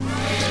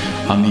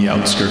on the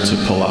outskirts of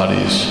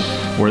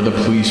Pilates, where the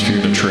police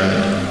fear to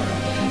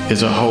tread,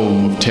 is a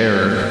home of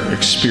terror,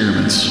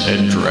 experiments,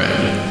 and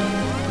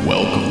dread.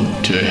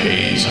 Welcome to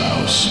Hayes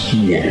House.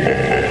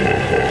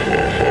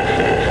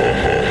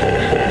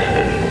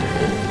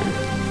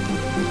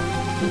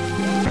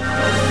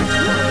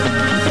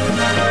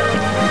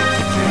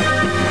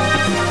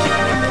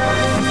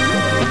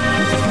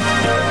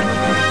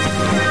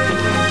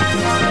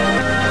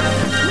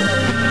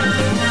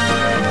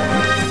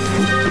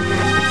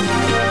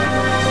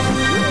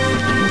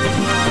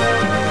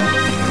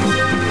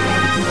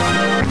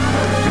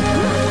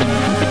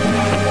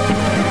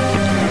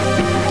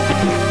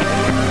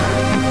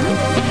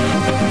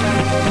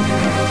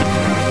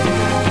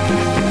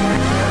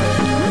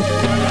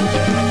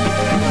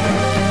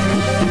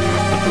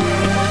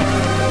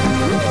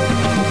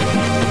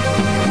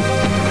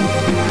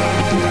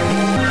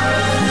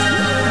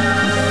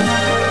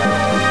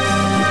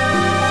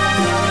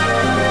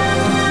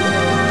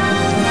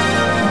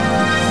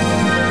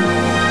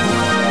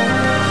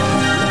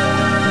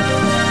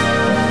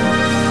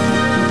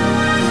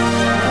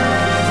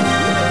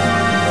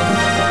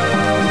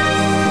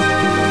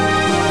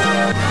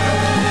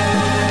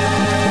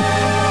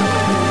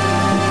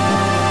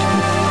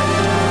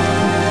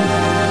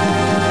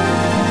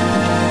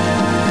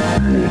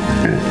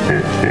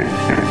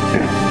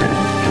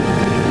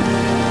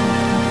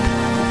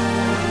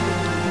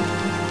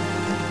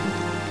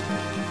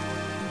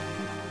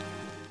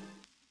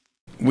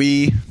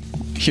 We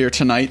here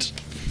tonight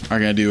are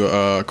going to do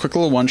a quick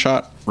little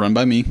one-shot run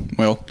by me,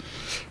 Will,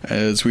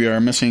 as we are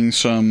missing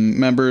some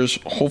members,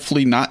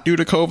 hopefully not due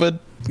to COVID.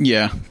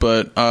 Yeah,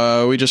 but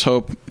we just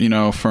hope,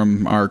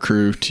 from our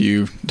crew to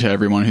you, to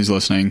everyone who's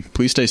listening,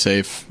 please stay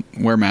safe,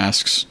 wear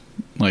masks,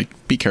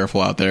 be careful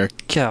out there.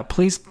 Yeah,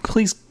 please,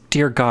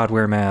 dear God,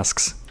 wear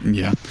masks.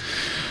 Yeah.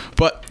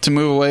 But to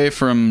move away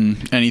from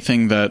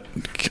anything that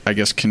I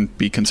guess can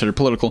be considered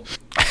political...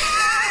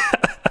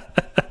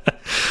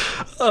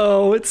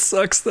 Oh, it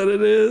sucks that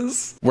it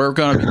is. We're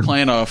going to be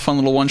playing a fun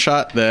little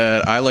one-shot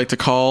that I like to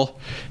call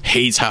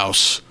Hayes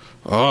House.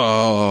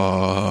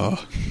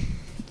 Oh.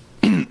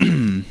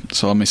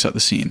 So let me set the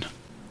scene.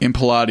 In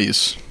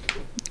Pilates,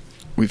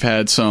 we've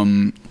had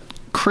some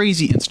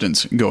crazy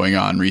incidents going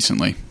on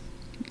recently.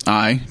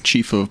 I,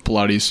 Chief of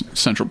Pilates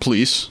Central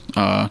Police,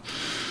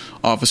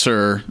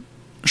 Officer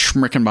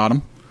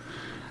Schmickenbottom,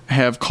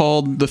 have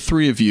called the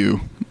three of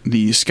you,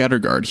 the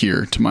Scatterguard,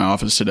 here to my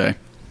office today.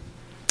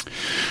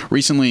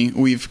 Recently,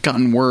 we've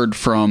gotten word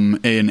from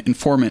an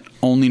informant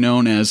only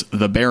known as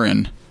the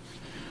Baron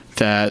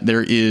that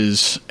there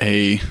is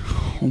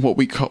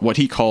what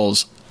he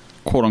calls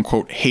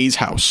quote-unquote Hayes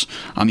House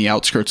on the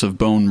outskirts of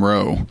Bone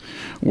Row,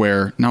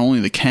 where not only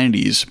the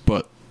Kennedys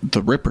but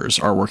the Rippers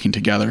are working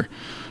together,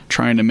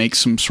 trying to make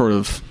some sort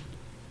of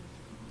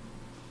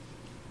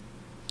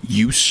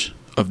use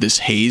of this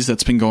haze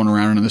that's been going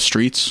around in the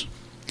streets.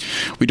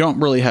 We don't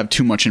really have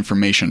too much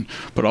information,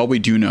 but all we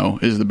do know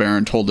is the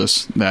Baron told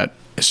us that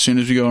as soon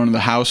as we go into the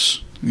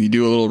house, we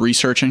do a little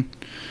researching,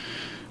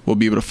 we'll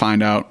be able to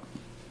find out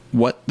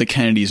what the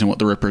Kennedys and what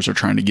the Rippers are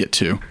trying to get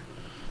to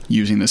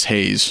using this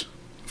haze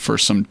for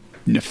some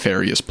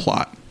nefarious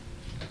plot.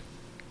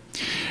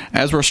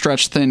 As we're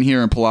stretched thin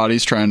here in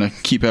Pilates, trying to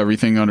keep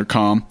everything under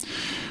calm,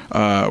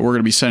 we're going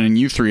to be sending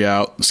you three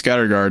out, the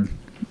Scatterguard,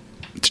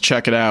 to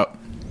check it out.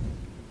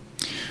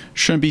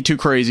 Shouldn't be too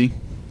crazy,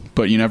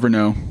 but you never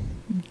know.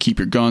 Keep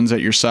your guns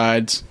at your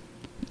sides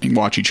and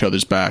watch each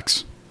other's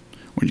backs.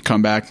 When you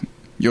come back,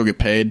 you'll get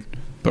paid,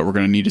 but we're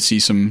going to need to see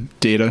some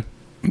data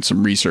and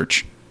some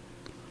research.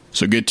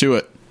 So get to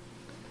it.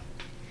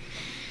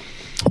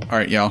 All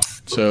right, y'all.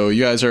 So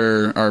you guys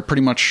are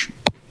pretty much,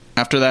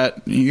 after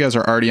that, you guys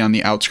are already on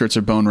the outskirts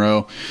of Bone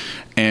Row,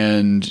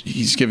 and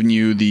he's given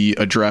you the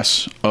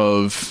address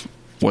of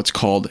what's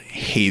called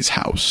Hayes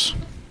House.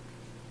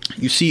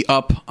 You see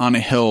up on a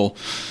hill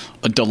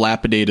a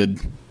dilapidated,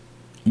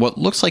 what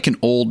looks like an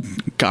old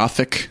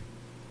Gothic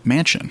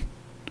mansion.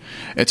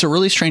 It's a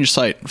really strange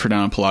sight for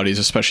down in Pilates,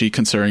 especially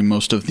considering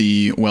most of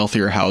the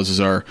wealthier houses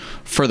are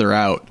further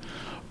out,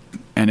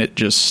 and it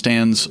just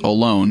stands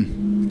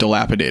alone,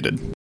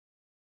 dilapidated.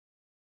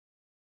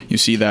 You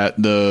see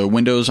that the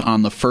windows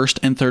on the first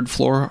and third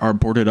floor are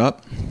boarded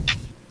up,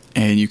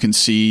 and you can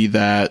see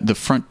that the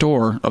front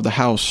door of the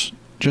house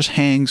just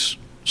hangs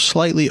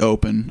slightly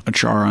open,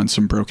 ajar on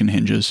some broken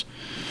hinges.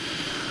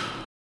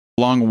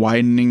 A long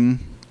widening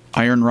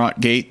iron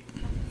wrought gate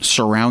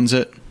surrounds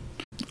it.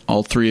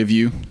 All three of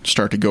you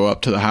start to go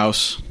up to the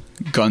house,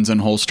 guns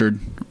unholstered,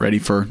 ready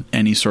for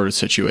any sort of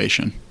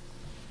situation.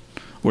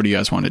 What do you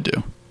guys want to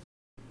do?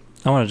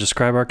 I want to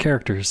describe our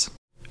characters.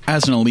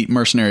 As an elite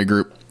mercenary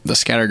group, the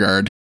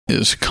Scatterguard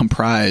is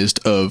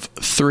comprised of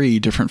three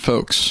different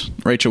folks.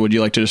 Rachel, would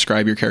you like to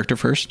describe your character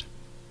first?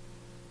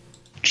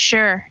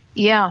 Sure.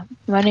 Yeah.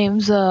 My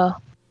name's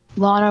Lana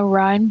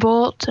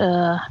Reinbolt.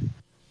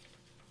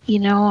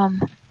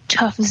 I'm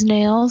tough as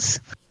nails.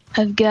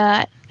 I've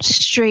got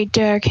straight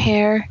dark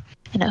hair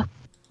and a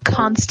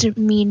constant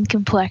mean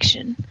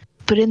complexion.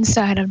 But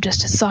inside I'm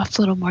just a soft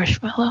little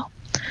marshmallow.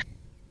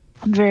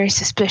 I'm very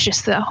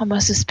suspicious, though. I'm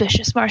a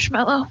suspicious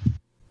marshmallow.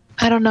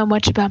 I don't know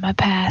much about my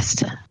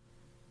past.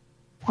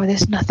 Or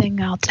there's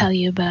nothing I'll tell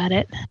you about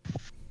it.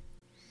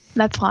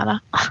 That's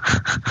Lana.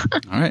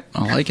 All right,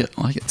 I like it.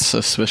 I like it.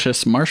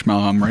 Suspicious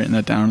marshmallow. I'm writing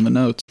that down in the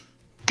notes.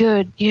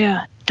 Good,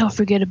 yeah. Don't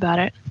forget about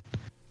it.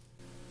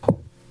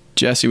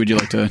 Jesse, would you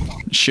like to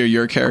share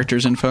your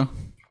character's info?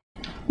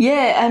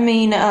 Yeah, I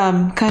mean,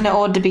 kind of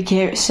odd to be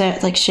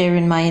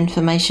sharing my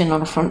information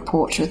on a front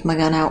porch with my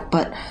gun out,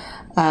 but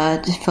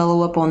to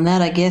follow up on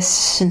that, I guess,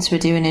 since we're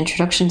doing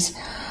introductions,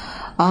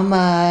 I'm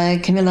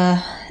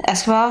Camila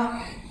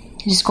Escobar.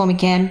 You just call me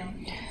Cam.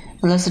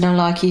 Unless I don't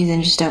like you,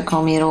 then just don't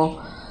call me at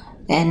all.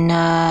 And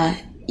I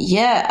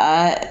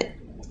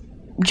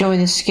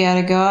joined the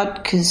Scouter Guard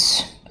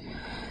because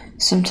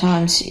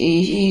sometimes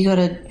you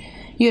gotta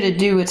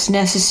do what's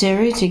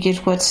necessary to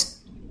get what's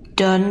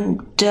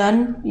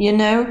done, you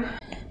know?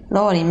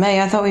 Lordy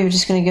May, I thought we were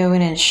just gonna go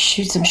in and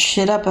shoot some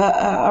shit up.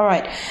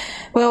 Alright.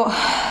 Well,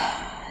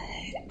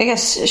 I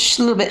guess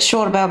a little bit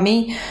short about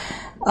me.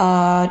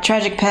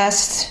 Tragic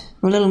past,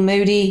 a little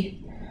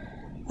moody.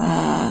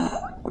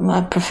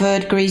 My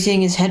preferred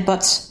greeting is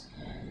headbutts.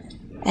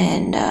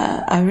 And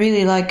I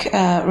really like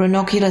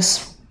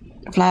ranunculus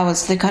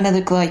flowers. They kind of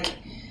look like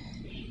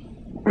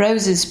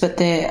roses, but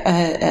they're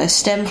a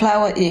stem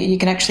flower. You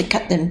can actually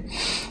cut them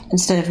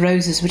instead of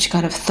roses, which are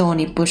kind of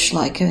thorny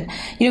bush-like. You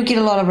don't get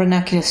a lot of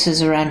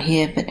ranunculuses around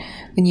here, but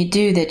when you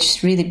do, they're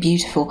just really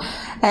beautiful.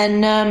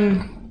 And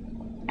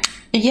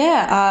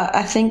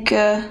I think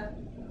I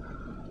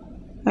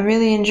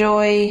really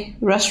enjoy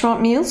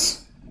restaurant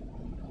meals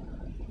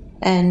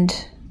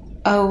and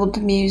old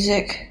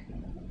music.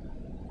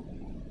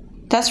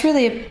 That's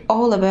really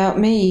all about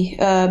me.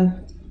 But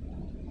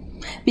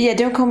yeah,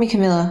 don't call me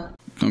Camilla.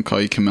 Don't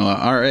call you Camilla.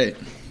 All right.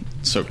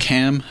 So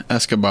Cam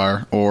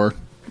Escobar, or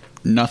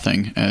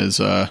nothing, as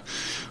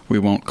we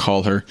won't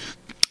call her.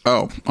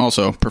 Oh,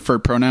 also,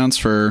 preferred pronouns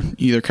for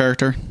either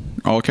character?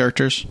 All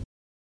characters?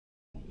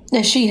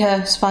 Yeah, she, her,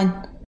 it's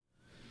fine.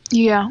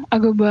 Yeah, I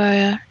go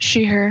by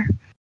she, her.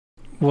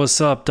 What's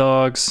up,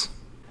 dogs?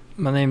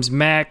 My name's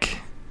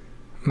Mac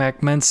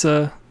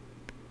Mensa,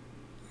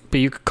 but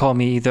you could call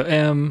me either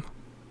M,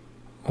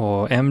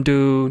 or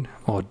M-Dude,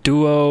 or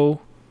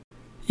Duo.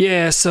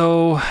 Yeah,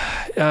 so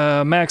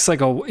Mac's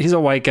he's a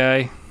white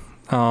guy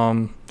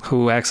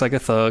who acts like a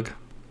thug.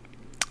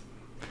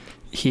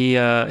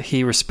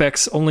 He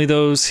respects only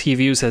those he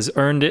views as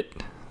earned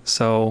it,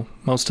 so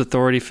most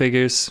authority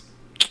figures,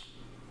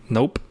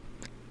 nope.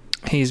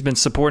 He's been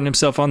supporting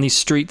himself on these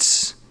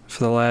streets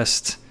for the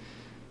last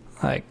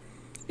 8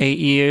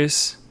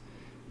 years.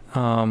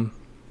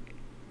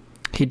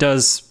 He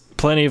does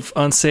plenty of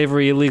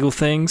unsavory, illegal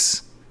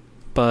things,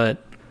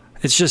 but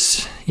it's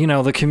just,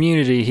 the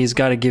community he's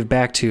got to give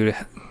back to.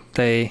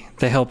 They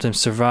helped him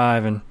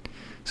survive, and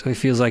so he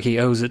feels like he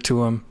owes it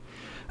to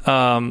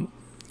them.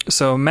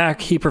 So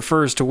Mac, he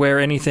prefers to wear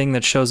anything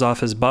that shows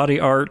off his body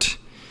art.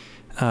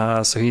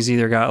 So he's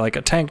either got like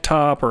a tank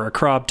top or a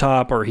crop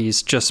top, or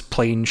he's just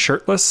plain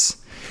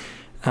shirtless.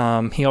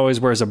 He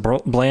always wears a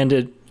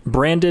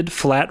branded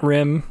flat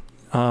rim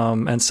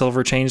and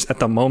silver chains. At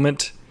the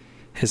moment,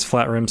 his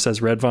flat rim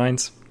says Red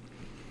Vines.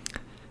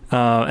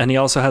 And he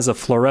also has a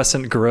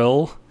fluorescent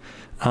grill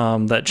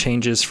that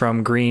changes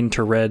from green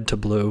to red to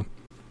blue.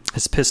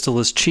 His pistol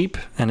is cheap,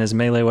 and his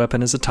melee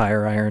weapon is a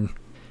tire iron.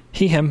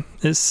 Him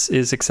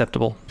is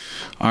acceptable.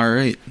 All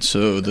right,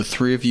 so the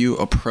three of you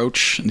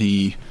approach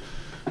the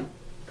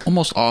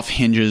almost off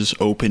hinges,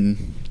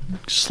 open,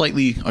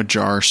 slightly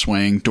ajar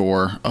swaying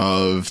door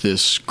of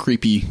this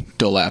creepy,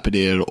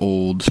 dilapidated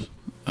old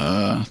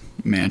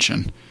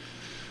mansion.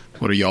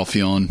 What are y'all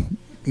feeling?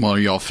 What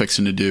are y'all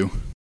fixing to do?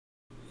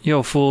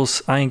 Yo,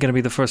 fools, I ain't gonna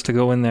be the first to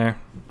go in there.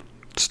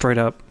 Straight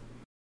up.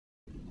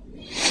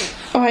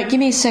 Alright, give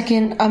me a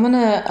second. I'm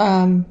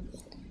gonna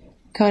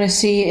kind of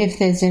see if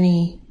there's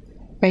any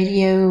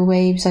radio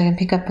waves I can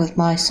pick up with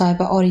my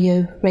cyber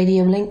audio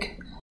radio link.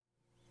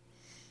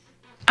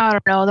 I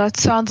don't know. That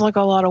sounds like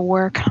a lot of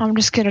work. I'm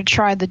just going to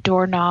try the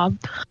doorknob.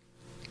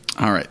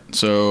 All right.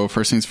 So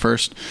first things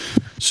first.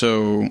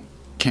 So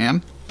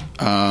Cam,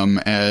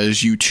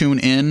 as you tune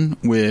in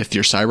with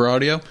your cyber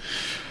audio,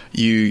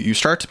 you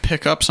start to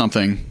pick up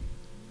something,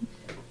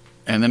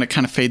 and then it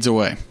kind of fades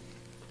away.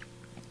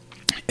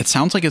 It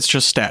sounds like it's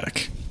just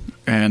static.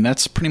 And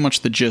that's pretty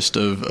much the gist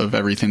of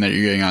everything that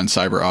you're getting on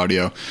cyber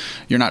audio.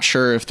 You're not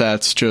sure if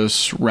that's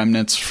just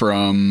remnants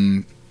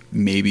from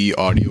maybe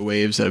audio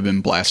waves that have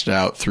been blasted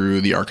out through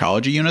the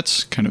arcology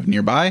units kind of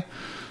nearby,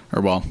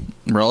 or well,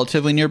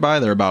 relatively nearby.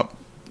 They're about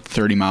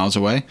 30 miles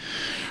away.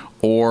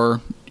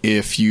 Or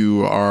if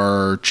you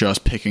are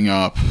just picking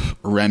up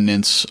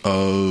remnants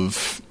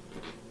of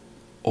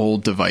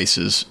old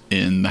devices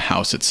in the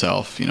house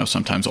itself.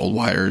 Sometimes old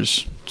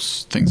wires,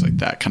 things like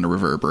that kind of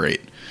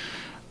reverberate.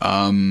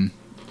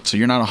 So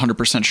you're not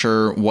 100%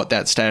 sure what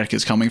that static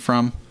is coming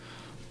from,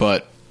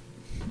 but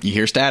you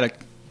hear static.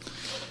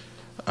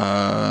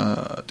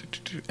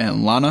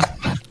 And Lana,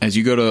 as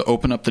you go to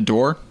open up the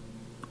door,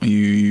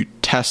 you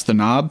test the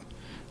knob,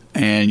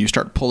 and you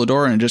start to pull the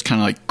door, and it just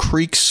kind of like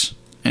creaks,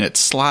 and it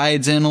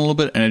slides in a little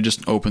bit, and it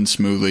just opens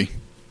smoothly.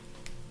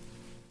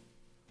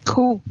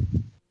 Cool.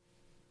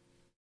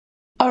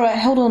 All right,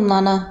 hold on,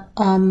 Lana.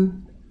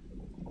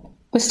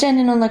 We're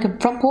standing on like a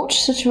front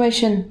porch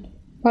situation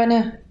right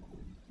now.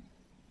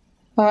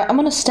 All right, I'm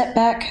gonna step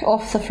back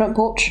off the front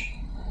porch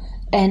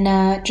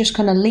and just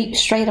kind of leap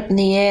straight up in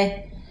the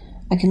air.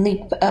 I can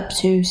leap up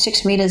to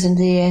 6 meters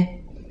into the air.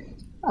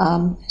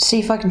 See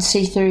if I can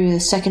see through the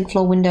second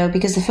floor window,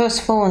 because the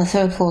first floor and the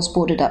third floor is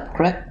boarded up,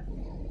 correct?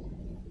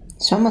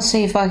 So I'm gonna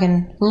see if I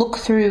can look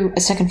through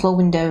a second floor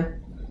window.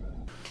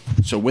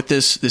 So with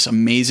this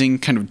amazing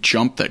kind of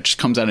jump that just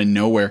comes out of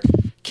nowhere,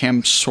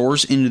 Cam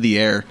soars into the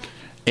air,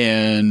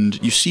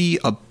 and you see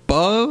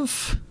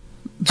above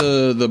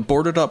the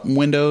boarded up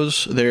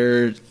windows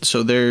there.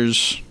 So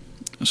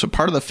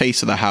part of the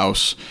face of the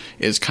house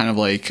is kind of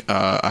like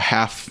a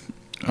half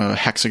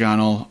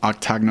hexagonal,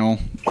 octagonal,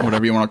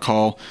 whatever you want to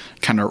call,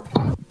 kind of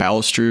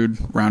balustrade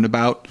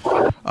roundabout,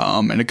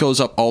 and it goes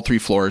up all 3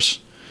 floors.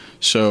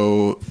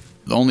 So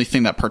the only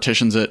thing that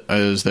partitions it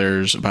is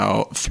there's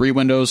about 3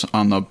 windows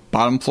on the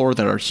bottom floor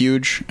that are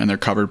huge, and they're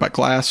covered by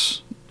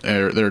glass.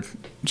 They're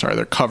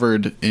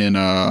covered in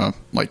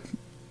like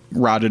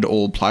rotted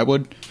old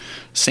plywood.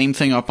 Same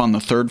thing up on the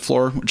 3rd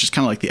floor, which is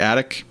kind of like the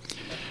attic.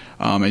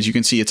 As you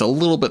can see, it's a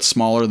little bit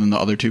smaller than the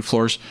other 2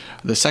 floors.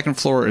 The 2nd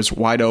floor is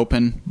wide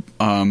open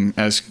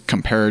as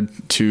compared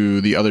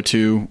to the other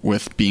 2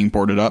 with being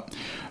boarded up,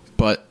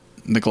 but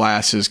the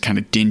glass is kind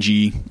of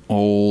dingy,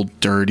 old,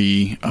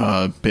 dirty,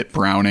 a bit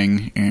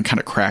browning, and kind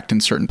of cracked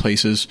in certain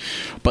places.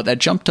 But that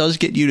jump does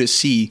get you to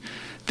see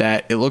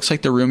that it looks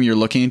like the room you're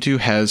looking into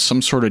has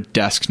some sort of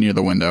desk near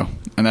the window,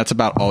 and that's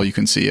about all you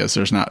can see, as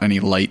there's not any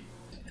light.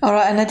 All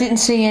right, and I didn't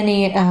see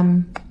any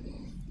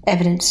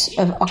evidence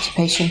of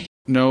occupation.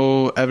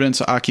 No evidence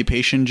of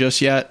occupation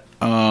just yet,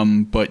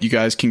 but you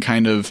guys can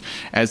kind of,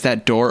 as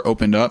that door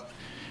opened up,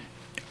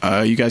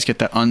 you guys get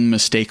that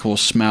unmistakable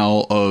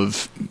smell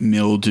of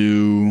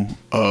mildew,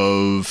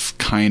 of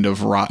kind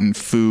of rotten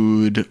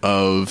food,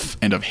 of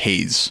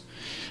haze.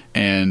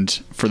 And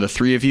for the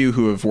 3 of you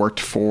who have worked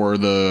for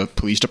the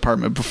police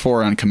department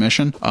before on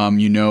commission,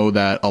 you know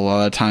that a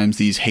lot of times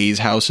these haze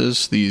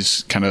houses,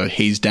 these kind of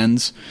haze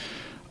dens,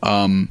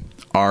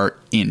 are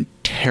in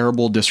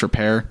terrible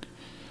disrepair.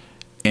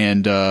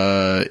 And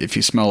if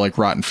you smell like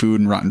rotten food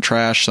and rotten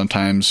trash,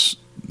 sometimes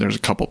there's a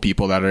couple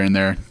people that are in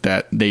there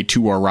that they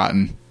too are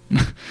rotten,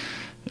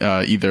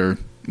 either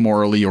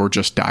morally or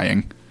just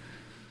dying.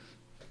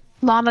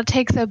 Lana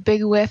takes a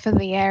big whiff in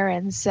the air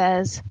and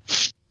says,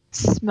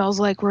 "Smells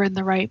like we're in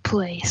the right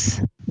place."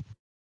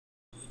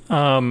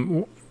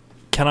 Can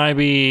I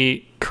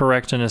be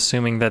correct in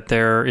assuming that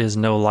there is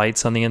no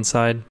lights on the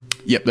inside?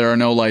 Yep, there are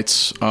no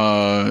lights.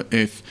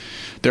 If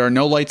there are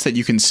no lights that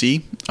you can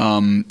see,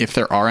 if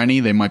there are any,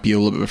 they might be a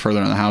little bit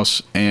further in the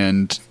house.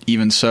 And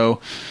even so,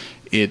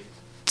 it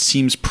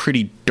seems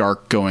pretty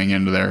dark going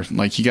into there.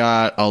 Like, you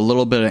got a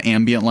little bit of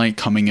ambient light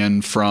coming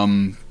in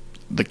from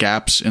the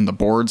gaps in the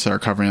boards that are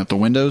covering up the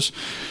windows.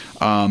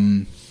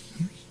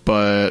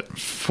 But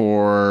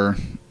for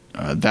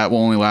that will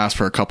only last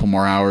for a couple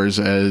more hours,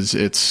 as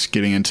it's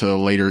getting into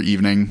later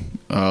evening,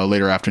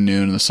 later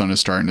afternoon, and the sun is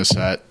starting to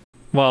set.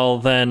 Well,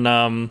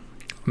 then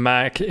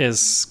Mac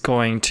is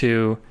going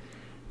to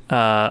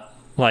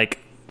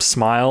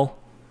smile,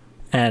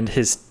 and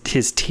his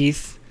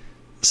teeth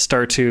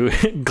start to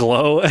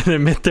glow and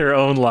emit their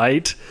own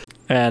light,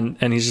 and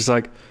he's just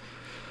like,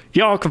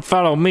 "Y'all can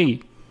follow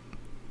me,"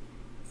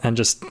 and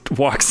just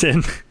walks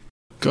in.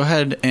 Go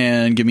ahead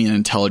and give me an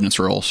intelligence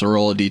roll. So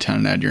roll a d10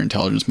 and add your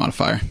intelligence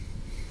modifier.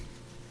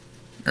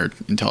 Or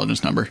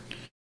intelligence number.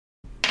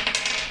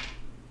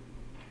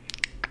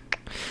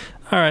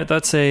 Alright,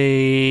 that's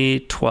a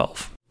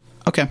 12.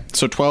 Okay,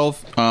 so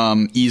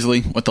 12,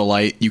 easily with the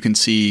light. You can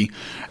see,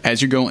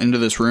 as you go into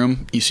this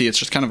room, you see it's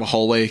just kind of a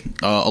hallway,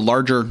 a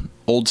larger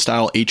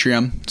old-style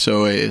atrium.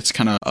 So it's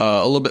kind of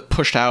a little bit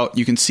pushed out.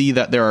 You can see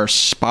that there are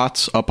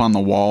spots up on the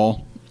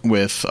wall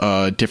with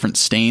different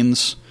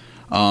stains.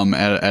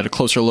 At a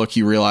closer look,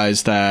 you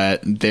realize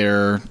that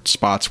they're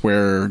spots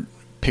where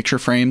picture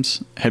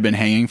frames had been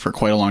hanging for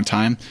quite a long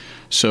time.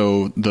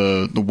 So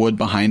the wood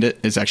behind it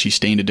is actually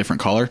stained a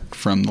different color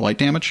from the light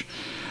damage.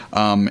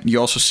 You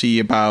also see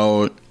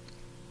about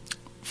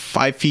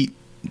 5 feet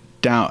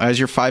down, as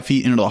you're 5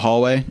 feet into the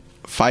hallway,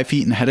 5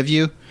 feet ahead of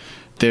you,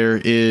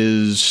 there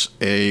is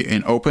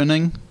an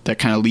opening that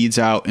kind of leads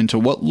out into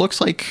what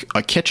looks like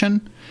a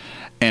kitchen.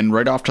 And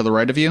right off to the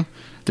right of you,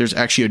 there's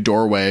actually a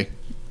doorway.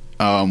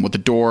 With the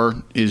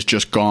door is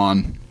just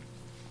gone,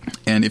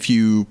 and if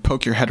you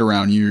poke your head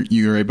around,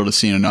 you're able to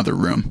see in another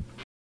room.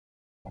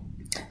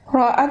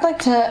 Right, I'd like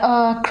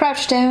to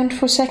crouch down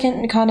for a second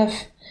and kind of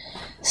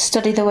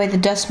study the way the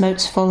dust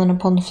mote's fallen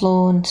upon the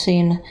floor, and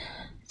seeing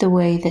the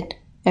way that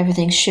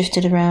everything's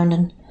shifted around,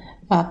 and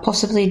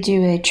possibly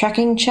do a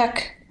tracking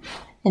check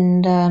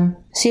and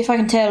see if I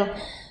can tell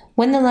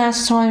when the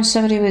last time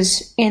somebody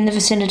was in the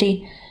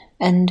vicinity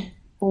and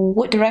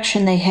what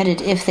direction they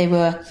headed if they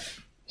were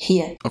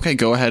here. Okay,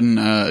 go ahead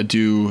and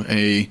do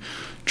a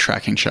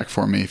tracking check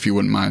for me, if you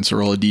wouldn't mind. So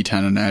roll a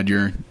d10 and add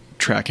your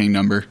tracking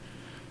number,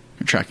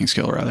 your tracking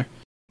skill, rather.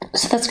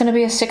 So that's going to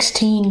be a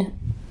 16.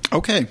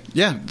 Okay,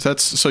 yeah,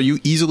 so you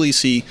easily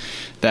see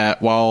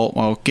that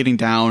while getting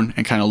down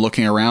and kind of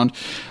looking around,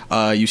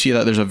 you see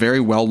that there's a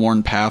very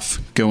well-worn path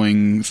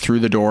going through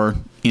the door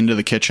into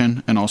the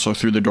kitchen, and also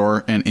through the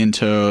door and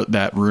into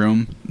that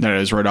room that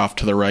is right off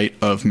to the right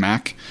of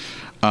Mac.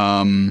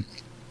 When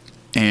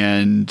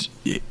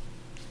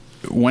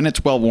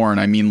it's well-worn,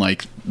 I mean,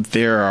 like,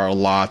 there are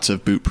lots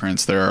of boot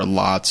prints, there are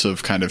lots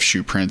of kind of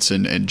shoe prints,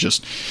 and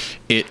just,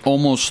 it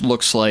almost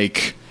looks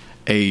like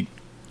a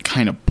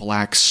kind of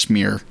black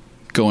smear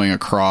going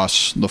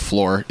across the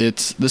floor.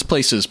 This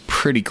place is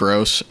pretty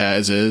gross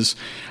as is,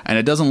 and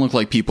it doesn't look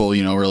like people,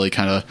 really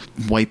kind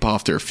of wipe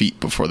off their feet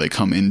before they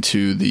come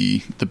into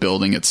the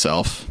building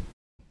itself.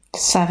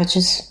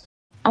 Savages.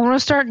 I want to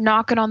start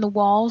knocking on the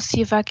walls,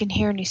 see if I can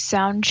hear any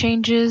sound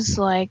changes,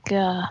 like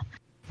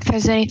if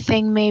there's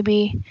anything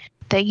maybe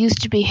that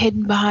used to be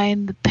hidden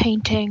behind the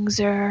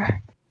paintings,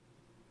 or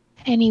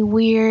any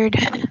weird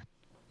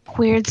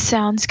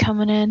sounds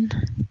coming in.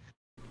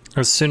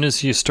 As soon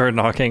as you start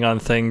knocking on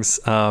things,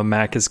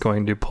 Mac is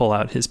going to pull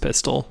out his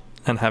pistol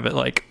and have it,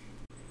 like,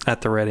 at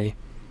the ready.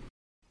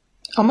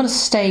 I'm going to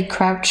stay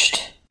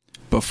crouched.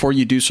 Before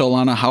you do so,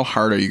 Lana, how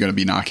hard are you going to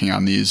be knocking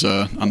on these,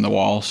 on the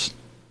walls?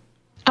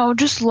 Oh,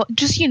 just like a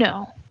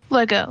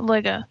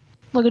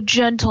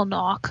gentle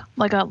knock,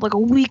 like a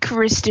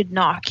weak-wristed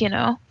knock,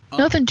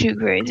 Nothing too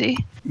crazy.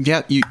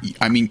 Yeah,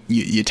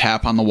 you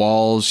tap on the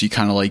walls, you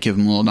kind of, like, give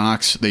them little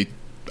knocks.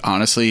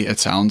 Honestly, it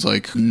sounds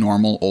like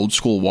normal old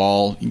school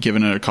wall,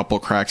 giving it a couple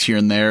cracks here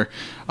and there.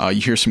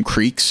 You hear some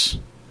creaks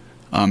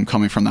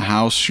coming from the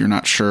house. You're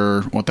not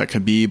sure what that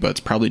could be, but it's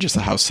probably just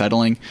the house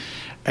settling.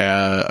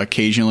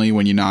 Occasionally,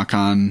 when you knock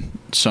on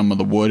some of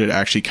the wood, it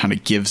actually kind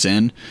of gives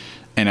in.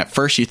 And at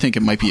first, you think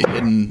it might be a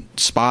hidden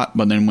spot,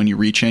 but then when you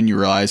reach in, you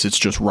realize it's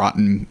just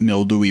rotten,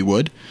 mildewy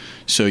wood.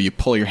 So you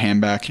pull your hand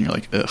back, and you're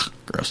like, ugh,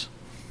 gross.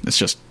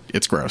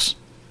 It's gross.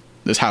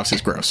 This house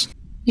is gross.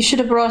 You should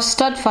have brought a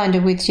stud finder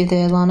with you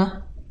there,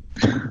 Lana.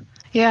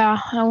 Yeah,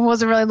 I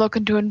wasn't really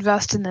looking to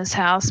invest in this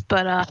house,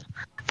 but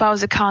if I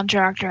was a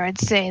contractor, I'd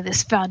say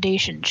this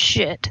foundation's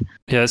shit.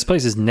 Yeah, this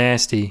place is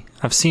nasty.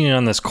 I've seen it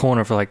on this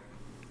corner for, like,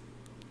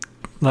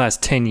 the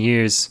last 10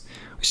 years.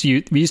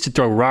 We used to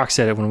throw rocks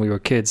at it when we were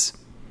kids.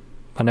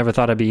 I never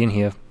thought I'd be in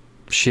here.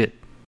 Shit.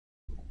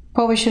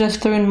 Probably should have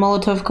thrown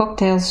Molotov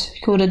cocktails.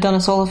 It would have done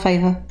us all a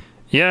favor.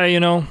 Yeah,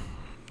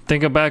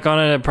 thinking back on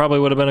it probably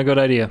would have been a good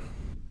idea.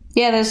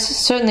 Yeah, there's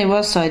certainly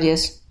worse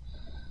ideas.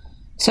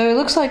 So it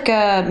looks like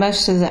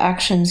most of the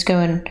action's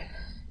going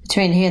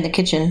between here and the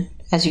kitchen,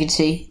 as you can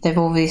see. They've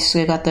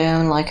obviously got their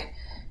own, like,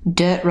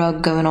 dirt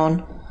rug going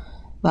on.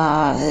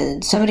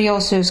 Somebody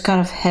also is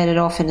kind of headed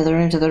off into the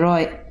room to the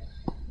right.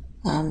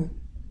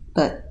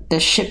 But the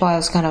shit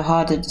pile's kind of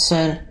hard to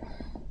discern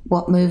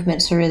what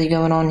movements are really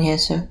going on here,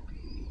 so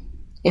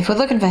if we're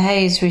looking for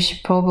Hayes, we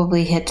should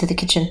probably head to the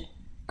kitchen,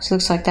 because it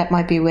looks like that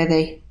might be where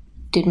they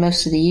did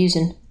most of the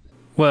using.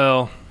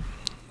 Well,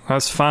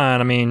 that's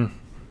fine. I mean,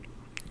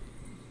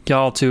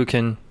 y'all two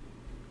can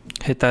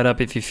hit that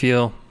up if you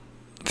feel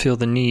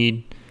the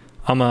need.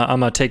 I'm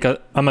gonna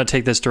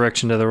take this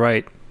direction to the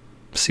right,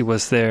 see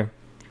what's there.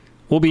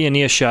 We'll be in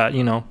earshot,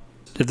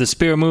 If the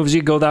spear moves,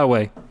 you go that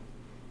way.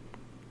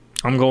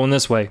 I'm going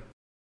this way.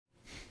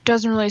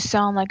 Doesn't really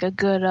sound like a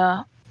good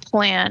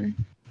plan.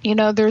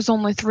 There's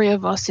only 3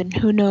 of us, and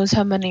who knows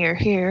how many are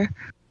here.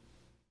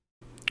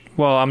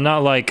 Well, I'm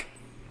not like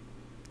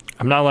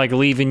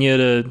leaving you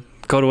to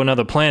go to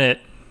another planet.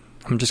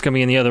 I'm just gonna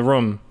be in the other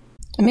room.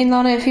 I mean,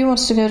 Lana, if he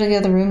wants to go to the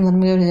other room, let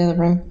him go to the other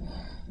room.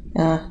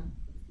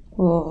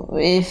 Well,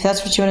 if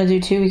that's what you want to do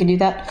too, we can do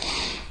that.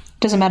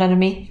 Doesn't matter to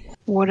me.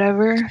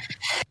 Whatever.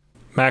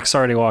 Mac's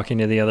already walking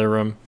to the other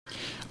room.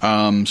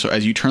 So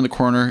as you turn the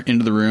corner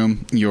into the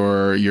room,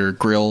 your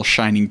grill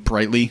shining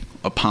brightly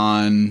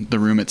upon the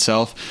room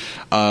itself,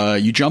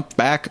 you jump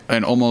back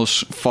and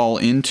almost fall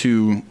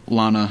into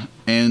Lana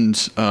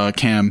and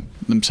Cam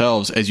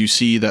themselves as you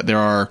see that there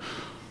are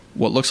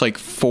what looks like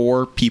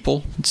 4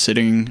 people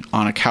sitting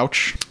on a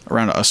couch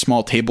around a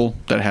small table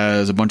that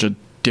has a bunch of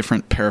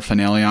different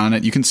paraphernalia on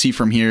it. You can see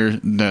from here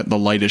that the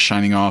light is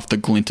shining off, the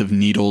glint of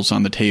needles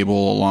on the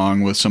table,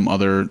 along with some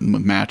other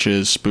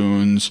matches,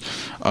 spoons,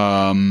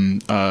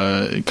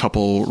 a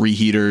couple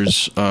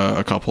reheaters,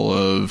 a couple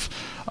of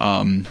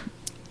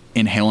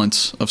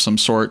inhalants of some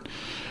sort.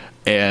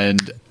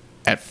 And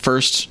at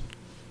first,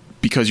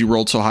 because you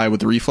rolled so high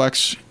with the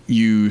reflex,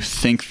 you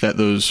think that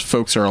those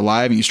folks are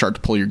alive, and you start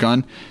to pull your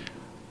gun,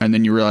 and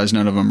then you realize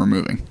none of them are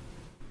moving.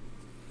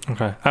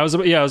 Okay. I was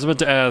about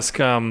to ask,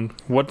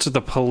 what do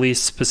the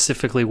police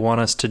specifically want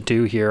us to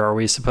do here? Are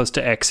we supposed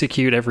to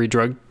execute every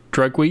drug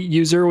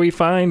user we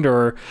find,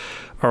 or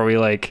are we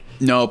like...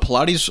 No,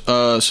 Pilates,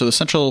 so the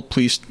Central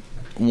Police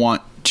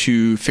want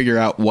to figure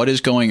out what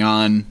is going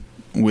on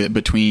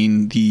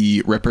between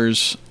the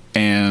Rippers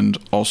and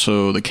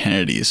also the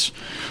Kennedys.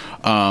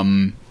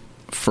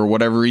 For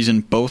whatever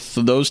reason, both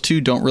of those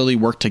two don't really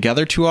work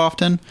together too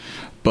often,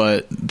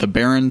 but the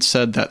Baron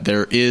said that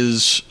there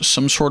is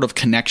some sort of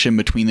connection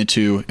between the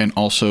two, and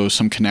also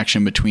some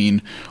connection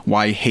between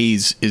why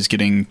haze is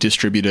getting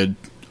distributed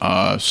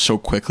so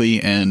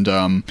quickly and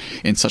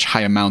in such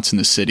high amounts in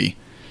the city.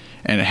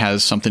 And it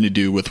has something to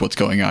do with what's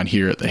going on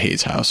here at the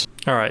Hayes house.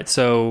 All right,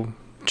 so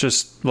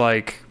just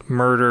like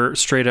murder,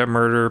 straight up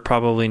murder,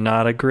 probably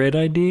not a great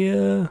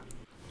idea.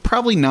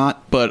 Probably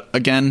not, but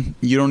again,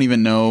 you don't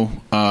even know.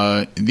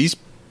 These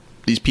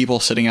people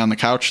sitting on the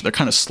couch, they're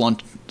kind of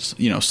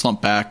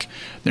slumped back.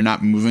 They're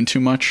not moving too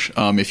much.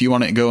 If you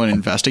want to go and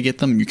investigate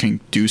them, you can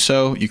do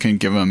so. You can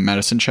give them a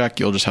medicine check.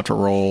 You'll just have to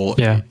roll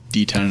a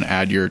D10 and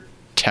add your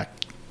tech.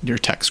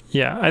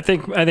 Yeah, I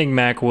think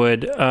Mac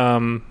would.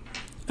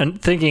 And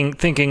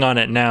thinking on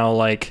it now,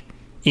 like,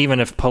 even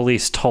if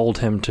police told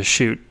him to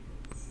shoot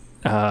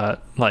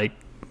like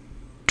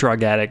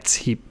drug addicts,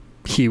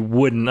 he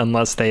wouldn't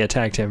unless they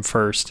attacked him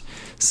first.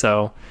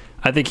 So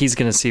I think he's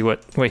going to see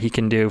what he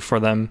can do for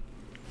them.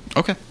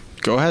 Okay,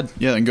 go ahead.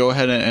 Yeah, then go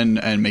ahead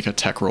and make a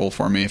tech roll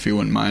for me if you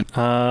wouldn't mind.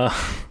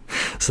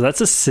 So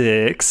that's a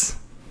 6.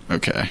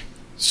 Okay,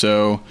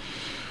 so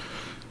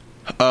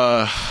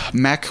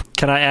Mac,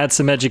 can I add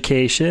some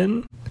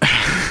education?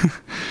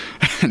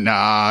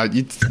 Nah,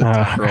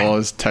 roll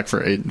is tech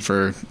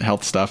for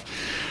health stuff.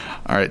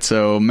 All right,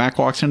 so Mac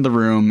walks into the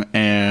room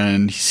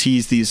and he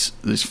sees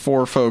these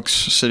 4 folks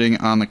sitting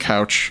on the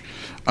couch.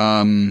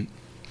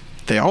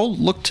 They all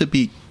look to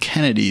be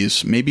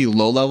Kennedys, maybe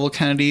low-level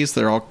Kennedys.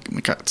 They're all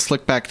got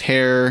slick-backed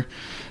hair.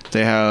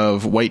 They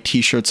have white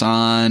T-shirts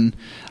on.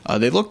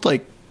 They look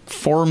like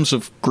forms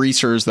of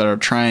greasers that are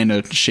trying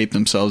to shape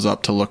themselves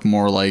up to look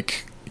more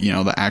like,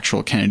 the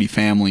actual Kennedy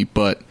family,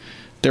 but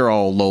they're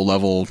all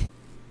low-level.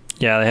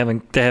 Yeah, they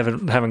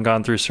haven't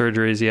gone through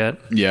surgeries yet.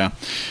 Yeah.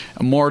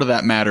 More to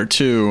that matter,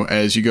 too,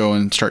 as you go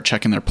and start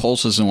checking their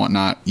pulses and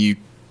whatnot, you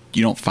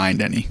don't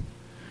find any.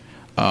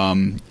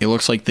 It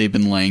looks like they've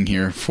been laying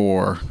here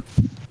for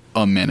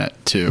a minute,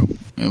 too,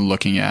 and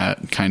looking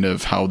at kind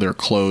of how their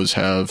clothes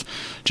have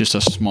just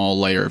a small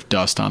layer of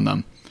dust on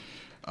them.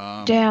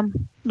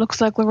 Damn. Looks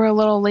like we were a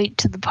little late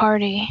to the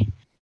party.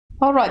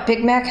 All right,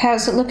 Big Mac,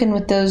 how's it looking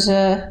with those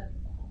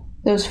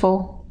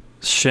 4?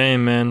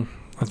 Shame, man.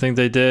 I think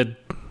they did.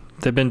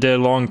 They've been dead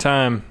a long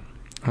time.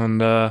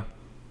 And,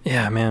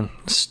 yeah, man.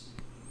 The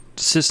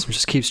system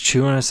just keeps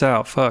chewing us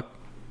out. Fuck.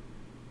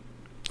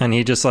 And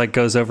he just, like,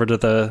 goes over to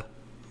the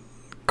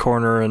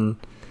corner and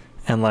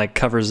like,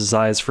 covers his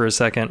eyes for a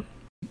second.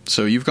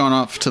 So you've gone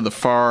off to the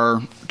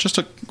far, just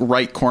a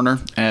right corner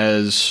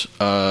as...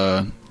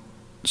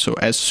 So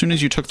as soon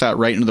as you took that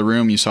right into the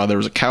room, you saw there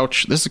was a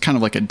couch. This is kind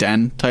of like a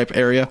den type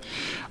area.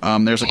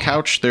 There's a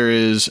couch. There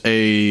is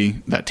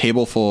that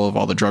table full of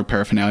all the drug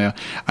paraphernalia.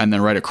 And then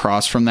right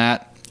across from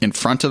that, in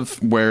front of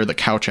where the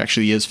couch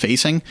actually is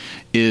facing,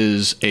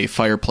 is a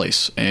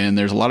fireplace. And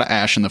there's a lot of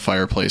ash in the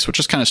fireplace, which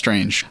is kind of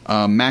strange.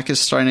 Mac is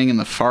standing in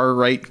the far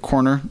right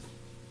corner,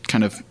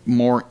 kind of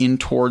more in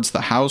towards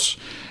the house.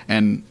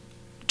 And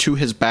to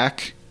his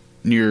back,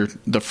 near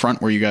the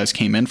front where you guys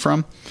came in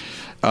from,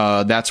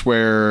 that's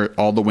where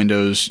all the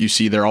windows you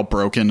see, they're all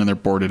broken and they're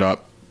boarded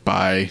up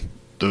by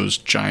those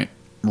giant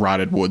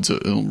rotted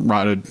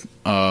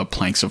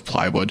planks of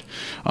plywood.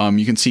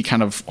 You can see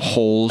kind of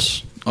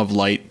holes of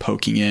light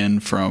poking in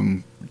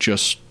from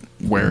just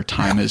where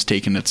time has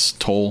taken its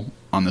toll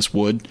on this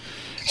wood.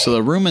 So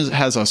the room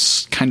has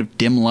a kind of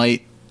dim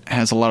light,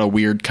 has a lot of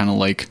weird kind of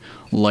like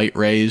light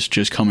rays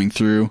just coming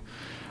through.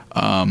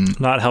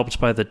 Not helped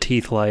by the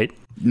teeth light.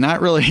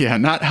 Not really, yeah,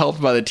 not helped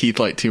by the teeth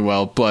light too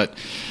well, but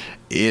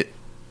it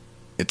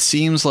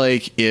seems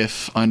like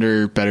if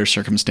under better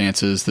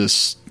circumstances,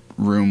 this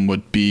room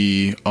would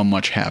be a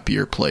much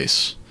happier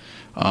place.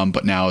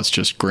 But now it's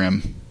just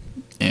grim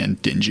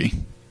and dingy.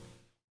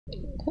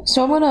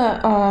 So I'm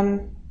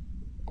gonna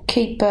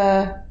keep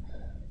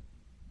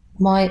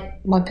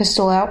my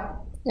pistol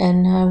out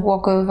and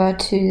walk over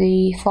to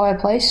the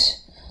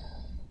fireplace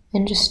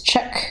and just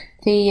check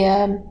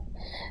the.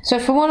 So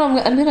for one,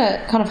 I'm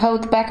gonna kind of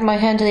hold the back of my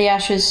hand to the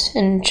ashes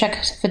and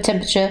check for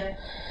temperature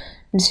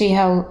and see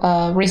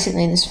how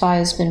recently this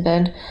fire's been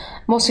burned.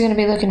 I'm also going to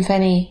be looking for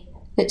any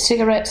lit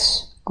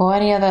cigarettes or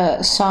any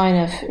other sign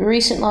of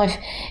recent life,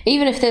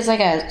 even if there's like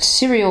a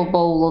cereal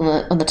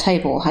bowl on the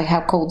table, like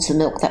how cold's the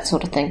milk, that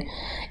sort of thing.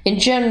 In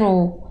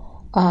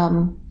general,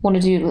 want to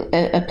do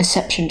a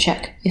perception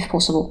check if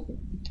possible.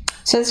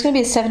 So it's going to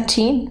be a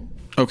 17.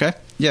 Okay,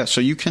 yeah. So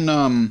you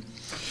can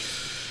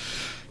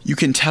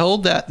tell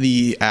that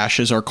the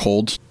ashes are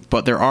cold.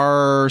 But there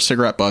are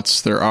cigarette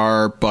butts. There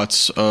are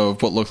butts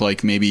of what look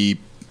like maybe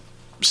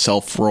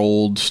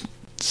self-rolled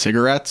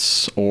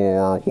cigarettes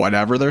or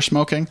whatever they're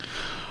smoking.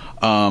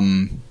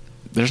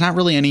 There's not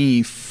really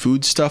any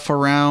food stuff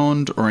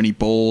around or any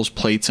bowls,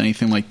 plates,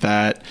 anything like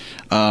that.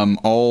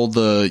 All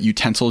the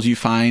utensils you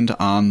find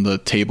on the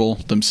table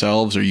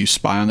themselves, or you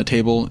spy on the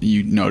table,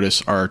 you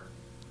notice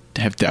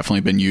have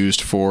definitely been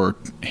used for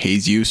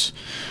haze use.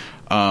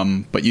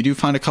 But you do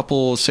find a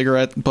couple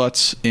cigarette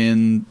butts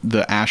in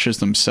the ashes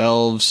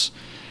themselves.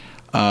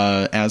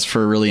 As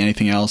for really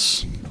anything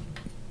else,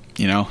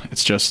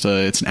 it's just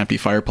it's an empty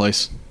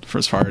fireplace for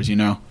as far as you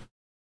know.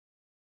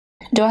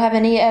 Do I have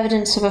any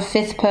evidence of a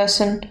fifth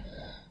person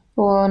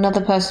or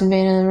another person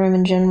being in the room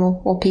in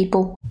general, or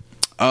people?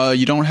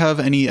 You don't have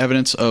any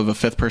evidence of a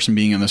fifth person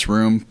being in this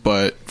room,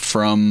 but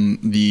from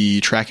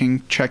the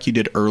tracking check you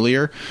did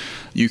earlier,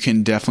 you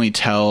can definitely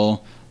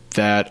tell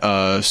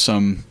that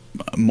some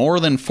more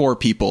than 4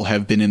 people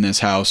have been in this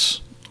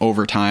house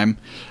over time,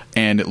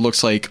 and it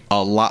looks like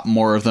a lot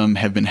more of them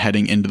have been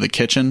heading into the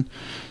kitchen.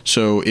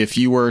 So if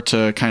you were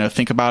to kind of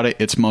think about it,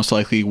 it's most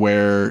likely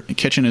where the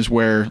kitchen is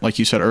where, like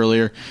you said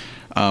earlier,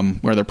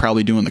 where they're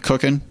probably doing the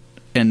cooking,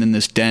 and then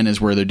this den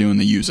is where they're doing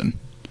the using.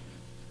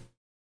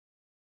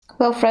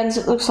 Well, friends,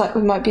 it looks like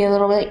we might be a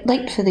little bit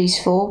late for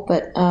these 4,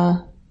 but,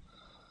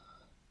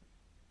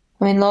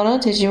 Lana,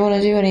 did you want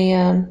to do any,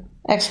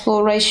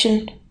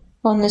 exploration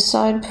on this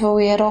side before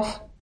we head off?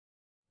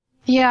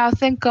 Yeah, I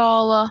think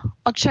I'll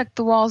check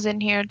the walls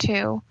in here,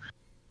 too.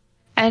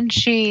 And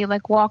she,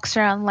 walks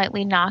around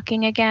lightly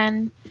knocking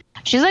again.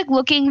 She's,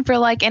 looking for,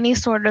 any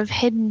sort of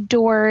hidden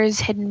doors,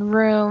 hidden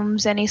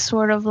rooms, any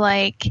sort of,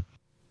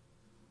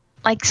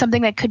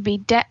 something that could be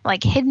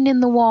hidden in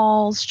the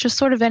walls, just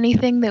sort of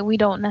anything that we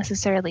don't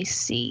necessarily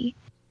see.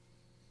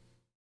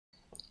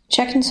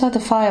 Check inside the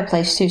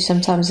fireplace too.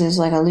 Sometimes there's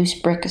a loose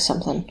brick or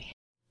something.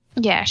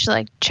 Yeah,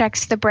 she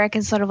checks the brick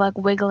and sort of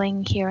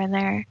wiggling here and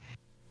there.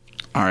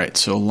 All right,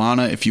 so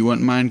Lana, if you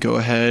wouldn't mind, go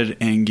ahead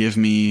and give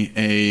me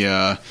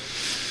an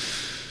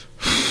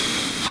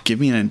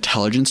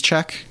intelligence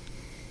check.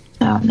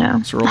 Oh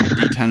no! So roll a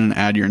d10 and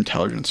add your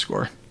intelligence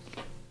score.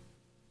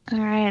 All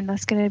right,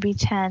 that's gonna be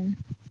 10.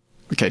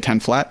 Okay, 10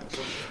 flat.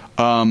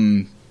 All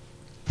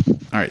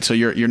right, so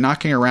you're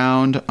knocking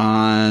around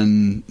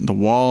on the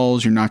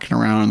walls. You're knocking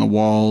around on the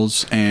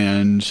walls,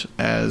 and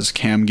as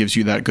Cam gives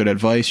you that good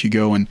advice, you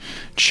go and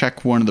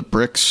check one of the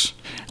bricks.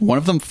 One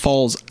of them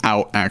falls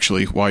out,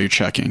 actually, while you're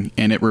checking,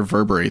 and it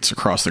reverberates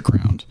across the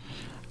ground.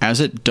 As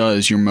it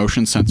does, your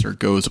motion sensor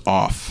goes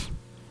off,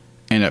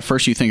 and at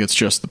first you think it's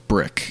just the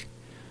brick,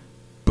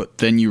 but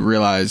then you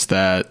realize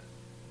that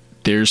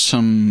there's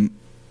some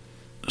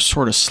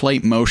sort of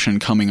slight motion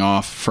coming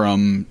off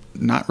from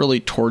not really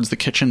towards the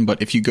kitchen,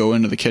 but if you go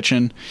into the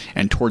kitchen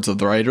and towards the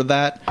right of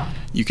that,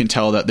 you can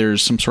tell that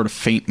there's some sort of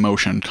faint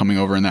motion coming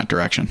over in that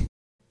direction.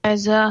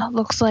 As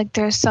looks like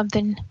there's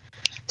something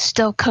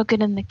still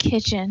cooking in the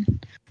kitchen.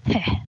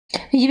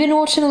 You've been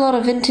watching a lot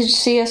of vintage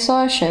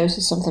CSI shows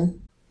or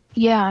something?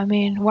 Yeah,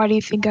 why do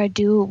you think I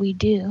do what we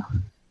do?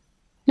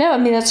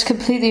 No, that's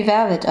completely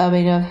valid. I've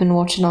been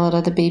watching a lot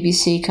of the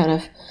BBC kind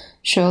of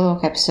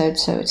Sherlock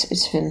episodes, so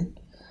it's been...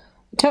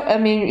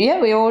 yeah,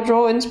 we all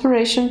draw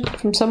inspiration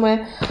from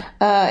somewhere.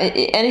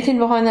 Anything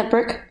behind that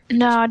brick?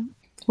 No.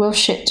 Well,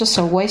 shit, just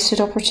a wasted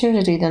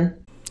opportunity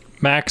then.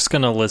 Mac's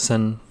gonna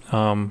listen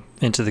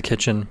into the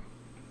kitchen,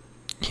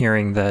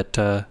 hearing that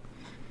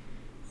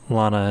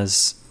Lana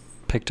has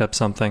picked up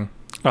something.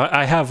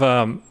 I have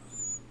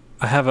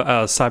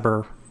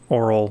cyber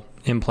oral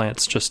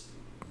implants, just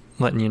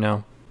letting you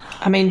know.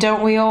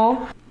 Don't we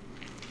all?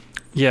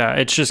 Yeah,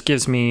 it just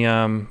gives me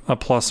a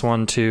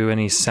 +1 to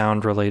any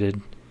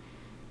sound-related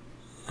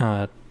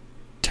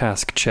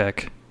task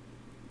check.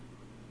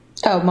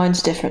 Oh,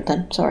 mine's different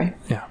then. Sorry.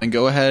 Yeah. And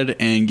go ahead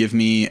and give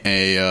me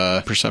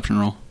a perception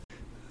roll.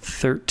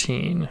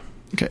 13.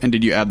 Okay. And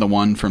did you add the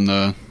 1 from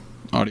the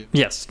audio?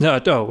 Yes.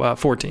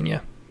 14, yeah.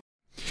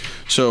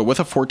 So with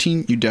a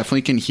 14, you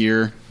definitely can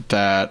hear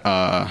that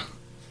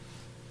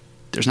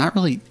there's not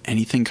really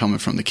anything coming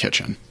from the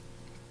kitchen,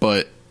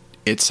 but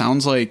it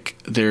sounds like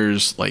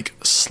there's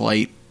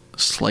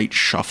slight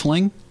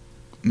shuffling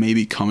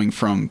maybe coming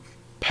from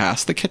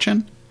past the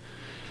kitchen.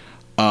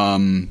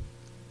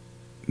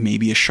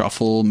 Maybe a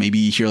shuffle, maybe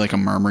you hear a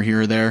murmur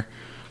here or there,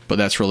 but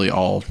that's really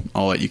all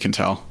that you can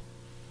tell.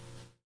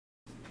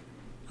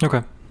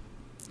 Okay.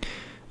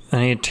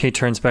 And he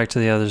turns back to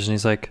the others and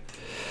he's like,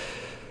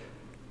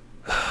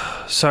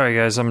 sorry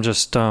guys, I'm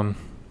just I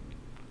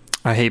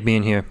hate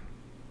being here.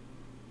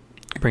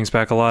 It brings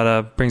back a lot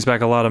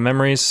of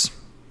memories.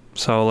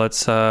 So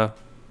let's do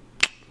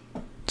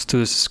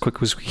this as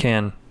quick as we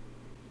can.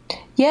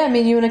 Yeah,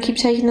 you want to keep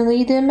taking the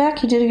lead there,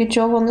 Mac? You did a good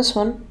job on this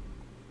one.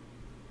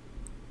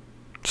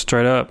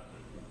 Straight up.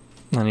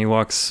 And he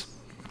walks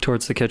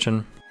towards the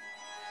kitchen.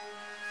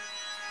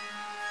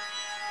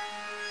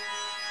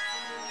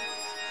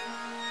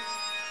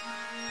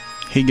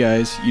 Hey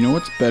guys, you know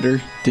what's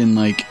better than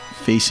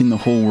facing the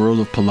whole world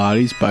of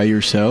Pilates by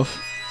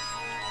yourself?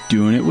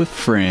 Doing it with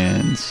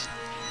friends.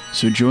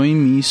 So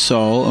join me,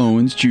 Saul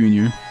Owens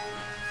Jr.,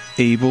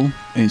 Abel,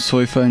 and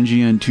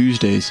Soifanji on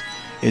Tuesdays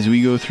as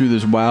we go through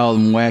this wild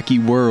and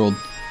wacky world,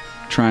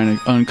 trying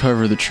to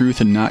uncover the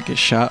truth and not get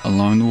shot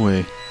along the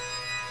way.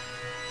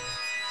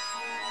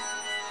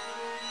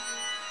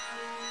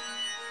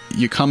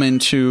 You come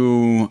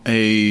into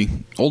a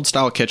old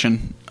style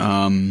kitchen.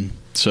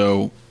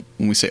 So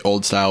when we say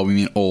old style, we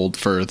mean old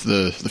for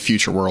the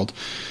future world.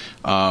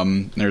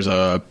 There's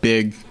a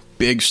big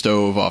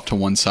stove off to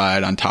one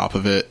side. On top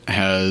of it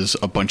has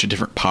a bunch of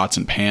different pots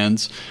and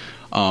pans.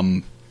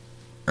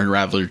 or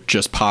rather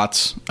just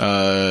pots.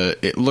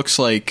 It looks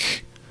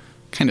like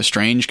kind of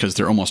strange because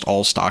they're almost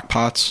all stock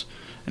pots.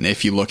 And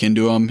if you look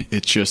into them,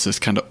 it's just this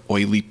kind of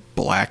oily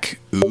black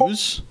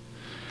ooze.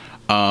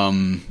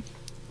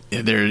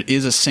 There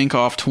is a sink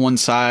off to one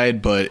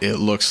side, but it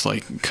looks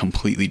like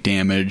completely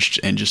damaged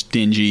and just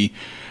dingy.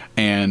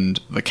 And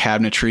the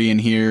cabinetry in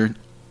here,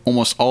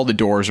 almost all the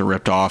doors are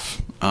ripped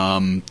off.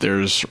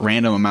 There's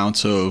random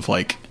amounts of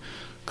like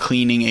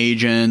cleaning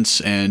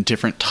agents and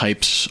different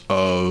types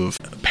of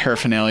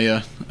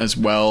paraphernalia as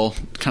well.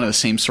 Kind of the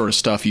same sort of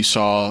stuff you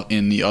saw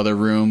in the other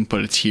room,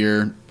 but it's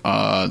here.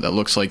 That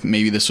looks like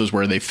maybe this was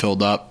where they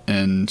filled up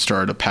and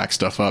started to pack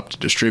stuff up to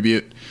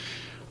distribute.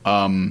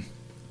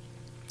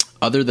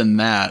 Other than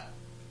that,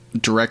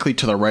 directly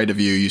to the right of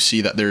you, you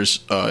see that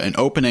there's an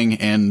opening,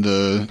 and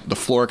the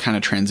floor kind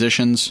of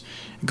transitions,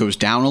 goes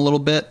down a little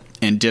bit,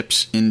 and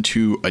dips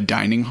into a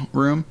dining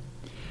room.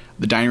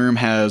 The dining room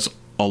has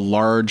a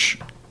large,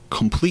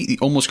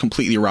 almost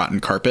completely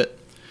rotten carpet,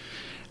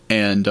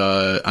 and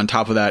on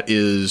top of that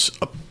is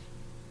a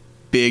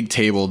big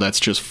table that's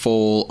just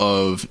full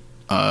of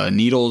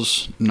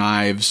needles,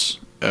 knives,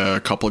 a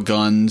couple of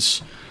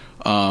guns.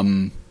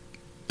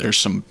 There's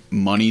some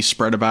money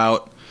spread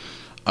about.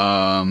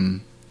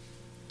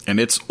 And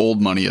it's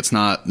old money. It's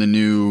not the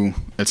new.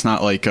 It's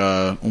not like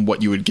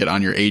what you would get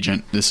on your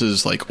agent. This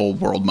is like old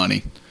world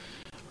money.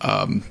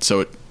 So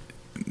it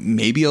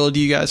maybe it'll do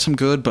you guys some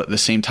good, but at the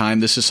same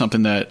time, this is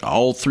something that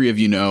all three of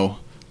you know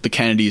the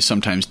Kennedys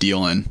sometimes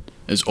deal in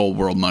is old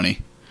world money.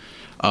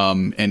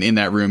 And in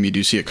that room, you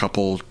do see a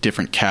couple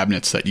different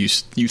cabinets that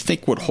you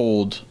think would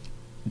hold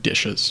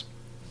dishes.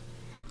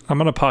 I'm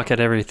gonna pocket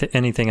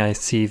anything I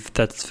see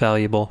that's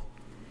valuable.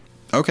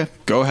 Okay,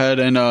 go ahead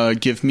and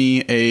give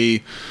me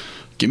a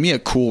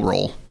cool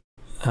roll.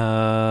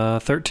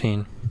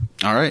 13.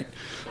 All right.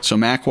 So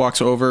Mac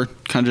walks over,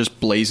 kind of just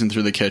blazing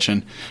through the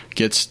kitchen,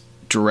 gets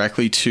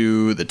directly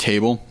to the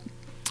table,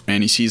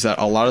 and he sees that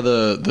a lot of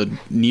the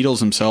needles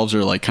themselves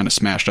are like kind of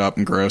smashed up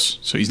and gross,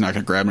 so he's not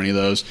going to grab any of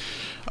those.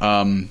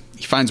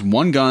 He finds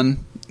one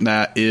gun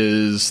that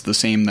is the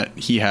same that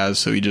he has,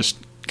 so he just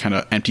kind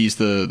of empties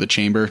the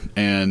chamber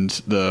and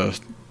the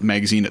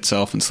magazine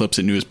itself and slips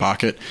it into his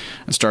pocket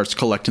and starts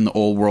collecting the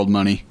old world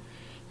money.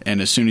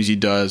 And as soon as he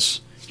does,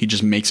 he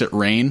just makes it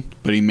rain,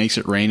 but he makes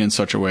it rain in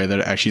such a way that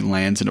it actually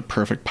lands in a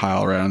perfect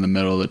pile right in the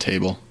middle of the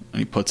table, and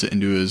he puts it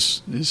into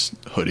his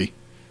hoodie.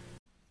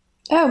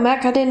 Oh,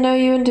 Mac, I didn't know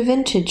you were into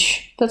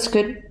vintage. That's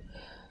good.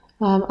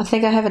 I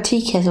think I have a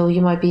tea kettle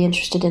you might be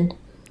interested in.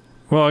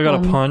 Well, I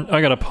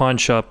got a pawn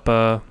shop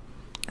right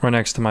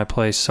next to my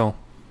place, so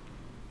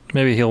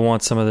maybe he'll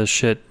want some of this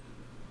shit.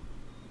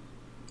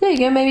 There you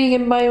go. Maybe you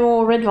can buy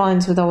more red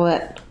vines with all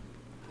that.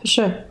 For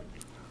sure.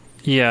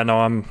 Yeah, no,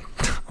 I'm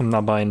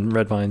not buying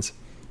red vines.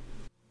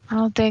 I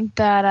don't think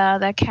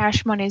that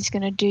cash money is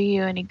going to do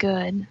you any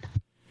good.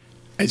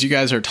 As you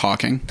guys are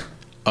talking,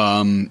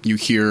 you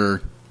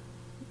hear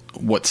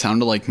what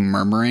sounded like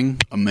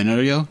murmuring a minute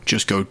ago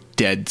just go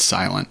dead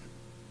silent.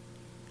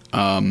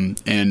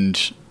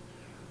 And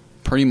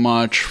pretty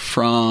much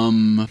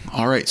from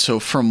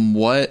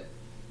what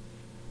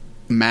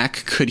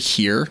Mac could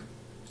hear,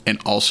 and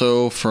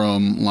also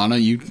from Lana,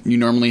 you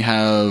normally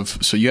have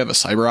you have a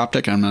cyber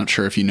optic. I'm not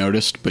sure if you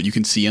noticed, but you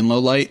can see in low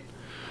light,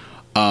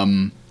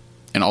 and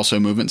also a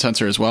movement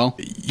sensor as well.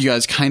 You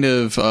guys kind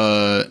of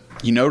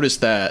you notice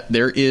that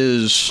there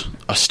is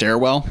a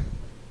stairwell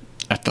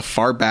at the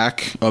far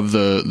back of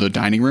the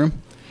dining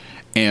room,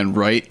 and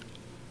right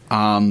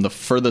on the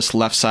furthest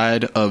left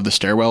side of the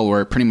stairwell,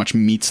 where it pretty much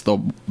meets the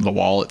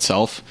wall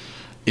itself,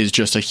 is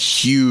just a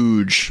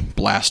huge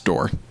blast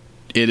door.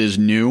 It is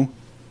new.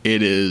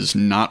 It is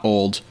not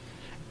old,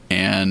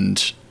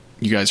 and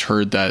you guys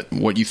heard that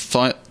what you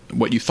thought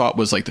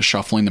was like the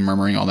shuffling, the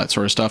murmuring, all that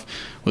sort of stuff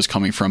was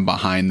coming from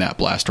behind that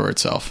blast door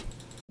itself.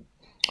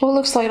 Well, it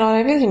looks like not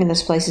everything in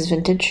this place is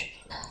vintage.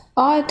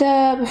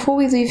 I'd, before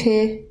we leave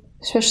here,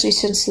 especially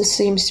since this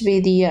seems to be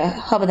the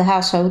hub of the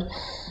household,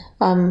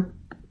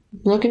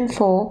 looking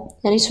for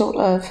any sort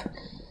of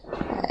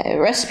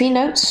recipe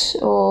notes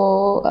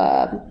or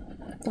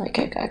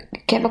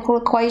chemical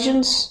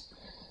equations.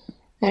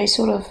 Any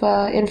sort of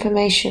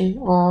information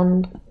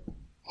on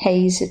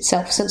haze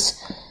itself,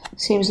 since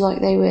it seems like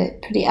they were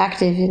pretty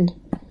active in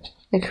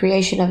the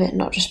creation of it,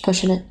 not just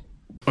pushing it.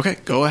 Okay,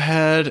 go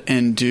ahead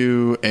and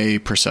do a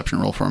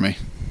perception roll for me.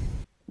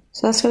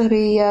 So that's going to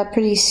be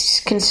pretty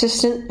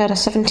consistent at a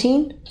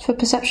 17 for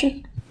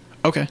perception.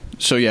 Okay,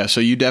 so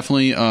you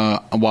definitely,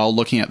 while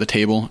looking at the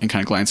table and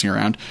kind of glancing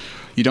around,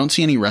 you don't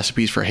see any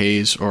recipes for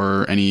haze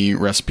or any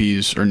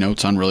recipes or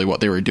notes on really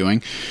what they were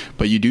doing,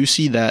 but you do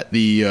see that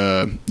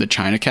the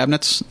china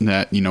cabinets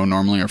that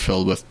normally are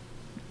filled with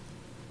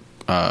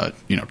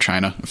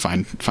china,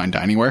 fine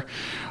dining ware,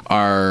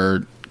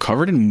 are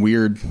covered in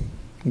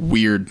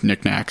weird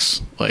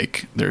knickknacks.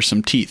 Like there's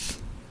some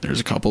teeth, there's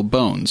a couple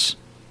bones,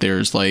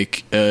 there's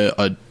like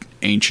a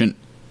ancient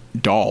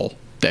doll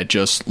that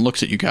just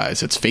looks at you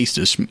guys. Its face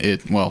is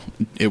it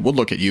would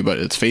look at you, but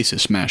its face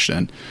is smashed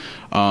in.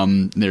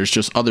 There's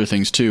just other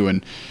things too,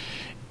 and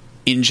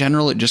in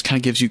general, it just kind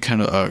of gives you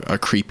kind of a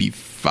creepy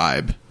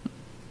vibe.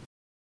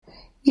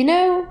 You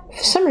know,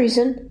 for some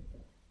reason,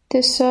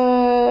 this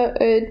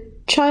a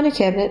china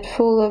cabinet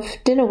full of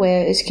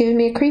dinnerware is giving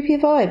me a creepy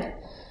vibe.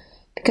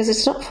 Because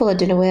it's not full of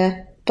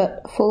dinnerware,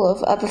 but full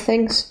of other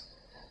things.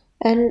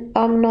 And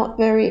I'm not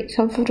very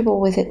comfortable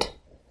with it.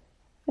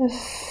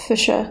 For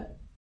sure.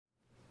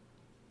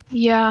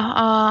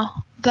 Yeah,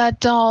 that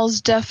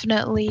doll's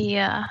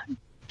definitely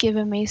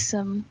giving me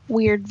some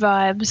weird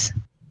vibes.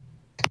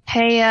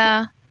 Hey,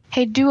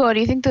 Duo, do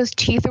you think those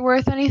teeth are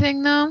worth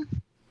anything, though?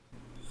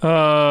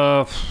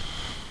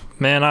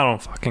 Man, I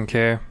don't fucking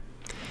care.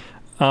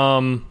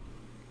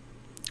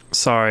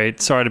 Sorry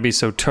to be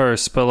so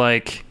terse, but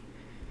like...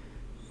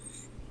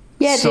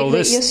 Yeah, so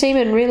Diglett, you're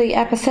seeming really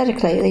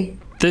apathetic lately.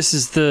 This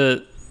is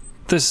the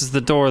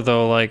door,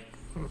 though, like,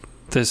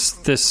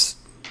 this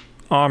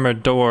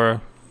armored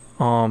door.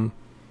 I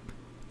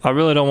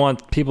really don't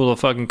want people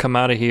to fucking come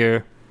out of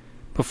here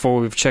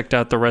before we've checked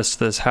out the rest of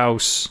this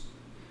house.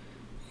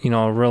 You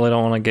know, I really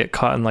don't want to get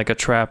caught in like a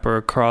trap or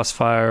a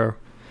crossfire,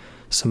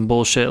 some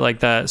bullshit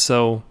like that.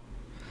 So,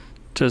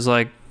 just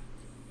like,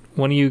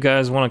 one of you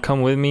guys want to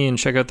come with me and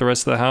check out the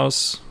rest of the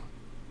house?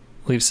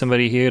 Leave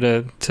somebody here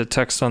to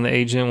text on the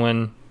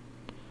agent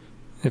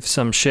if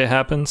some shit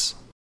happens?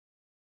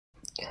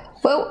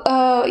 Well,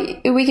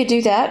 we could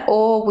do that,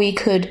 or we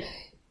could,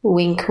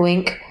 wink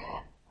wink,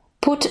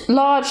 put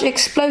large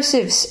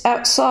explosives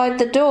outside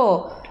the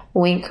door,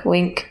 wink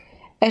wink,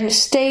 and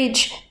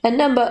stage a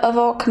number of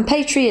our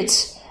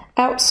compatriots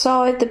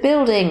outside the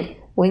building,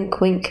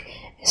 wink wink,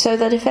 so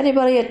that if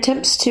anybody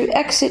attempts to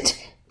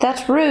exit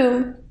that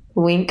room,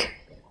 wink,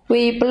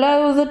 we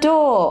blow the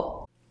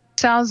door.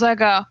 Sounds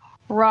like a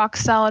rock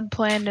solid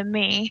plan to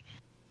me.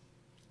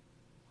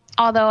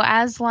 Although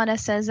as Lana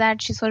says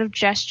that, she sort of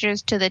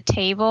gestures to the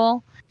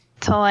table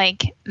to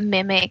like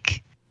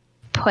mimic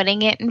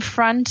putting it in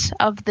front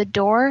of the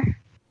door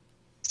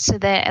so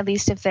that at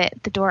least if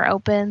the door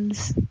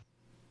opens,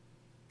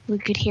 we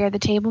could hear the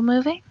table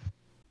moving.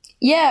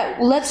 Yeah,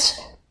 let's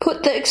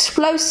put the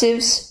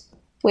explosives,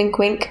 wink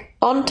wink,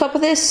 on top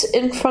of this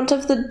in front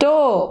of the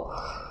door.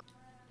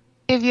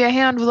 Give you a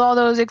hand with all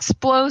those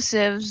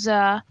explosives.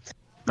 I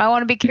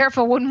want to be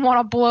careful, wouldn't want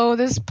to blow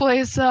this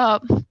place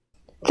up.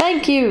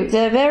 Thank you.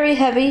 They're very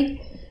heavy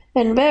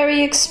and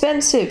very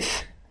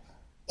expensive.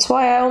 That's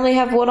why I only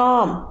have one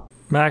arm.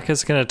 Mac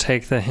is going to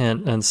take the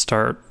hint and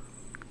start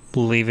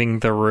leaving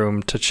the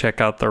room to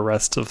check out the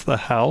rest of the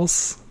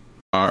house.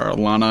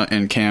 Lana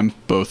and Cam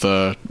both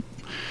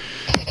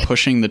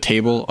pushing the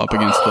table up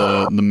against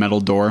the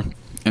metal door.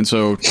 And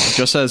so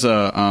just as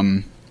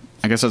I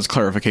guess as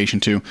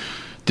clarification too,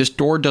 this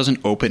door doesn't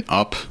open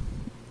up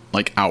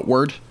like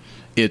outward.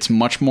 It's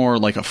much more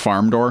like a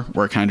farm door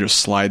where it kind of just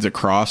slides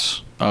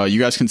across.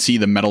 You guys can see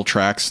the metal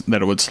tracks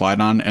that it would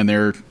slide on, and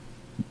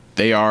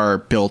they are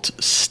built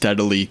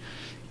steadily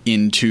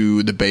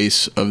into the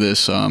base of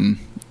this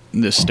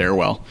this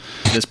stairwell.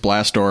 This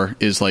blast door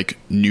is like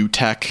new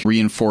tech,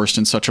 reinforced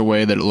in such a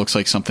way that it looks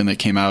like something that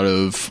came out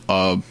of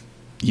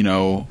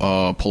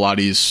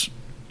Pilates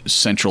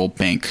Central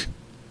Bank.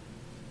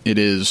 It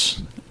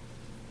is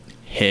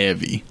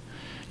heavy.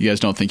 You guys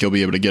don't think you'll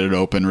be able to get it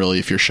open, really,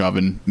 if you're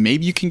shoving.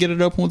 Maybe you can get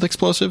it open with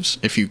explosives,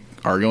 if you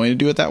are going to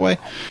do it that way.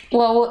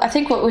 Well, I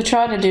think what we're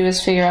trying to do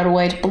is figure out a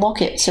way to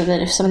block it so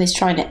that if somebody's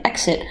trying to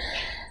exit,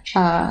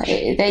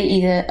 they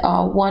either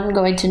are, one,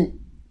 going to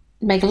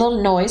make a lot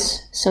of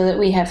noise so that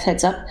we have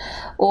heads up,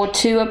 or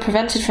two, are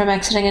prevented from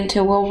exiting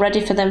until we're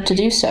ready for them to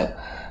do so.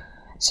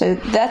 So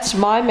that's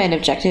my main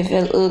objective.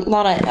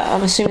 Lana,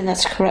 I'm assuming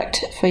that's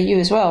correct for you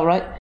as well,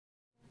 right?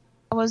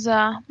 That was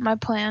my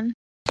plan.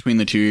 Between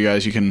the two of you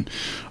guys, you can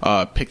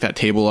pick that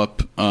table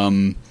up.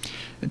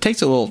 It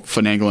takes a little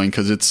finagling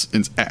because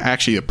it's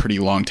actually a pretty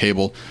long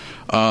table,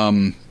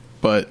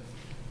 but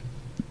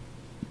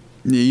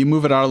you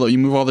move it you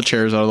move all the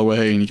chairs out of the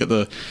way, and you get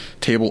the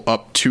table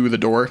up to the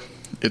door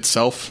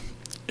itself,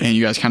 and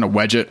you guys kind of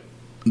wedge it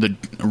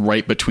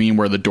right between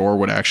where the door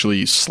would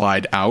actually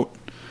slide out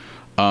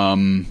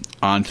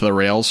onto the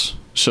rails.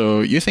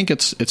 So you think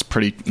it's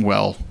pretty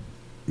well,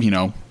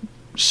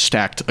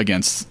 stacked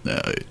against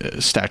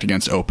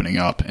opening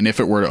up, and if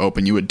it were to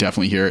open, you would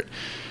definitely hear it,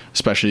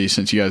 especially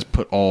since you guys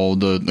put all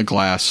the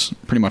glass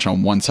pretty much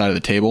on one side of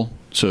the table.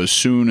 So as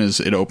soon as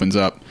it opens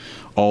up,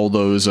 all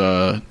those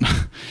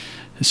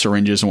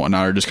syringes and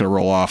whatnot are just going to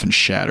roll off and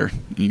shatter.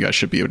 You guys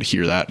should be able to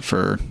hear that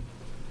for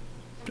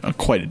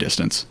quite a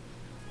distance.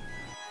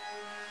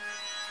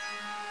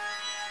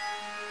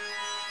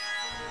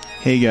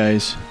 Hey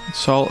guys,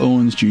 Saul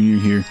Owens Jr.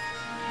 here.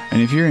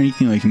 And if you're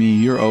anything like me,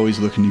 you're always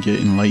looking to get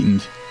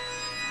enlightened.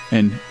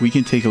 And we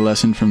can take a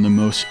lesson from the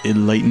most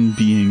enlightened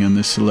being on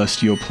this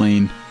celestial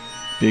plane,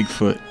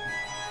 Bigfoot.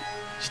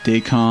 Stay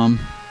calm,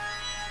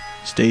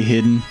 stay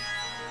hidden,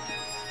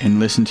 and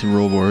listen to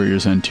Roll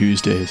Warriors on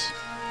Tuesdays.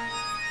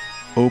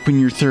 Open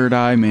your third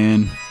eye,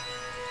 man.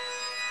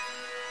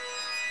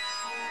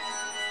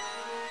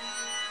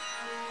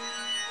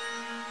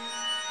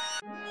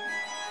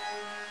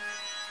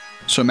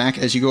 So Mac,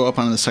 as you go up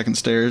on the second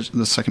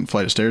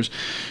flight of stairs,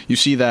 you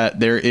see that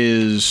there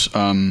is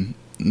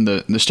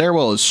the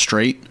stairwell is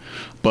straight,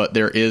 but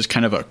there is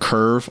kind of a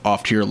curve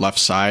off to your left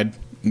side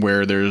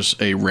where there's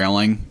a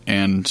railing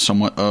and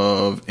somewhat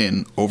of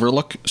an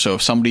overlook. So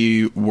if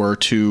somebody were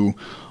to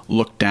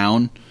look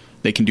down,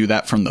 they can do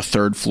that from the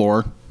third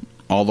floor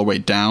all the way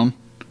down.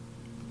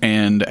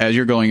 And as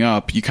you're going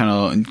up, you kind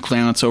of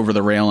glance over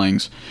the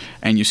railings,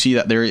 and you see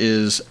that there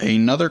is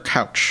another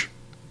couch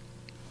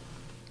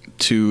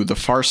to the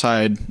far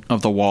side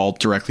of the wall,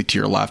 directly to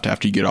your left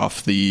after you get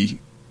off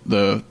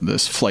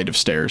this flight of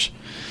stairs.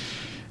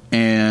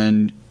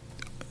 And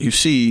you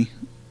see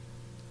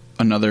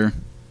another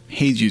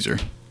haze user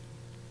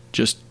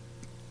just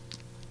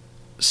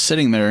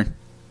sitting there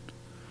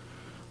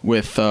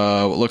with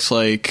what looks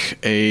like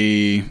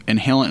a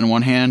inhalant in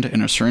one hand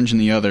and a syringe in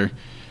the other.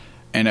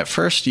 And at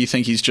first you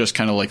think he's just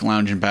kind of like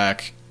lounging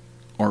back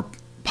or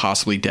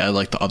possibly dead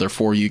like the other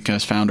four you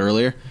guys found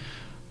earlier.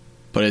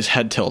 But his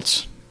head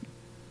tilts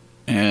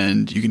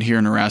and you can hear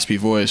in a raspy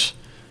voice,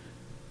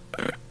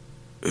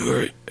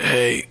 who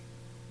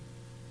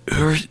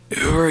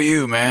are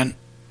you, man?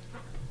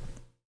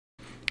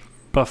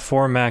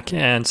 Before Mac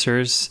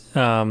answers,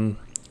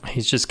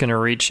 he's just going to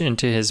reach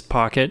into his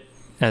pocket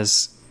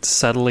as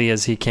subtly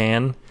as he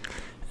can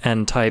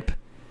and type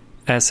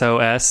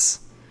SOS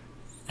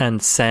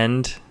and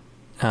send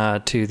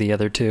to the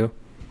other two.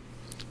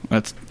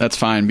 That's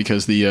fine,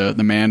 because the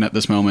man at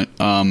this moment,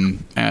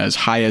 as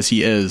high as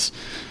he is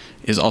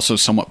also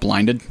somewhat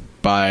blinded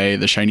by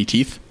the shiny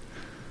teeth.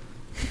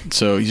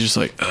 So he's just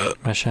like,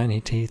 my shiny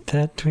teeth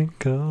that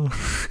twinkle.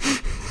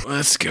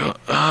 Let's go.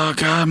 Oh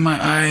God, my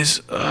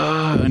eyes.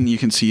 And you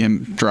can see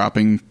him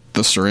dropping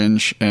the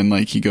syringe, and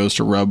like he goes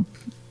to rub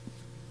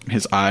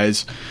his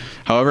eyes.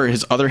 However,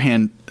 his other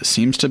hand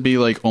seems to be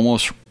like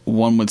almost,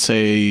 one would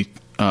say,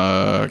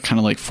 kind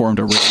of like formed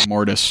a rigor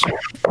mortis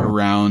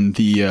around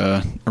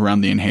the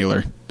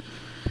inhaler,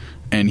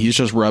 and he's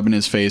just rubbing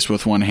his face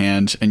with one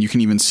hand, and you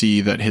can even see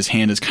that his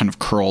hand is kind of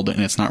curled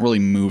and it's not really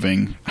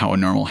moving how a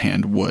normal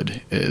hand would.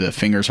 The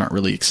fingers aren't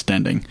really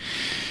extending.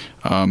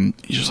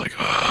 He's just like,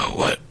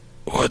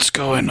 what's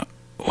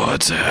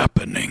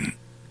happening?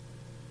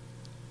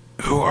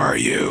 Who are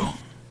you?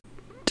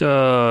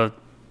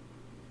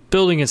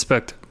 Building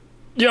inspector.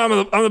 Yeah,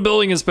 I'm the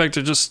building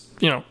inspector. Just,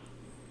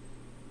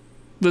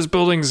 this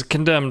building's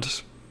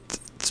condemned.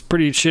 It's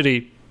pretty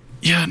shitty.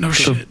 Yeah, no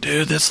shit,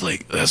 dude.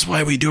 That's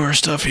why we do our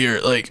stuff here.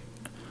 Like,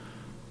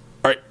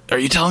 are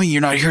you telling me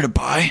you're not here to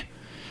buy?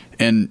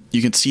 And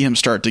you can see him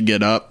start to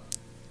get up,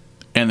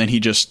 and then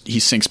he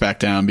sinks back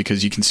down,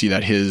 because you can see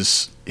that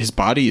his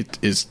body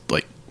is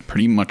like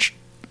pretty much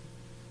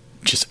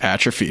just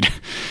atrophied.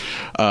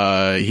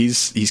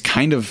 He's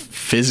kind of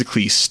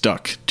physically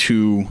stuck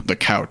to the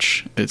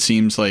couch. It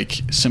seems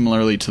like,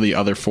 similarly to the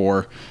other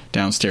four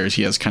downstairs,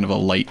 he has kind of a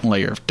light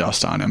layer of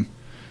dust on him.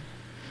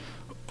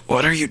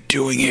 What are you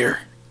doing here?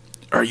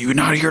 Are you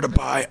not here to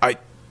buy?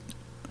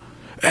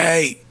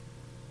 Hey,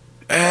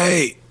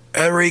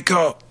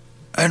 Enrico.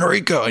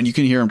 And you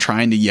can hear him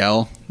trying to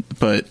yell,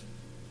 but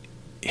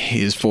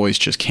his voice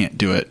just can't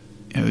do it.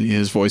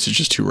 His voice is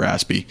just too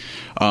raspy.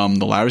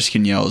 The loudest he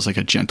can yell is like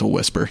a gentle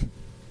whisper,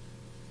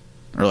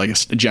 or like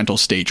a gentle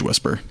stage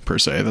whisper per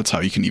se. That's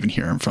how you can even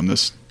hear him from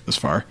this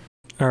far.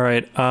 All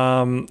right.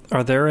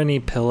 Are there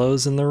any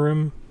pillows in the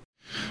room?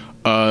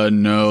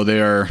 No, they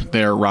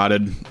are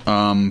rotted.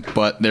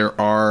 But there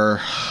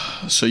are.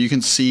 So you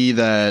can see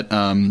that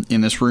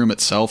in this room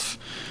itself.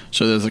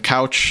 So there's a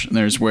couch. And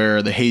there's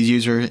where the haze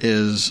user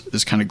is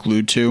kind of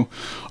glued to.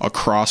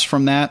 Across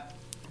from that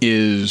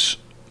is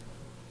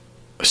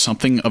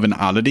something of an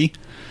oddity.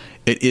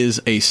 It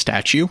is a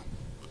statue,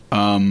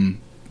 but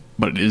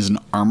it is an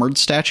armored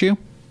statue.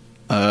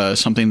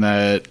 Something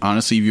that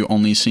honestly you've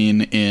only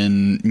seen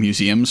in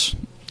museums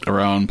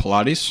around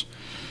Pilates.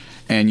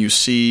 And you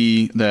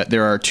see that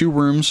there are two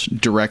rooms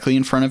directly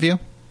in front of you.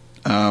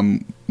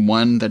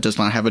 One that does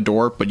not have a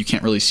door, but you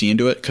can't really see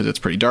into it because it's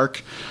pretty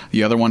dark.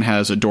 The other one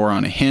has a door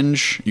on a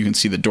hinge. You can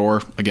see the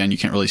door. Again, you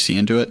can't really see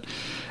into it.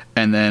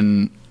 And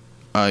then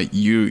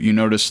you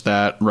notice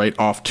that right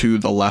off to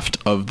the left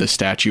of the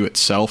statue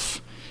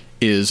itself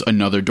is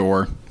another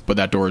door, but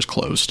that door is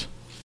closed.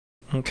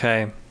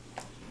 Okay.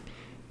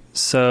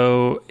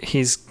 So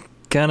he's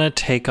gonna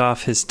take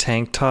off his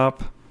tank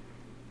top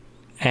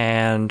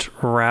and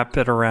wrap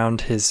it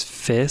around his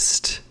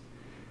fist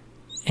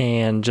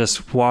and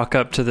just walk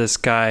up to this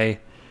guy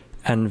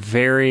and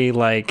very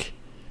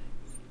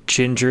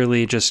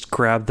gingerly just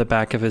grab the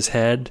back of his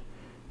head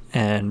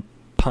and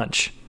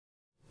punch.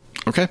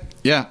 Okay.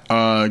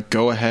 Yeah.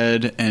 Go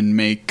ahead and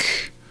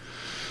make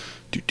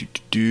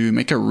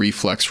a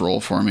reflex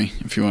roll for me,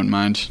 if you wouldn't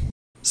mind.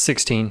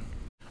 16.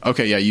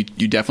 Okay. Yeah.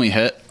 You definitely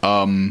hit.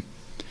 All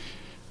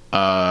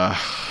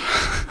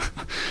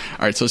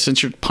right, so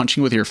since you're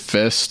punching with your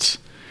fist,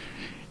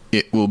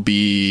 it will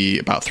be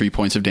about 3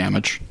 points of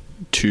damage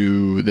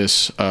to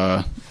this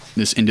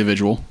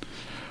individual.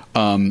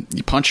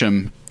 You punch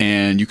him,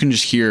 and you can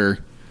just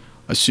hear,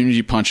 as soon as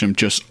you punch him,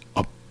 just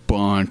a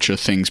bunch of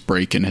things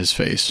break in his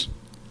face.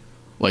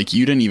 Like,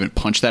 you didn't even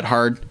punch that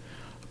hard,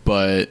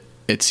 but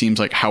it seems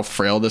like how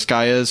frail this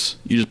guy is.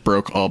 You just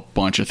broke a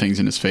bunch of things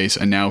in his face,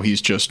 and now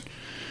he's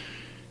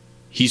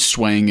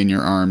swaying in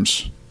your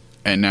arms,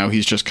 and now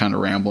he's just kind of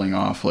rambling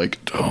off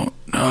like, don't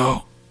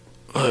know.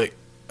 Like,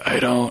 I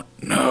don't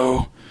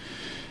know.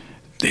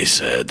 They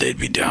said they'd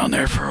be down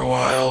there for a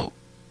while,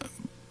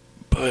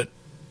 but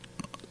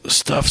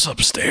stuff's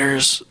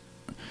upstairs.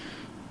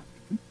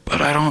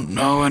 But I don't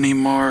know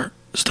anymore.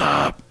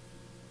 Stop.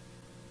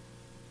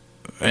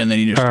 And then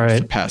he just starts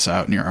to pass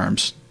out in your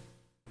arms.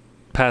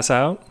 Pass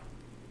out?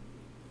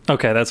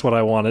 Okay, that's what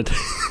I wanted.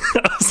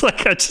 I was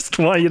like, I just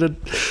want you to...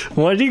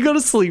 Why do you go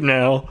to sleep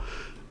now?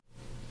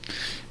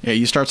 Yeah,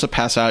 he starts to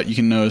pass out. You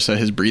can notice that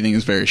his breathing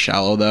is very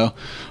shallow, though.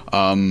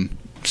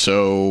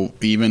 So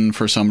even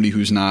for somebody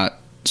who's not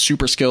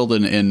super skilled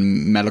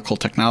in medical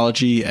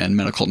technology and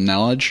medical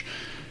knowledge,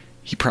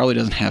 he probably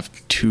doesn't have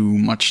too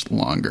much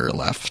longer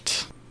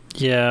left.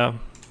 Yeah.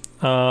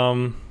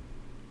 I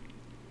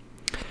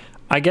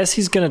guess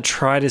he's going to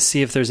try to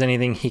see if there's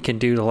anything he can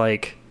do to,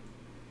 like,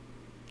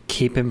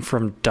 keep him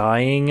from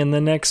dying in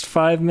the next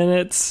 5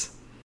 minutes.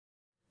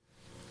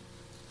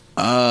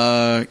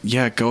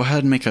 Yeah, go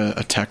ahead and make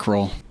a tech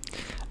roll.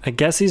 I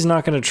guess he's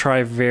not going to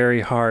try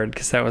very hard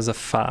because that was a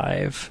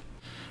 5.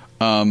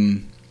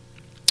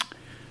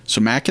 So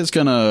Mac is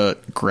going to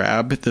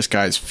grab this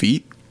guy's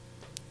feet,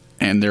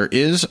 and there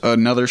is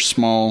another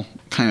small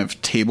kind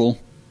of table.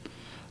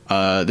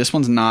 This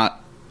one's not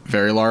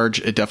very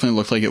large. It definitely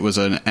looked like it was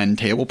an end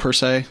table per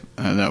se.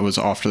 That was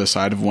off to the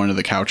side of one of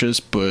the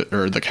couches,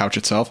 or the couch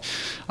itself.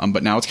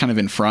 But now it's kind of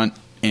in front,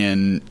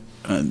 and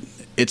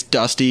it's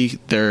dusty.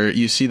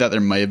 You see that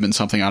there might have been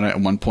something on it at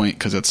one point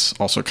because it's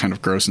also kind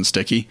of gross and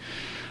sticky.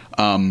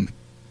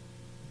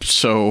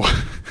 So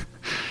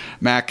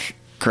Mac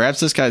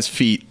grabs this guy's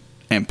feet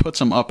and puts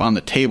them up on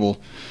the table,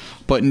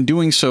 but in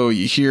doing so,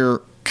 you hear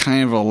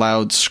kind of a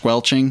loud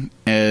squelching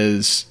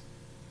as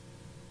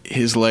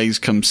his legs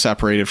come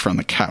separated from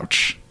the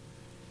couch.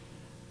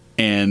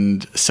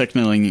 And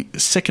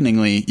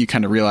sickeningly, you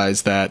kind of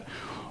realize that,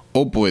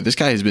 oh boy, this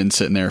guy has been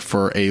sitting there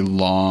for a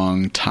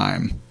long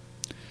time.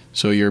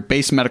 So your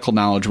base medical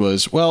knowledge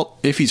was, well,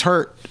 if he's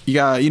hurt, you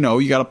got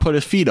to put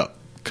his feet up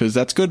because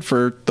that's good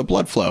for the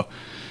blood flow.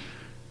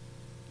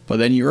 But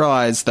then you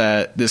realize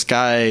that this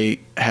guy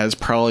has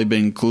probably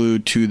been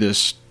glued to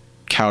this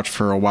couch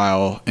for a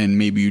while, and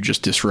maybe you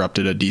just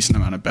disrupted a decent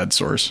amount of bed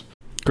sores.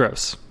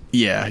 Gross.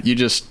 Yeah,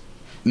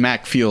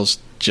 Mac feels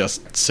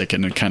just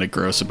sickened and kind of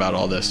gross about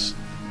all this.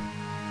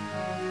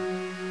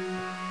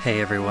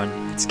 Hey everyone,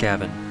 it's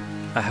Gavin.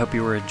 I hope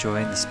you were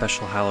enjoying the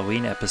special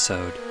Halloween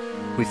episode.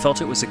 We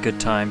felt it was a good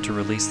time to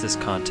release this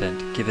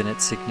content given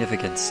its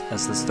significance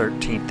as this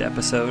 13th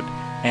episode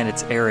and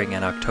its airing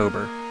in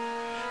October.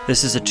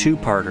 This is a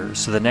two-parter,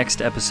 so the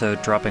next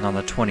episode dropping on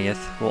the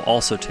 20th will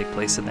also take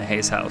place in the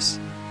Hayes house.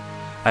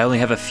 I only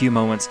have a few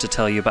moments to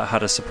tell you about how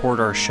to support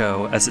our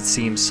show, as it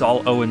seems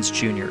Saul Owens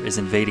Jr. is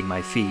invading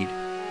my feed.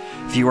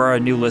 If you are a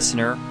new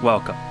listener,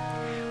 welcome.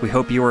 We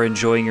hope you are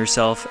enjoying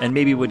yourself and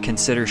maybe would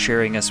consider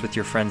sharing us with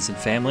your friends and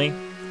family.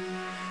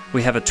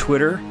 We have a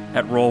Twitter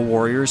at Roll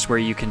Warriors where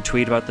you can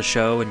tweet about the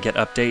show and get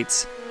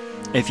updates.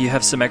 If you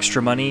have some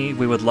extra money,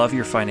 we would love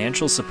your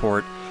financial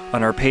support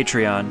on our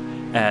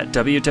Patreon at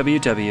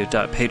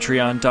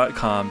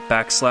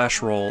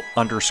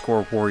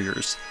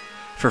www.patreon.com/roll_warriors.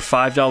 For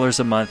 $5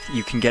 a month,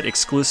 you can get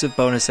exclusive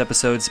bonus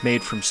episodes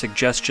made from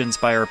suggestions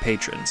by our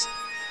patrons.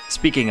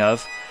 Speaking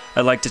of,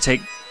 I'd like to take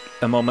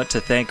a moment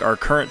to thank our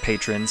current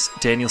patrons,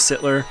 Daniel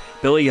Sittler,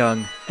 Billy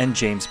Young, and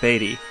James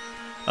Beatty.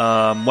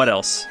 What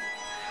else?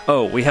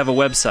 Oh, we have a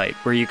website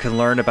where you can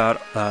learn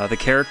about the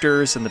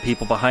characters and the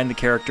people behind the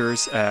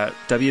characters at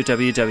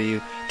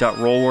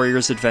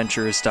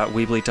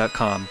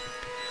www.rollwarriorsadventures.weebly.com.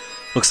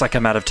 Looks like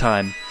I'm out of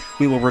time.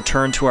 We will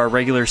return to our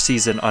regular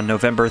season on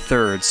November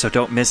 3rd, so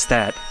don't miss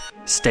that.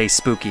 Stay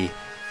spooky.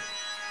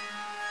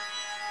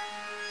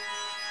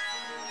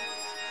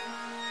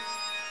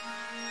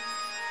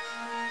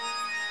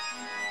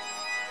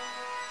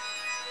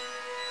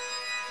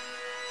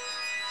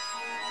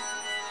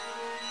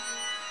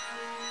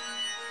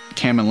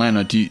 Cam and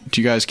Lana, do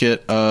you guys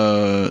get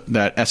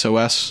that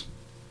SOS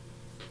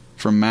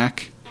from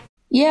Mac?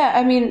 Yeah,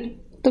 I mean,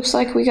 looks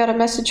like we got a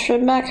message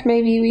from Mac.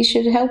 Maybe we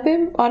should help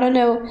him. I don't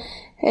know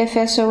if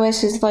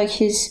SOS is like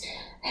his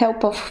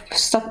help. I've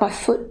stuck my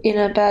foot in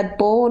a bad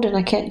board and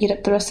I can't get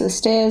up the rest of the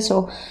stairs,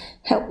 or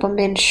help I'm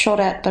being shot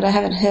at, but I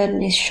haven't heard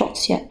any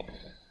shots yet.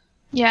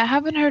 Yeah, I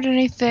haven't heard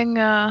anything,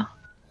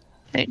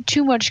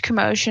 too much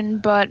commotion,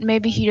 but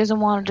maybe he doesn't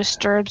want to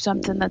disturb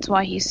something. That's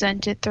why he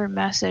sent it through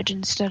message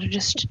instead of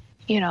just,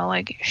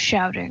 like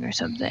shouting or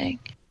something.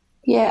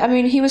 Yeah, I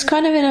mean, he was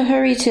kind of in a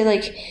hurry to,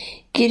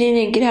 get in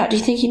and get out. Do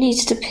you think he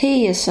needs to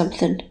pee or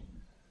something?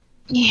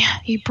 Yeah,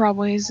 he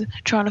probably is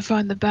trying to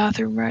find the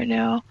bathroom right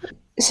now.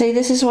 See,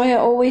 this is why I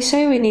always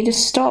say we need to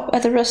stop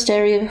at the rest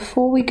area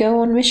before we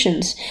go on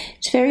missions.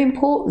 It's very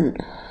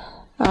important.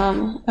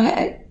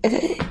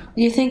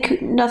 You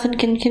think nothing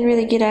can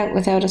really get out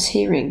without us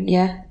hearing,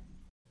 yeah?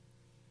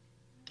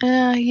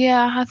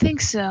 Yeah, I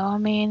think so. I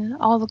mean,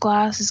 all the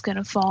glass is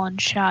gonna fall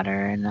and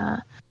shatter, and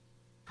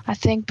I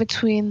think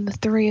between the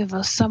three of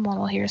us, someone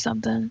will hear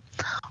something.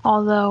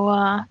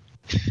 Although,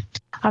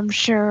 I'm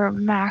sure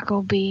Mac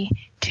will be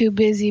too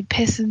busy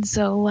pissing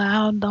so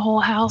loud the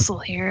whole house will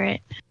hear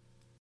it.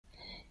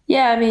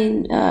 Yeah, I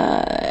mean,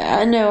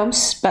 I know I'm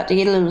about to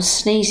get a little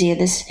sneezy.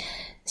 There's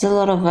a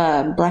lot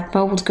of black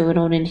mold going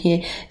on in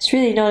here. It's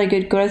really not a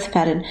good growth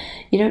pattern.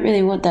 You don't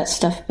really want that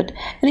stuff. But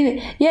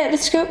anyway, yeah,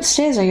 let's go up the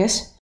stairs, I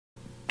guess.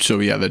 So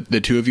yeah,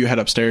 the two of you head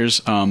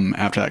upstairs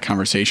after that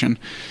conversation.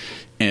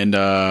 And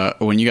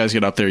when you guys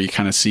get up there, you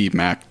kind of see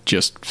Mac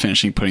just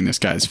finishing putting this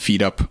guy's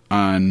feet up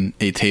on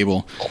a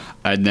table.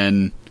 And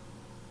then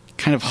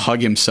kind of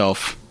hug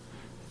himself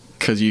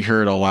because you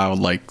heard a loud,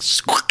 like,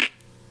 squawk.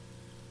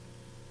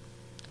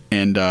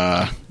 And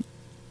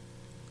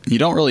you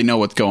don't really know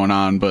what's going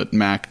on, but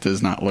Mac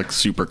does not look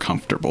super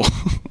comfortable.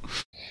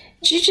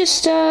 Did you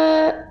just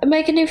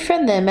make a new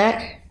friend there,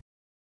 Mac?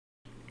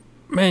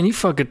 Man, you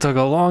fucking took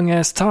a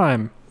long-ass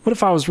time. What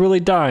if I was really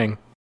dying?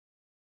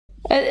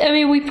 I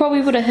mean, we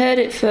probably would have heard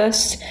it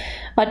first.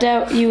 I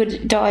doubt you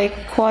would die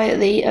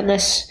quietly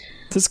unless...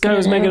 This guy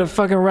was making a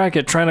fucking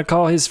racket trying to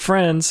call his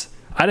friends.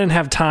 I didn't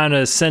have time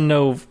to send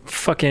no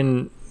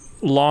fucking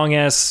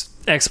long-ass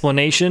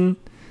explanation.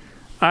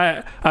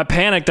 I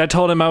panicked. I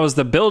told him I was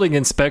the building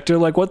inspector.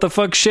 Like, what the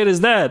fuck shit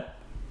is that?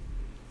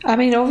 I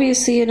mean,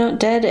 obviously you're not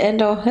dead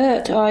and or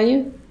hurt, are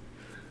you?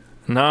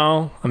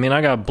 No. I mean,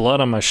 I got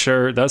blood on my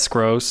shirt. That's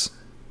gross.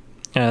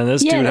 And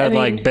this dude had,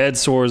 like, bed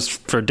sores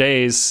for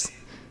days.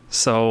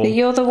 So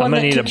you're the one I'm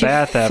gonna that need a took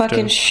bath your after.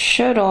 Fucking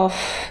shirt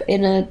off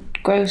in a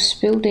gross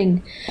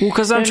building. Well,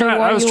 because I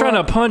was trying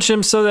to punch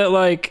him so that,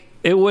 like,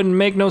 it wouldn't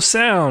make no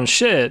sound.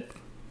 Shit.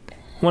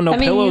 Wasn't no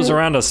pillows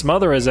around to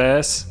smother his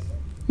ass.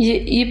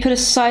 You put a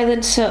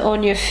silencer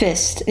on your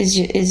fist.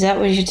 Is that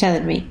what you're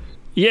telling me?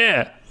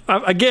 Yeah.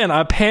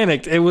 I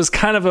panicked. It was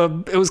kind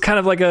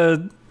of like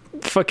a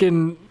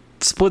fucking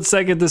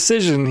split-second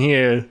decision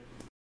here.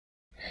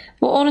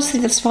 Well, honestly,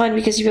 that's fine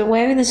because you've been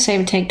wearing the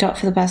same tank top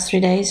for the past 3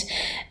 days,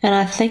 and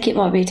I think it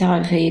might be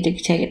time for you to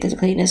take it to the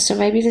cleaners. So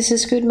maybe this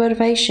is good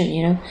motivation,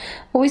 you know?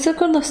 Always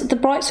look on the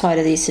bright side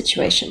of these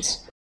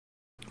situations.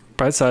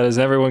 Bright side is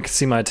everyone can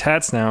see my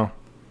tats now.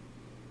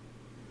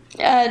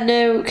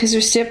 No, because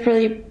we're still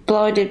pretty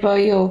blinded by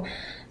your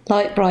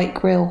light bright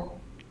grill.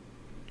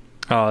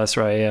 Oh, that's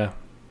right, yeah.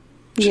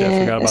 Shit, I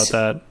forgot about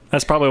that.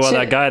 That's probably why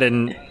that guy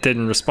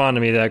didn't respond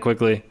to me that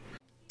quickly.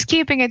 She's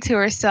keeping it to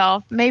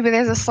herself. Maybe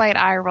there's a slight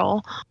eye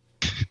roll.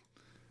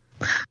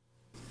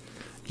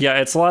 Yeah,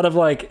 it's a lot of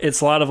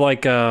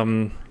like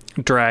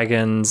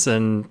dragons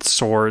and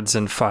swords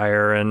and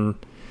fire and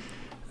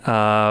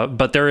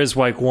but there is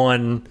like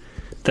one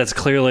that's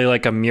clearly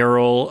like a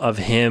mural of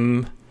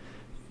him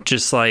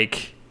just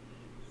like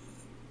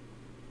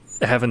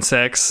having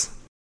sex.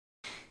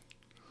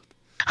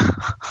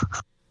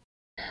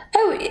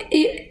 Oh,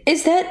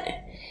 is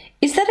that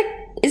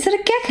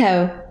a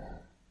gecko?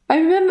 I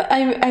remember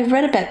I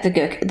read about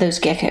those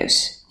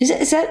geckos.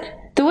 Is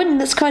that the one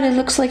that's kind of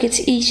looks like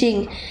it's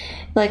eating,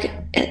 like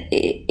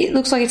it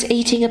looks like it's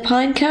eating a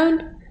pine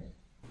cone?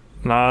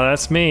 Nah,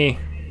 that's me.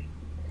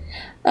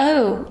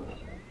 Oh,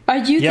 are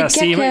you the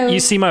gecko? You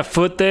see my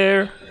foot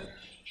there?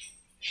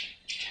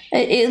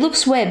 It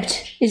looks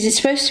webbed. Is it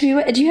supposed to be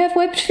webbed? Do you have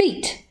webbed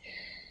feet?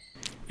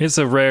 It's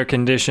a rare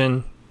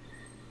condition,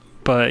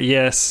 but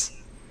yes.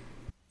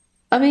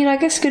 I mean, I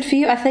guess good for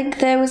you. I think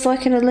there was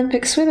like an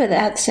Olympic swimmer that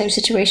had the same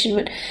situation,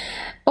 but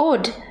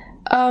odd.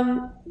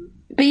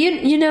 But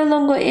you're no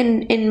longer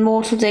in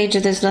mortal danger.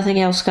 There's nothing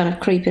else kind of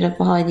creeping up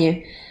behind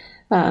you,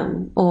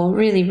 or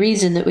really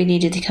reason that we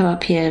needed to come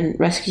up here and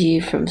rescue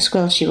you from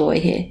Squelchy Boy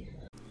here.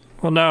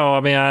 Well, no, I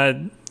mean,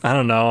 I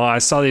don't know. I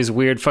saw these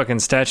weird fucking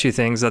statue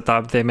things. I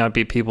thought they might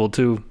be people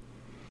too.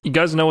 You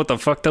guys know what the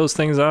fuck those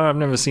things are? I've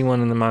never seen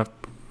one in my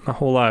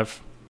whole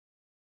life.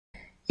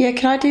 Yeah,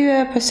 can I do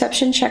a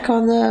perception check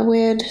on the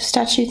weird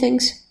statue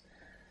things?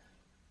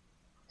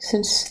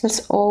 Since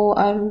that's all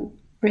I'm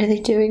really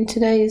doing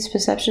today is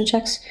perception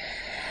checks.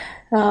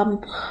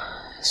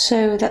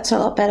 So that's a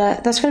lot better.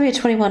 That's going to be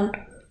a 21.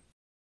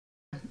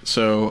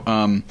 So,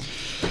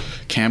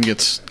 Cam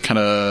gets kind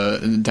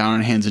of down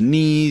on hands and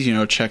knees,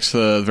 checks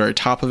the very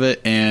top of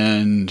it,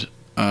 and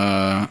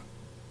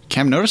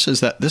Cam notices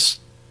that this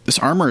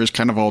armor is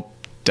kind of all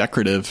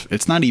decorative.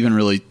 It's not even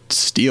really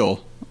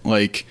steel.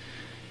 Like,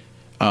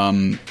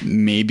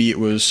 maybe it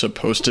was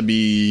supposed to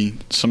be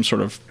some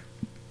sort of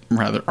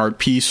rather art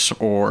piece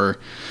or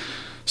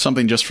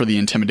something just for the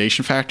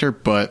intimidation factor,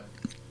 but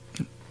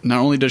not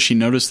only does she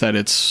notice that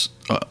it's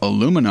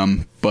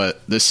aluminum,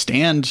 but the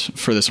stand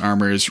for this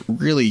armor is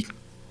really,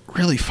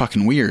 really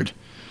fucking weird.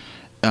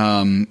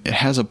 It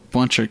has a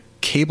bunch of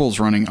cables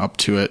running up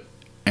to it,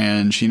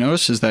 and she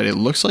notices that it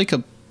looks like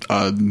a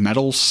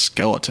metal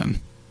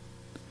skeleton.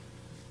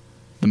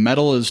 The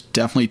metal is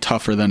definitely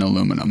tougher than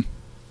aluminum.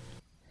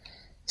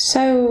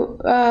 So,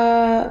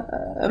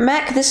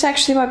 Mac, this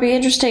actually might be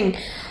interesting.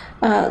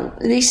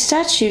 These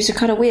statues are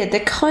kind of weird.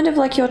 They're kind of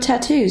like your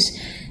tattoos.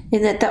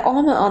 in that the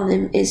armor on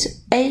them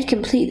is A,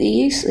 completely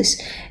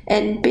useless,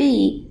 and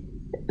B,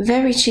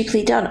 very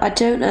cheaply done. I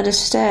don't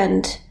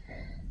understand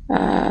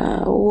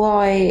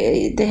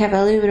why they have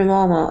aluminum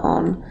armor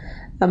on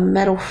a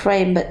metal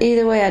frame, but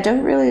either way, I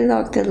don't really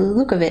like the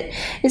look of it.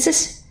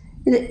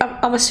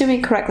 I'm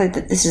assuming correctly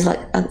that this is like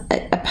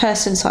a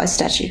person-sized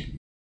statue.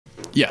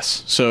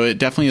 Yes, so it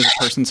definitely is a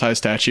person-sized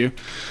statue.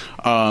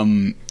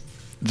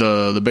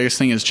 The biggest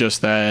thing is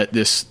just that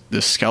this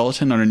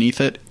skeleton underneath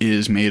it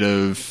is made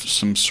of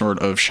some sort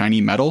of shiny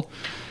metal.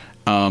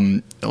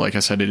 Like I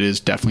said, it is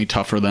definitely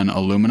tougher than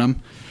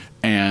aluminum.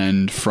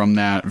 And from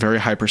that very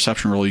high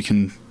perception roll, you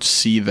can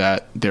see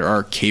that there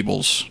are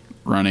cables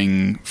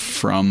running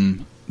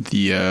from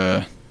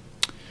the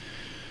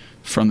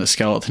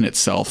skeleton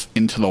itself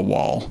into the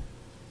wall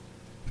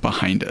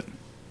behind it.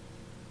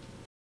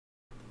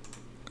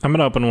 I'm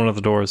gonna open one of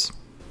the doors.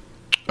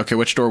 Okay,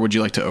 which door would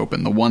you like to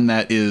open? The one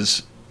that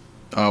is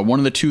one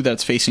of the two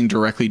that's facing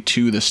directly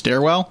to the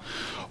stairwell,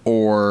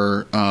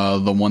 or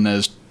the one that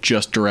is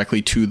just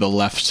directly to the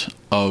left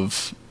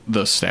of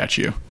the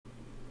statue?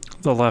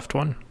 The left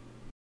one.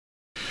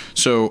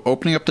 So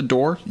opening up the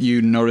door,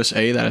 you notice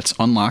A, that it's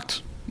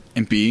unlocked,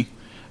 and B,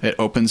 it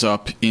opens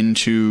up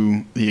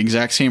into the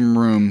exact same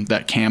room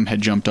that Cam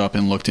had jumped up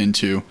and looked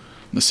into,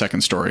 the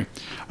second story.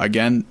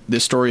 Again,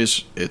 this story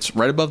it's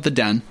right above the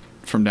den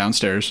from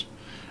downstairs.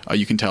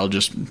 You can tell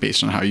just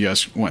based on how you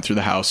guys went through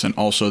the house, and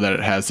also that it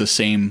has the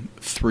same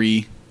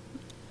 3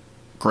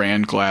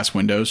 grand glass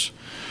windows.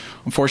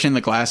 Unfortunately,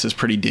 the glass is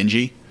pretty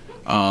dingy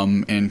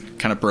and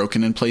kind of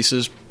broken in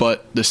places,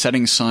 but the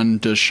setting sun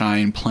does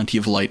shine plenty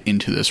of light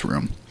into this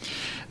room.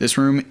 This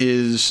room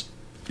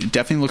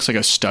definitely looks like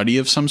a study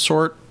of some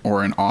sort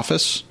or an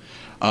office.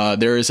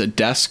 There is a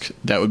desk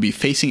that would be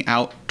facing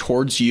out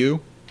towards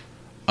you.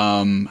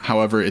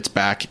 However, its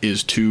back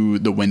is to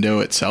the window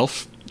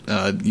itself.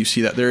 You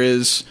see that there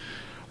is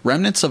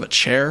remnants of a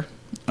chair.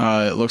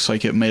 It looks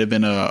like it may have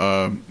been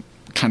a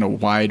kind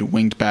of wide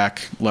winged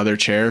back leather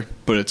chair,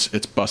 but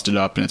it's busted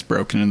up and it's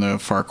broken in the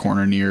far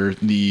corner near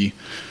the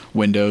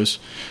windows.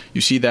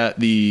 You see that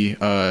the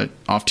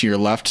off to your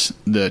left,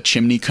 the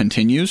chimney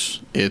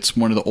continues. It's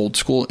one of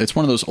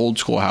those old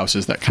school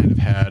houses that kind of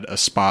had a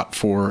spot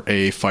for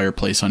a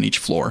fireplace on each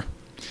floor.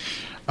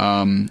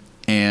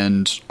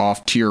 And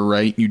off to your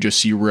right, you just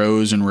see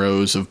rows and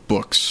rows of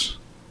books.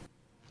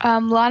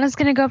 Lana's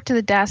gonna go up to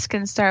the desk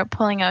and start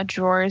pulling out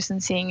drawers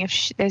and seeing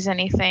if there's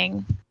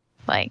anything,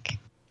 like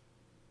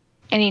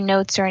any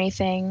notes or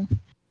anything,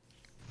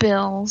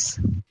 bills.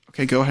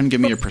 Okay, go ahead and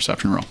give me a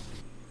perception roll.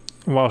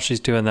 While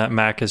she's doing that,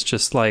 Mac is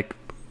just like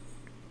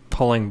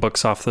pulling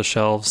books off the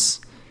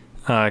shelves,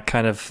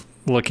 kind of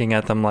looking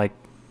at them, like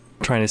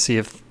trying to see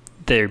if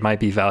they might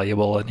be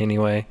valuable in any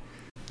way.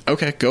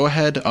 Okay, go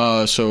ahead.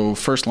 So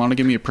first, Lana,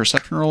 give me a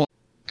perception roll.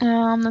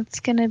 That's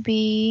gonna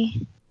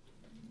be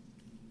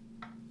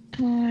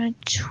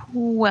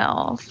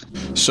 12.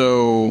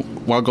 So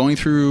while going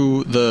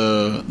through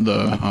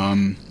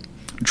the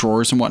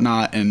drawers and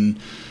whatnot, and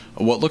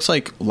what looks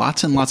like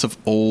lots and lots of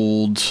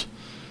old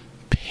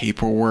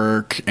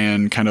paperwork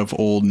and kind of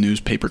old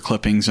newspaper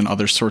clippings and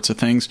other sorts of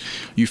things,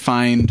 you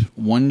find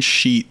one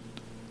sheet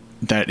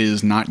that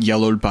is not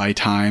yellowed by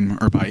time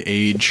or by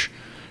age,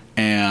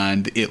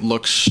 and it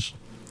looks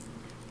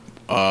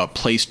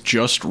placed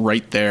just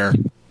right there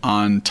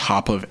on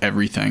top of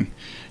everything.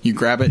 You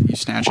grab it, you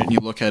snatch it, and you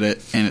look at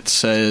it, and it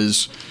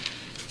says,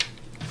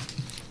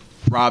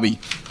 Robbie,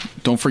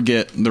 don't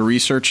forget, the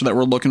research that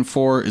we're looking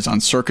for is on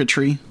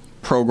circuitry,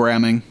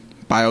 programming,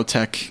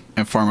 biotech,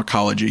 and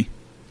pharmacology.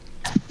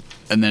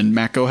 And then,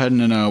 Matt, go ahead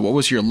and what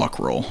was your luck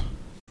roll?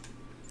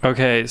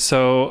 Okay,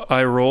 so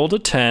I rolled a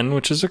 10,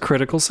 which is a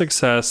critical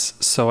success.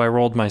 So I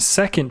rolled my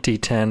second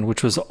D10,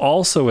 which was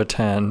also a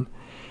 10.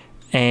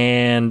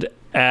 And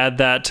add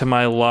that to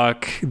my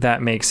luck,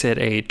 that makes it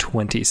a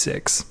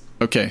 26.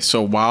 Okay,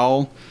 so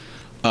while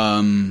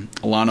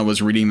Alana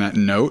was reading that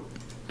note,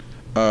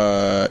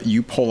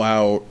 you pull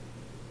out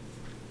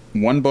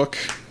one book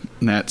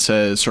that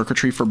says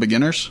Circuitry for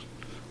Beginners,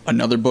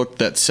 another book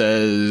that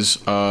says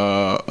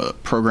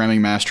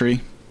Programming Mastery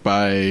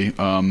by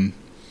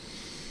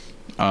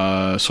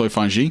Soy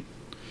Fanji.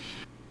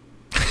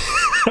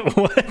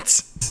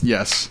 What?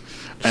 Yes.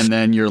 And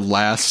then the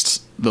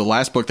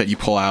last book that you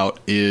pull out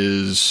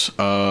is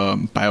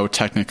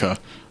Biotechnica,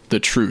 The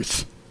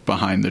Truth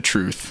Behind the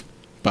Truth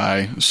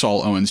by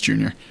Saul Owens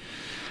Jr.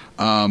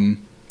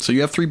 So you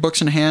have 3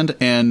 books in hand,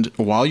 and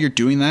while you're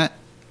doing that,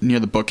 near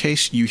the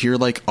bookcase, you hear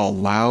like a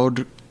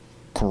loud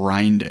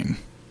grinding.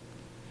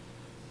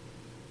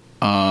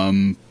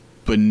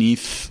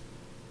 Beneath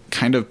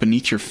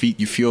your feet,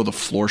 you feel the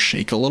floor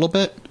shake a little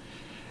bit,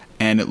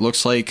 and it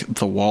looks like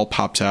the wall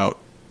pops out.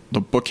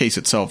 The bookcase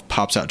itself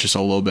pops out just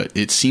a little bit.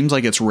 It seems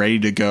like it's ready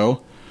to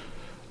go,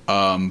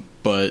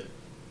 but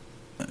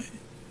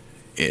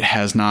it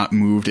has not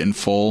moved in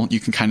full. You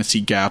can kind of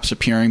see gaps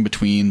appearing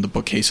between the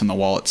bookcase and the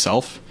wall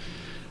itself.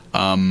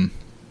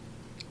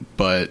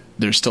 But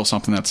there's still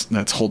something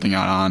that's holding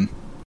on.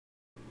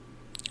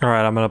 All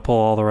right, I'm going to pull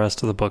all the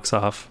rest of the books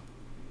off.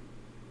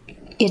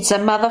 It's a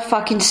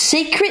motherfucking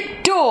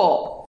secret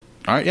door!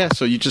 All right, yeah,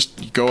 so you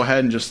just go ahead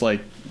and just,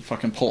 like,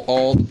 fucking pull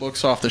all the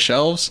books off the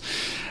shelves,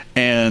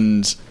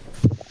 and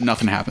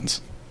nothing happens.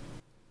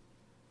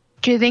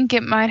 Do you think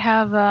it might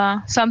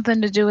have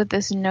something to do with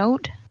this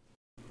note?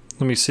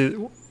 Let me see.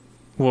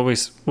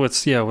 What's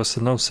the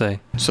note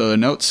say? So the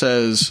note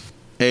says,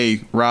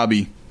 hey,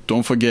 Robbie,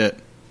 don't forget,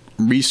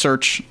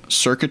 research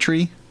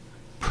circuitry,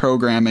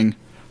 programming,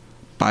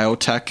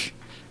 biotech,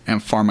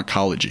 and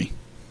pharmacology.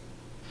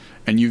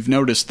 And you've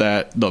noticed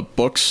that the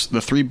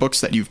 3 books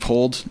that you've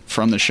pulled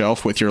from the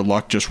shelf with your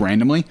luck just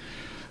randomly,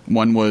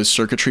 one was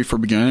Circuitry for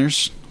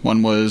Beginners,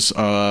 one was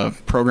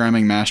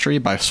Programming Mastery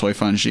by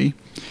Soifan Ji.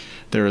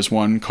 There is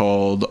one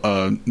called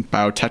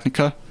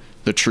Biotechnica,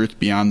 The Truth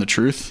Beyond the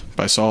Truth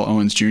by Saul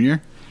Owens Jr.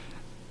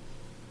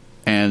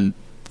 And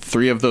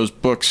 3 of those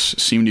books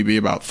seem to be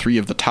about 3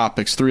 of the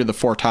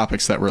 4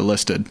 topics that were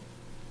listed.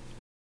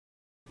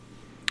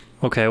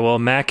 Okay, well,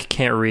 Mac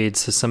can't read,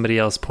 so somebody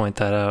else point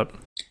that out.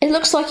 It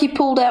looks like you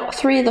pulled out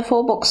 3 of the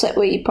 4 books that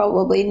we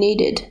probably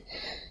needed,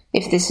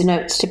 if this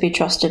note's to be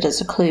trusted as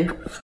a clue.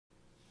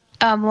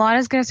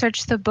 Lana's going to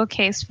search the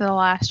bookcase for the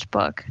last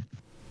book.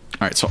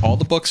 All right, so all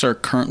the books are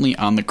currently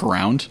on the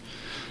ground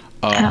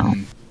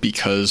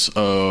because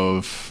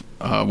of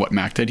what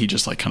Mac did. He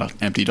just like kind of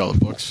emptied all the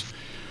books.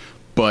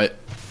 But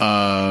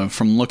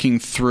from looking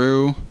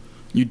through,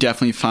 you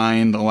definitely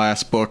find the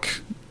last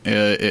book.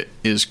 It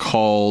is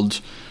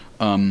called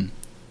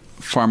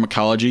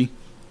Pharmacology,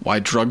 Why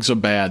Drugs Are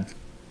Bad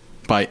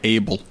by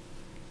Abel.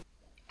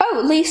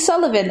 Oh, Lee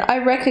Sullivan. I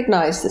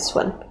recognize this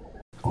one.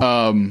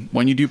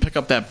 When you do pick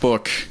up that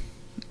book,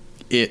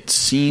 it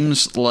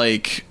seems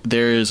like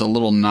there is a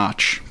little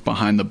notch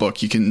behind the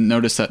book. You can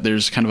notice that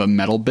there's kind of a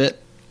metal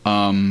bit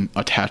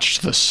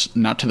attached to this,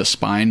 not to the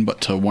spine,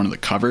 but to one of the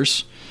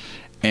covers.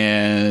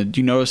 And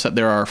you notice that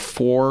there are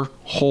 4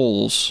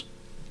 holes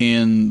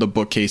in the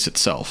bookcase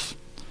itself.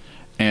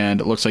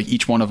 And it looks like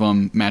each one of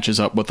them matches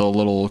up with a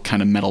little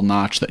kind of metal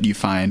notch that you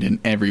find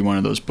in every one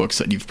of those books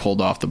that you've pulled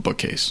off the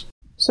bookcase.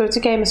 So it's a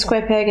game of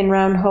square peg and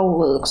round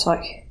hole, it looks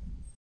like.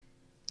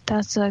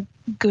 That's a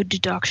good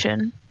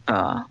deduction.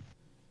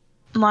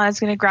 Lana's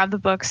going to grab the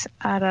books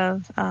out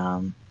of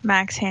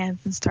Mac's hands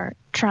and start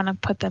trying to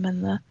put them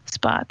in the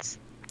spots.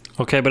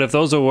 Okay, but if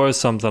those are worth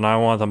something, I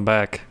want them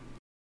back.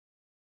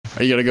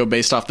 Are you going to go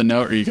based off the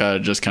note, or you got to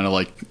just kind of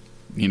like,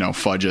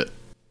 fudge it?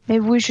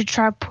 Maybe we should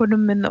try put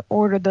them in the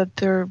order that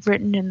they're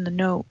written in the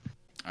note.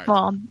 Right.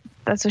 Well,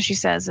 that's what she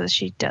says as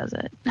she does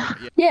it.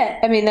 Yeah,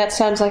 I mean, that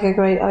sounds like a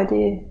great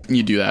idea.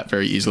 You do that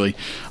very easily.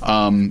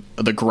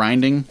 The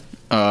grinding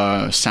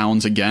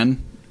sounds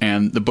again,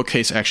 and the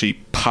bookcase actually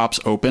pops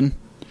open,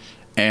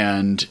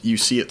 and you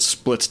see it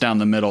splits down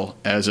the middle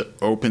as it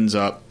opens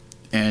up,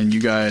 and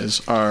you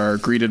guys are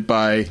greeted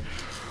by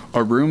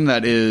a room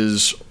that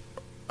is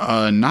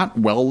not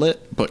well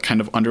lit, but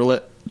kind of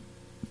underlit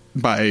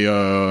by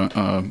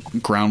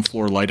ground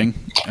floor lighting.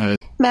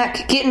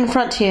 Mac, get in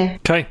front here.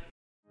 Okay.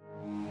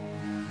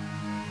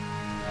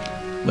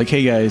 Like,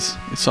 hey guys,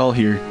 it's all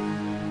here.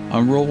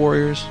 On Roll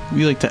Warriors,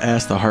 we like to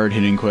ask the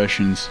hard-hitting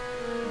questions.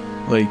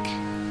 Like,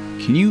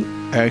 can you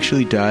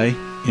actually die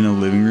in a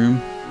living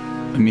room?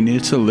 I mean,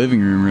 it's a living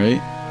room,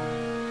 right?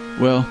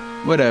 Well,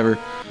 whatever.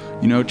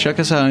 Check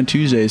us out on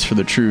Tuesdays for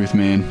the truth,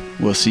 man.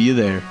 We'll see you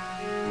there.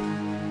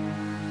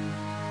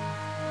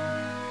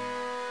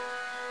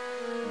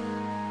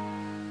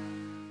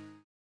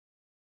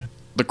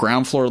 The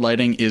ground floor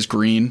lighting is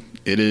green.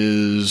 It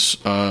is,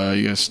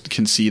 you guys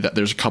can see that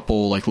there's a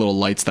couple like little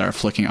lights that are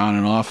flicking on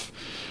and off.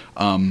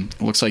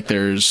 It looks like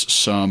there's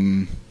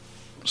some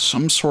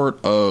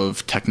sort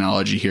of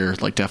technology here,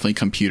 like definitely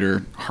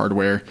computer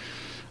hardware.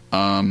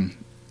 And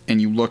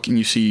you look and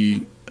you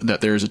see that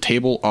there's a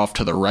table off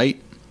to the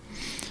right.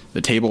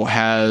 The table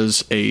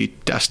has a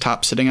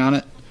desktop sitting on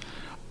it.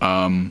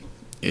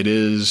 It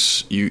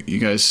is, you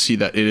guys see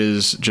that it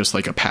is just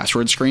like a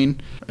password screen.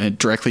 And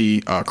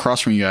directly across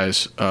from you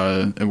guys,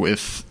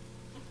 with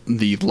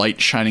the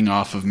light shining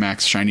off of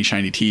Mac's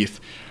shiny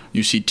teeth,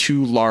 you see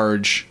 2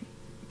 large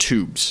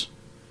tubes.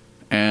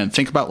 And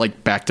think about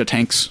like Bacta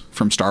tanks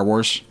from Star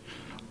Wars.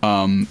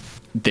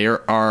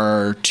 There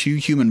are 2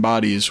 human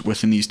bodies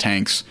within these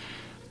tanks,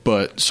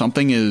 but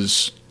something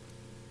is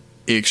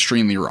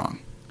extremely wrong.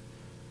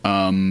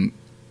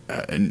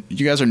 And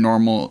you guys are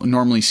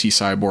normally see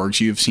cyborgs.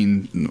 You've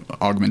seen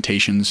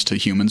augmentations to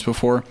humans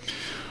before,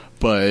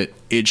 but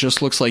it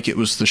just looks like it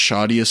was the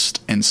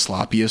shoddiest and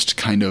sloppiest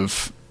kind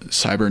of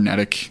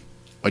cybernetic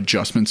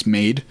adjustments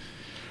made,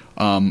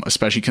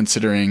 especially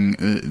considering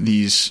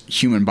these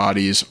human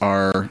bodies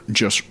are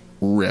just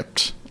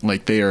ripped.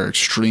 Like, they are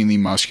extremely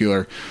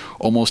muscular,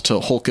 almost to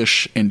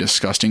hulkish and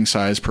disgusting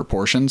size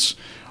proportions,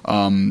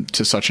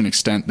 to such an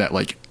extent that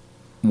like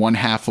one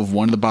half of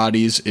one of the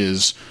bodies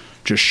is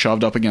just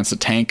shoved up against the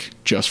tank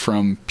just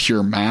from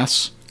pure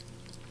mass.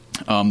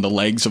 The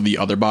legs of the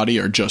other body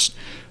are just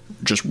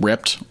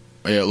ripped.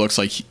 It looks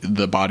like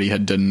the body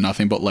had done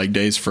nothing but leg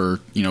days for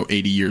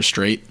 80 years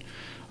straight.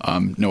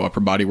 No upper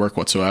body work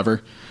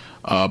whatsoever.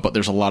 But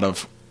there's a lot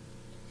of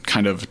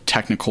kind of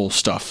technical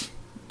stuff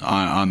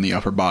on the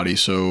upper body,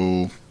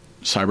 so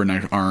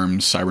cybernetic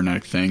arms,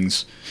 cybernetic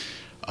things.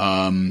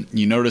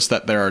 You notice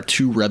that there are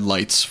 2 red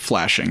lights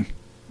flashing,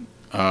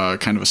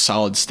 kind of a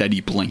solid,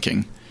 steady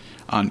blinking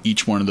on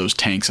each one of those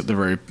tanks at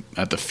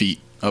the feet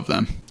of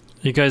them.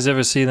 You guys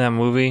ever see that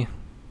movie?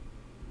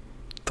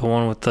 The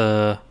one with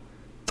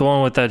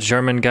that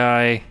German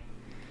guy.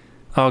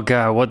 Oh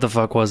god, what the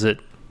fuck was it?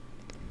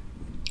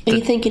 Are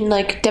you thinking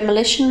like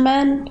Demolition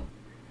Man?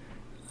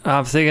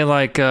 I'm thinking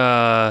like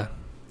I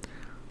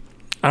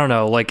don't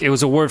know, like it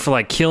was a word for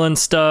like killing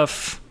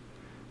stuff,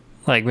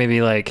 like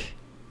maybe like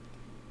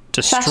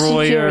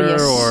destroyer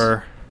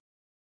or.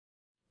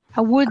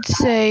 I would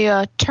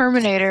say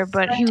Terminator,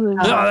 but he was.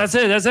 No, that's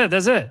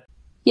it.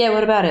 Yeah,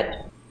 what about it?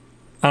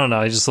 I don't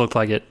know. He just looked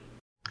like it.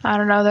 I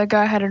don't know. That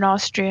guy had an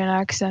Austrian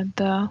accent,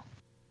 though.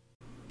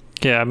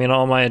 Yeah, I mean,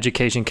 all my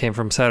education came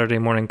from Saturday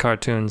morning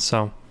cartoons,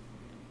 so.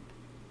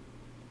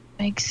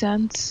 Makes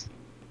sense.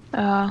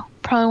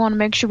 Probably want to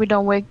make sure we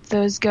don't wake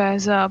those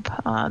guys up.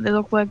 They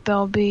look like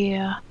they'll be.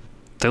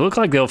 They look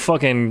like they'll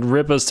fucking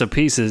rip us to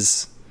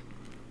pieces.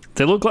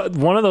 They look like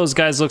one of those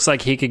guys looks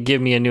like he could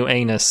give me a new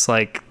anus,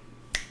 like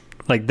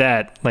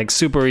that, like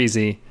super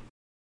easy.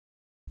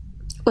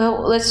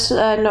 Well, let's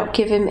not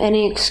give him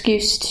any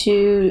excuse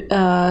to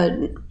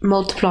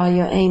multiply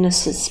your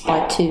anuses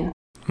by 2.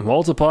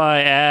 Multiply,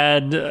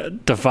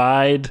 add,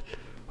 divide,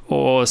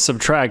 or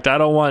subtract. I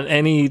don't want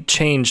any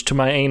change to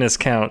my anus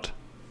count.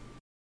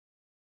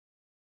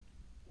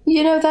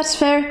 You know, that's a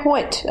fair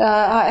point.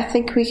 I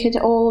think we could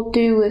all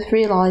do with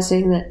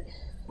realizing that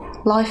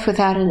life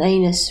without an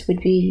anus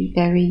would be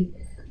very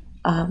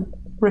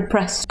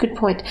repressed. Good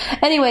point.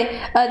 Anyway,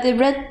 the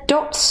red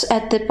dots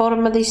at the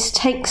bottom of these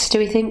tanks, do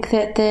we think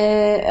that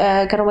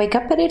they're going to wake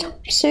up anytime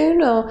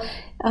soon? Or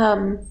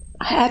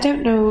I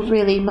don't know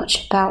really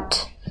much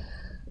about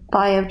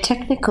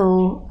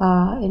biotechnical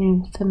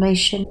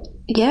information.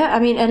 Yeah, I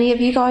mean, any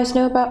of you guys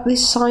know about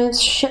this science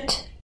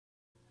shit?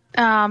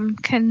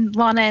 Can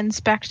Lana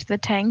inspect the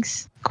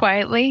tanks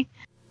quietly?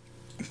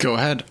 Go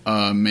ahead.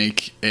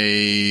 Make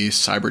a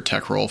cyber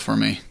tech roll for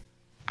me.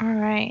 All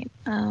right.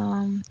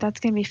 That's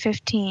going to be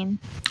 15.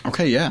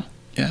 Okay, yeah.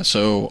 Yeah,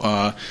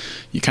 so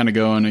you kind of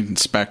go and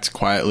inspect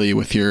quietly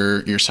with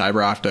your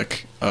cyber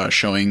optic,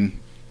 showing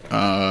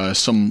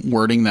some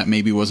wording that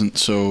maybe wasn't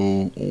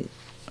so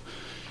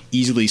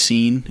easily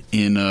seen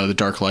in the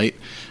dark light.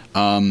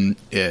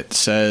 It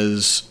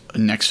says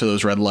next to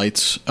those red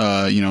lights,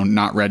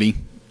 not ready,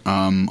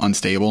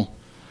 unstable,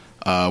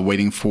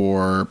 waiting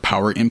for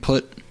power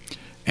input.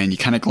 And you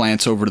kind of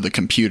glance over to the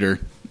computer,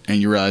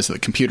 and you realize that the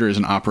computer is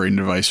an operating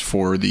device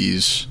for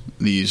these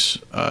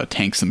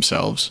tanks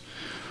themselves.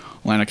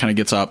 Lana kind of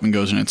gets up and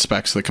goes and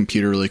inspects the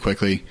computer really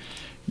quickly.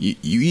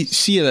 You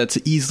see that it's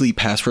easily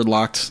password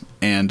locked,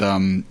 and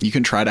you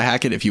can try to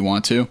hack it if you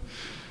want to.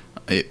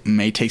 It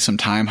may take some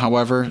time,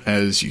 however,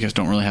 as you guys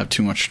don't really have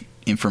too much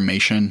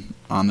information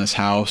on this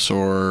house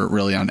or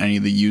really on any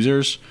of the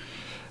users.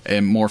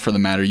 And more for the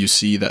matter, you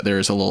see that there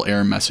is a little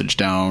error message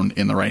down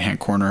in the right-hand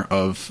corner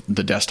of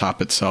the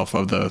desktop itself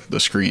of the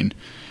screen.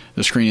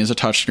 The screen is a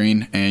touch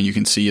screen, and you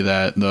can see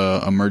that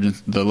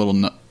the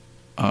little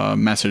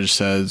message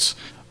says,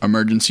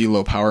 "Emergency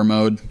low power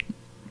mode.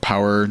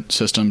 Power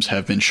systems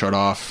have been shut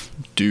off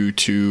due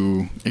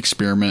to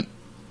experiment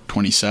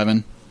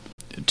 27.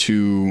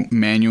 To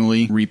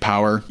manually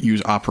repower,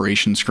 use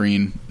operation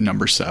screen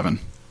number 7."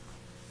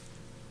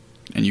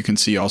 And you can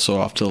see also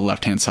off to the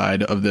left-hand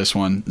side of this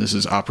one, this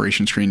is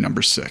operation screen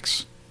number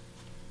 6.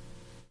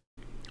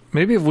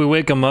 Maybe if we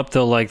wake them up,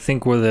 they'll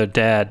think we're their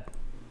dad.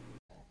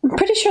 I'm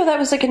pretty sure that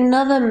was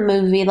another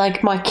movie,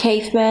 like My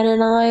Caveman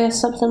and I, or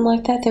something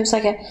like that. There was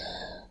a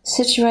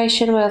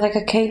situation where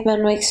a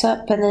caveman wakes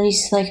up and then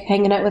he's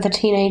hanging out with a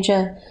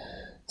teenager,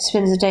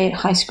 spends a day at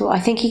high school. I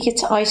think he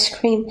gets ice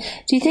cream.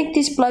 Do you think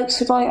these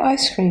blokes would like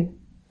ice cream?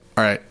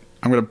 All right.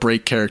 I'm going to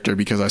break character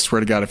because I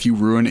swear to God, if you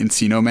ruin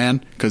Encino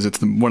Man, because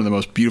it's one of the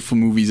most beautiful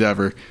movies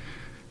ever,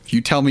 if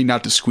you tell me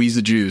not to squeeze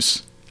the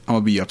juice, I'm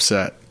going to be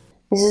upset.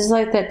 This is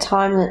like that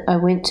time that I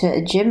went to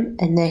a gym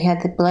and they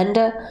had the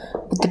blender,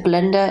 but the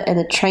blender and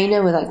the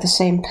trainer were the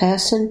same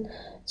person.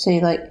 So you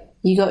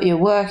got your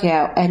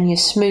workout and your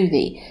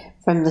smoothie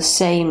from the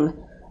same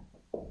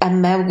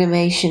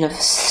amalgamation of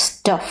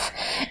stuff.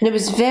 And it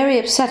was very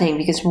upsetting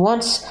because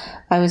once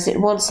I was at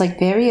once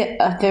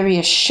very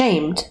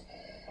ashamed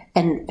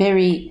and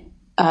very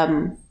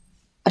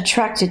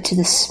attracted to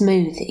the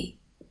smoothie.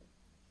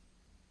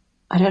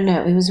 I don't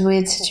know, it was a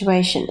weird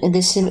situation. And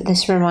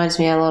this reminds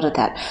me a lot of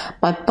that.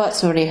 My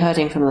butt's already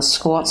hurting from the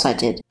squats I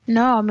did.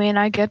 No, I mean,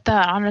 I get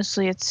that.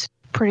 Honestly, it's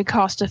pretty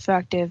cost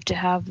effective to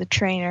have the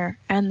trainer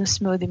and the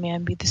smoothie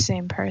man be the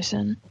same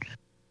person.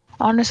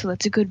 Honestly,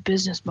 it's a good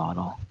business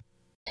model.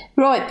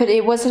 Right, but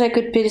it wasn't a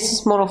good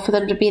business model for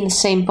them to be in the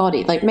same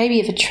body. Maybe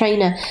if a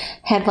trainer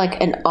had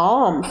an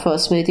arm for a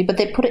smoothie, but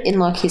they put it in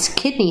his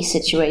kidney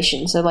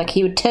situation. So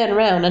he would turn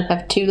around and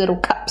have 2 little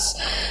cups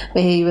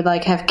where he would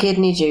have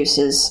kidney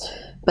juices,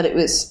 but it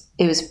was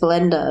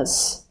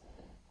blenders,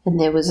 and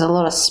there was a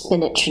lot of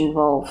spinach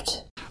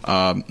involved.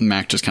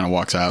 Mac just kind of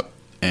walks out,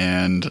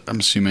 and I'm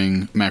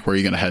assuming, Mac, where are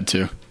you going to head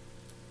to?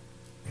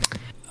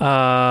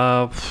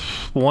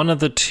 One of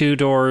the two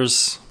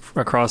doors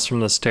across from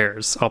the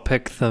stairs. I'll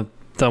pick the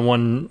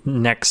one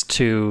next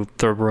to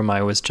the room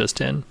I was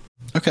just in.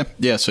 Okay,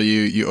 yeah, so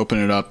you open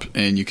it up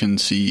and you can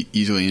see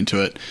easily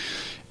into it.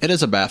 It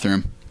is a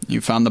bathroom.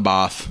 You found the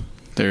bath.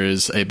 There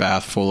is a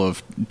bath full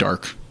of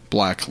dark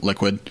black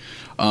liquid.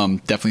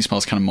 Definitely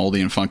smells kind of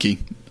moldy and funky.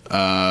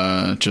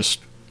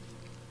 Just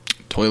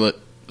toilet,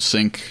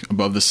 sink.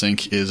 Above the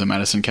sink is a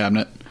medicine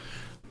cabinet.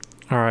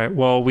 All right.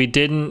 Well, we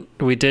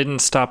didn't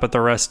stop at the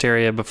rest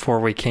area before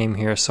we came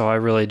here, so I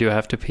really do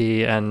have to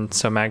pee, and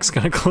so Mac's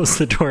gonna close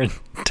the door and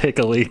take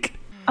a leak.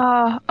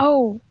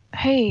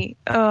 Hey,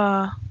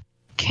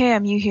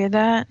 Cam, you hear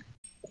that?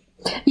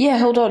 Yeah,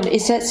 hold on.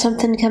 Is that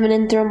something coming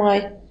in through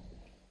my...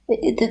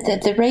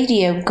 The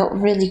radio got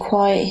really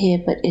quiet here,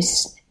 but it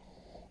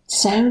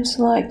sounds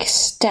like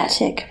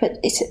static, but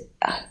it's...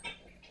 I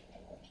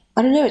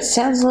don't know, it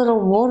sounds a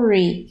little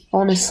watery,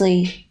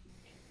 honestly.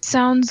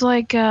 Sounds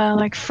like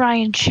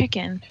frying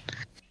chicken.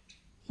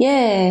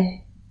 Yeah.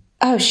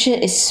 Oh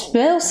shit, it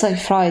smells like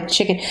fried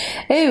chicken.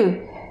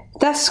 Ew,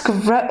 that's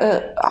gross.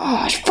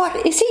 Oh,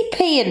 fuck, is he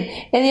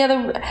peeing in the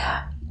other...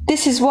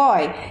 This is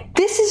why.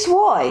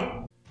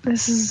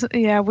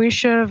 We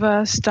should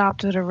have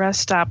stopped at a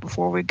rest stop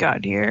before we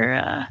got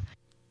here.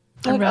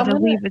 I'd rather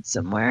leave it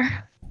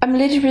somewhere. I'm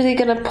literally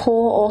gonna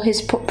pour all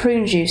his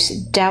prune juice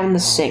down the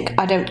sink.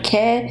 I don't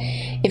care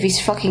if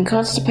he's fucking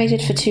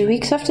constipated for 2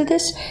 weeks after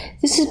this.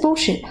 This is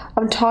bullshit.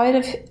 I'm tired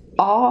of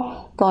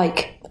our,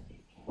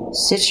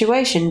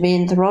 situation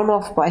being thrown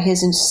off by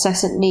his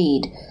incessant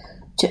need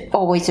to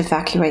always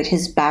evacuate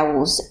his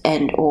bowels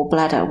and or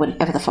bladder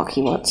whenever the fuck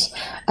he wants.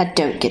 I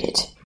don't get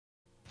it.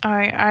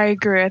 I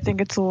agree. I think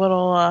it's a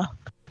little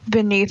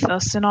beneath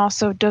us, and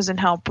also doesn't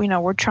help.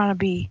 We're trying to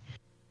be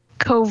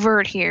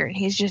covert here, and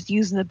he's just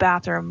using the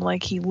bathroom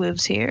like he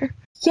lives here.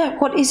 Yeah,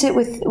 what is it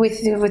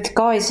with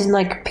guys and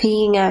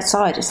peeing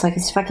outside? It's like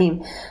he's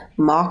fucking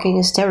marking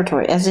his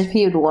territory, as if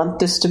he would want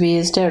this to be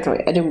his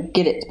territory. I don't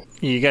get it.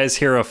 You guys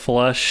hear a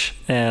flush,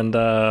 and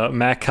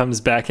Mac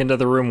comes back into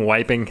the room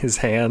wiping his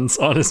hands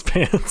on his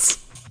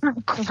pants.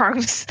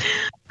 Gross.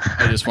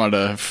 I just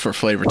wanted to, for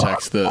flavor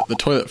text, the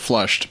toilet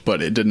flushed,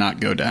 but it did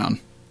not go down.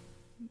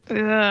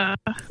 Ugh.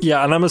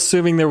 Yeah, and I'm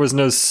assuming there was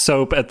no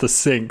soap at the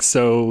sink,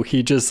 so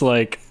he just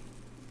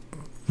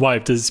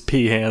wiped his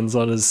pee hands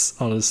on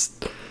his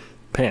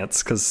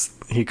pants because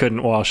he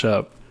couldn't wash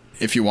up.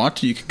 If you want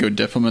to, you can go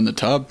dip them in the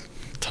tub.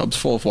 Tub's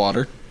full of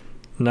water.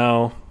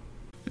 No.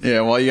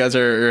 Yeah, while you guys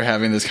are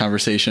having this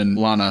conversation,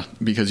 Lana,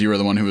 because you were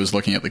the one who was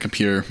looking at the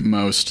computer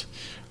most,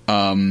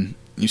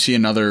 you see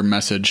another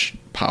message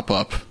pop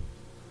up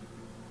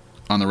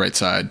on the right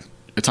side.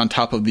 It's on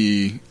top of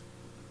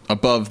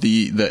above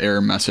the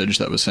error message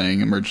that was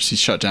saying emergency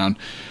shutdown.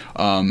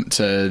 It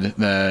said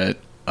that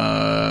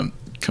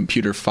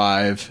computer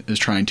 5 is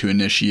trying to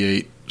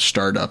initiate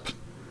startup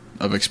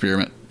of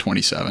experiment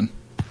 27.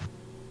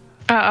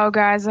 Uh-oh,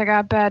 guys, I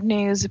got bad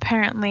news.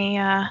 Apparently,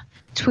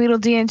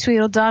 Tweedledee and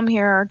Tweedledum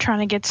here are trying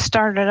to get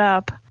started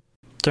up.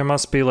 There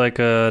must be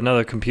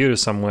another computer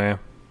somewhere.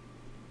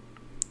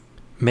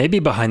 Maybe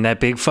behind that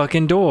big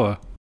fucking door.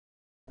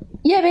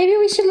 Yeah, maybe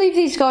we should leave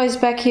these guys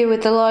back here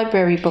with the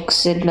library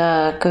books and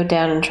go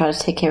down and try to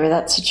take care of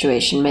that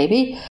situation,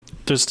 maybe.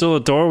 There's still a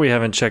door we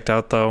haven't checked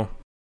out, though.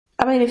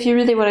 I mean, if you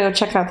really want to go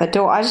check out that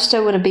door, I just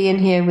don't want to be in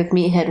here with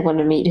Meathead 1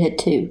 and Meathead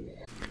 2.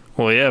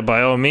 Well, yeah,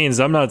 by all means.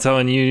 I'm not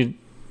telling you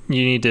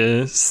need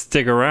to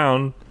stick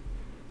around.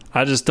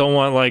 I just don't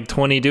want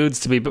 20 dudes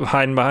to be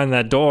hiding behind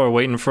that door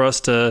waiting for us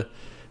to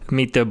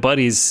meet their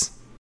buddies.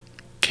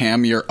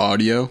 Cam, your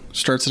audio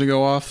starts to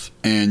go off,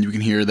 and you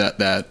can hear that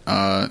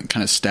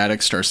kind of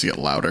static starts to get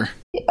louder.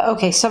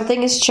 Okay,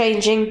 something is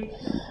changing.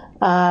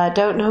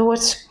 Don't know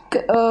what's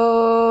going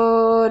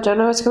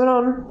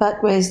on,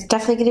 but we're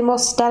definitely getting more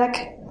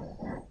static.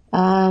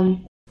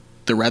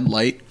 The red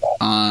light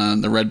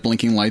the red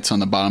blinking lights on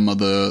the bottom of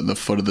the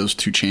foot of those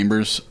two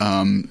chambers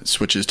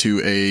switches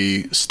to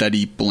a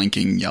steady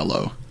blinking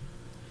yellow,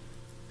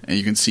 and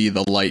you can see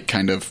the light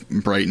kind of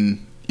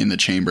brighten in the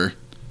chamber.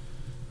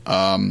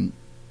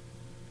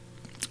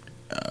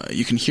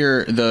 You can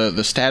hear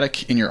the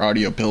static in your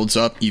audio builds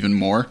up even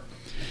more.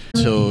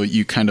 So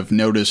you kind of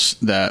notice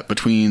that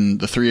between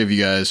the three of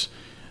you guys,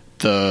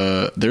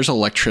 there's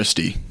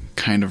electricity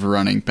kind of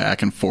running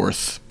back and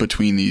forth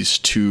between these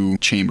two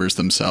chambers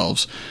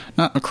themselves.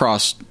 Not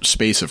across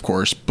space, of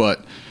course,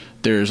 but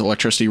there's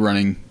electricity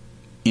running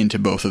into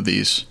both of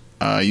these.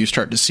 You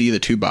start to see the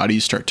two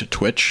bodies start to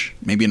twitch,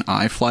 maybe an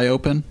eye fly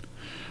open.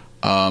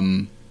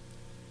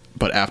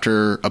 But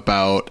after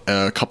about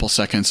a couple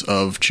seconds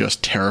of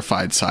just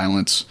terrified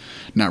silence,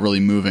 not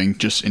really moving,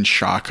 just in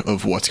shock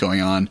of what's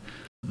going on,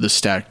 the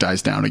static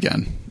dies down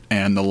again,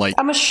 and the light...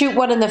 I'm gonna shoot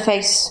one in the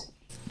face.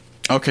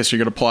 Okay, so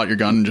you're gonna pull out your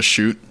gun and just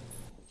shoot?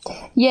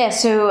 Yeah,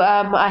 so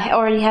I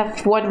already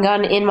have one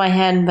gun in my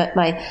hand, but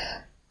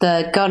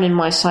the gun in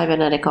my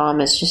cybernetic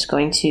arm is just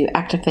going to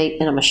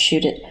activate, and I'm gonna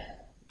shoot it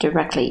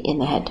directly in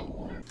the head.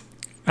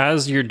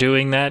 As you're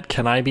doing that,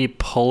 can I be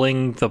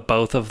pulling the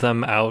both of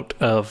them out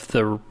of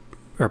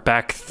or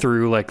back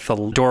through like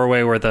the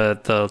doorway where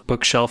the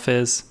bookshelf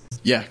is?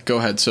 Yeah, go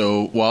ahead.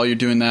 So while you're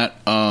doing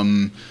that,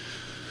 Cam,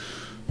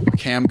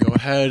 go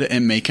ahead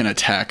and make an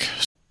attack.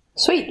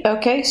 Sweet.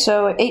 Okay,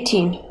 so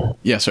 18.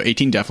 Yeah, so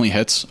 18 definitely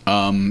hits.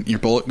 Your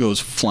bullet goes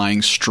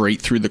flying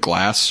straight through the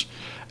glass,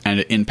 and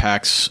it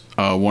impacts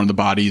one of the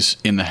bodies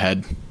in the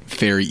head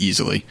very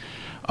easily.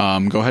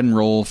 Go ahead and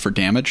roll for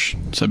damage.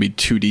 So that'd be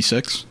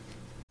 2d6.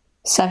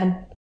 7.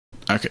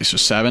 Okay, so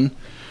 7.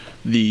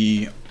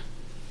 The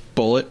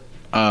bullet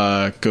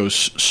goes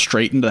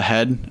straight into the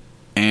head,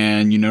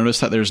 and you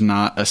notice that there's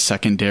not a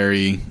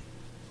secondary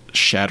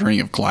shattering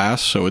of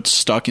glass, so it's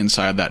stuck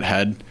inside that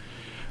head,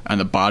 and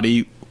the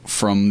body,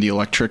 from the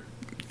electric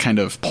kind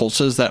of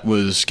pulses that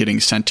was getting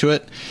sent to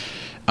it,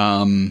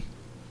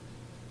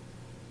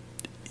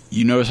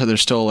 you notice that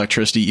there's still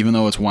electricity. Even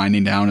though it's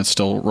winding down, it's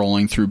still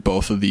rolling through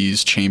both of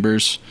these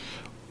chambers.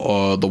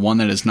 The one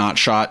that is not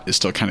shot is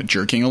still kind of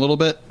jerking a little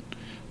bit,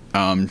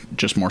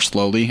 just more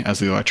slowly, as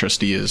the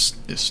electricity is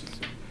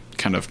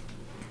kind of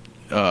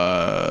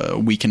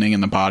weakening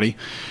in the body.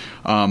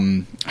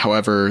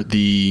 However,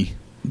 the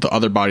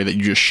other body that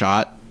you just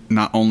shot,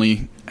 not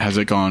only has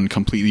it gone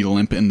completely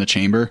limp in the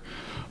chamber,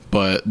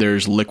 but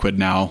there's liquid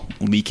now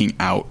leaking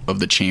out of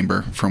the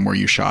chamber from where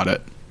you shot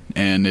it.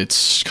 And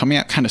it's coming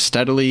out kind of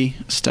steadily,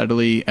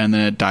 and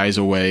then it dies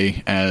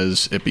away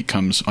as it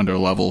becomes under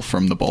level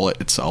from the bullet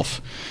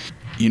itself.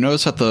 You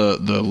notice that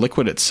the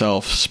liquid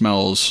itself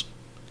smells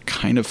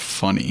kind of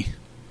funny.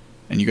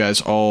 And you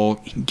guys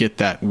all get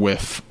that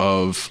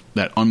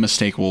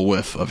unmistakable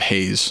whiff of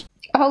haze.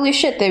 Holy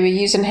shit, they were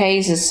using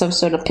haze as some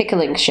sort of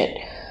pickling shit.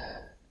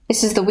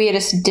 This is the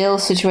weirdest dill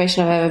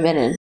situation I've ever been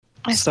in.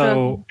 I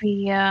suppose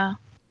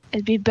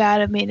it'd be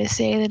bad of me to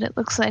say that it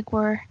looks like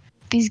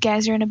these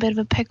guys are in a bit of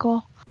a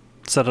pickle.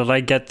 So did I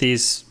get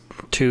these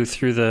two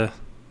through the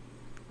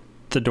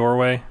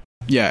doorway?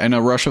 Yeah, in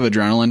a rush of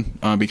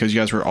adrenaline, because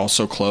you guys were all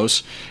so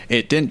close,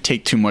 it didn't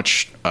take too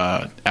much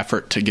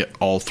effort to get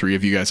all three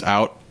of you guys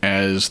out,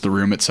 as the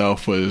room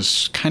itself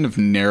was kind of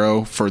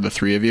narrow for the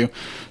three of you.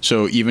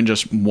 So even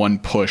just one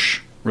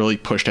push really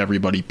pushed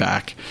everybody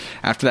back.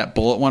 After that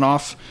bullet went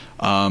off,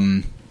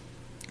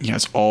 you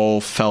guys all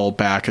fell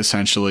back,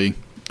 essentially.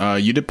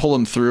 You did pull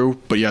them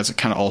through, but you guys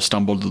kind of all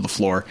stumbled to the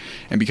floor.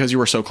 And because you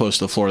were so close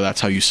to the floor,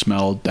 that's how you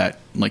smelled that,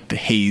 like, the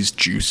haze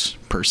juice,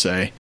 per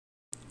se.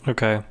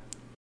 Okay.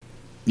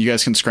 You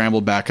guys can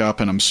scramble back up,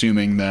 and I'm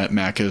assuming that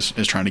Mac is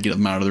trying to get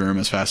them out of the room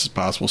as fast as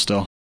possible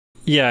still.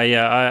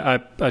 Yeah.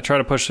 I try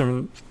to push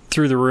them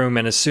through the room,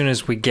 and as soon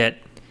as we get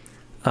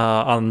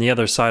on the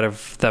other side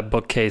of that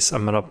bookcase,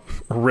 I'm going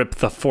to rip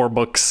the 4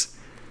 books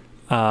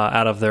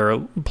out of their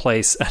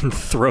place and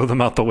throw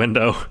them out the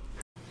window.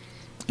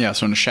 Yeah,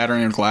 so in a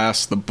shattering of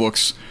glass, the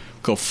books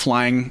go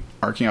flying,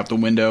 arcing out the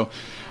window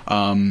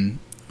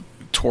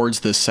towards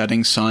the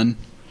setting sun,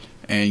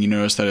 and you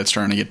notice that it's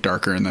starting to get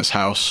darker in this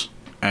house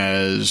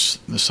as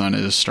the sun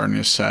is starting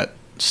to set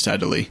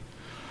steadily.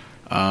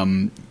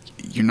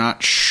 You're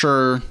not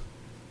sure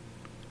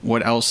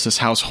what else this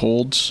house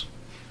holds,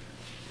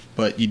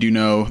 but you do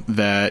know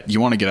that you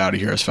want to get out of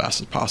here as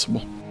fast as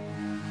possible.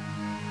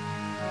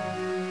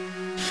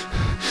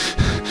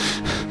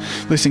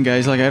 Listen,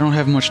 guys, I don't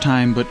have much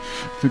time, but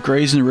the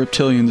Greys and the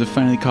Reptilians have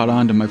finally caught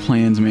on to my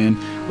plans, man.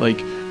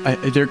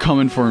 They're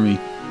coming for me.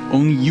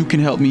 Only you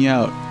can help me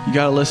out. You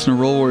gotta listen to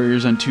Roll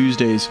Warriors on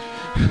Tuesdays.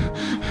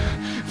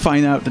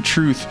 Find out the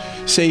truth.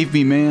 Save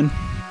me, man.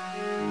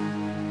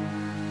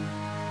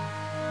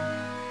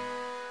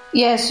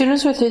 Yeah, as soon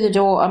as we're through the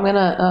door, I'm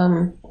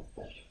gonna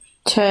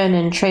turn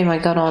and train my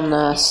gun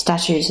on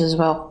statues as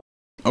well.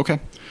 Okay.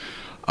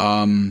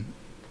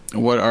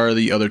 What are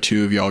the other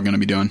two of y'all going to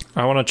be doing?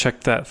 I want to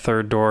check that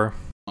third door.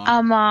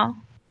 I'm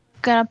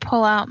gonna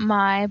pull out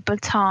my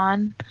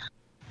baton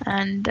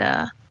and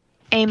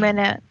aim at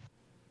it.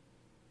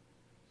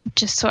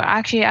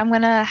 I'm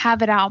gonna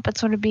have it out, but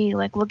sort of be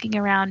like looking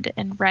around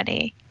and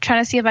ready,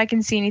 trying to see if I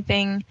can see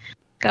anything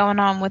going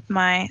on with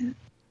my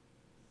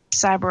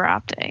cyber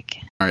optic.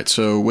 All right,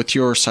 so with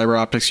your cyber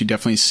optics, you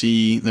definitely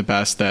see the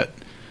best that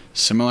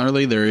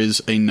similarly there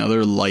is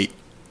another light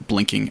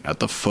blinking at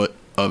the foot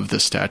of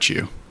the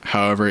statue.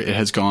 However, it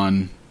has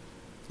gone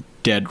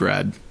dead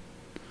red.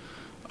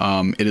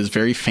 It is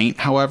very faint,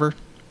 however.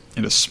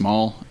 It is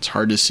small. It's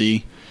hard to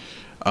see.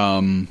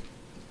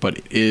 But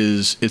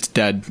it's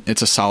dead.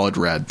 It's a solid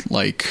red.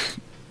 Like,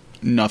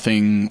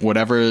 nothing,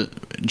 whatever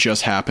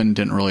just happened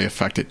didn't really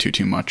affect it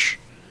too much.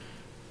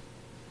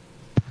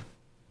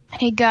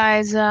 Hey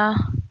guys, I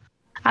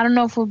don't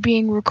know if we're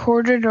being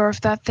recorded or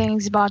if that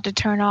thing's about to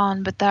turn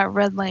on, but that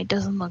red light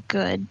doesn't look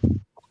good.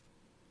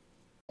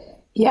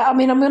 Yeah, I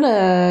mean, I'm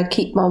gonna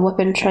keep my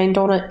weapon trained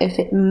on it. If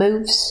it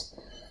moves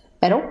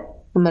at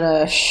all, I'm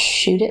gonna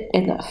shoot it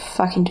in the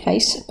fucking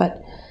face.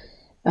 But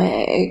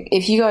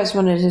if you guys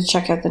wanted to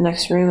check out the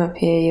next room up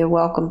here, you're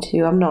welcome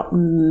to. I'm not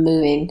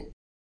moving.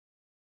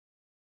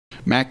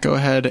 Matt, go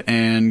ahead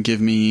and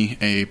give me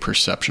a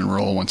perception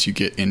roll once you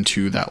get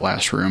into that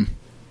last room.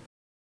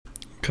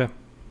 Okay.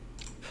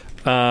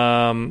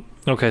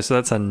 Okay, so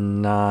that's a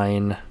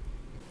 9.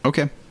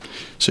 Okay.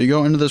 So you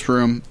go into this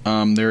room.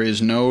 There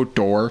is no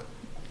door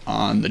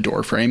on the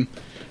door frame,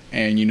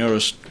 and you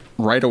notice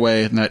right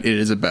away that it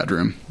is a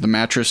bedroom. The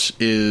mattress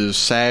is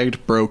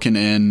sagged, broken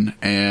in,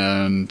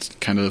 and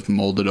kind of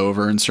molded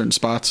over in certain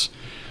spots.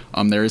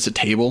 There is a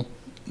table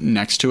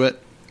next to it,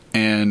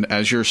 and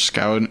as you're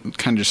kind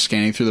of just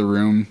scanning through the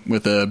room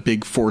with a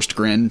big forced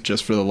grin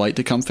just for the light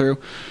to come through,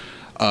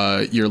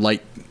 your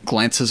light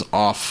glances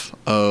off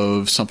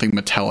of something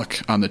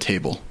metallic on the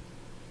table.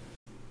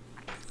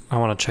 I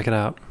want to check it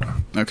out.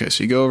 Okay,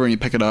 so you go over and you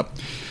pick it up,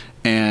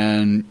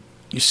 and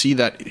you see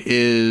that it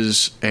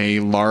is a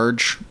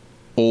large,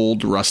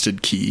 old,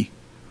 rusted key.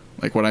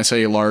 Like, when I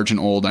say large and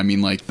old, I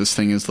mean like this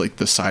thing is like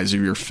the size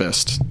of your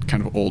fist,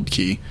 kind of old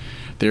key.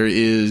 There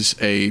is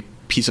a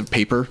piece of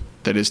paper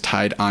that is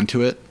tied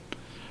onto it,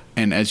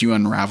 and as you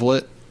unravel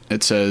it,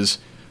 it says,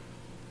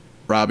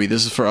 "Robbie,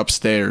 this is for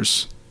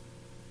upstairs.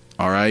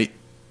 All right?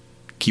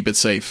 Keep it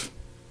safe."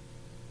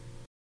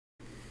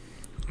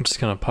 I'm just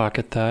going to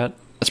pocket that.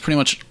 That's pretty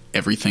much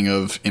everything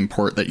of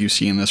import that you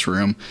see in this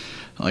room.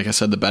 Like I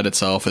said, the bed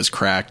itself is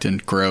cracked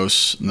and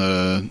gross.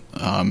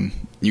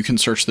 You can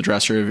search the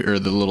dresser or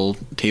the little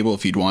table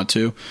if you'd want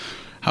to.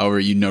 However,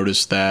 you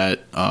notice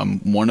that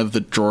one of the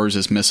drawers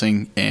is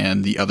missing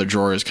and the other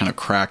drawer is kind of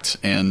cracked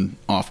and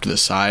off to the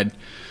side.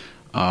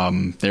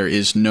 There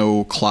is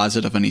no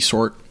closet of any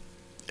sort,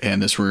 and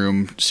this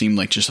room seemed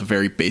like just a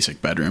very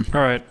basic bedroom.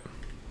 All right.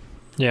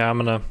 Yeah, I'm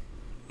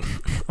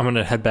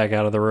gonna head back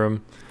out of the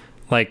room.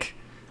 Like,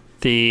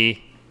 the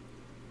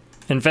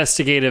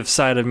investigative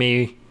side of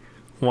me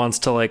wants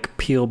to like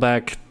peel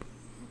back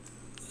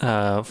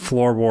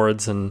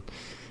floorboards and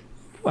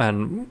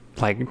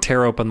like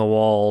tear open the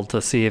wall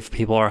to see if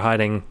people are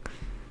hiding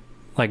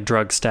like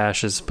drug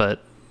stashes,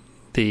 but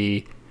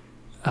the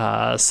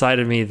side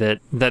of me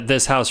that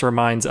this house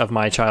reminds of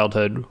my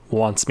childhood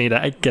wants me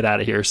to get out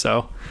of here,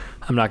 so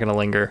I'm not gonna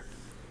linger.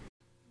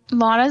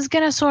 Lana's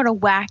gonna sort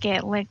of whack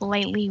it like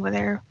lightly with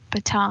her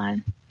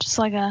baton, just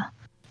like a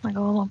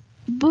little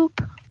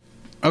boop.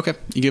 Okay,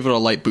 you give it a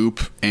light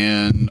boop,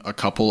 and a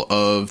couple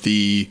of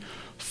the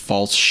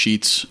false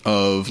sheets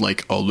of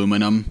like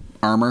aluminum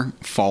armor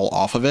fall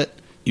off of it.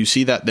 You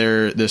see that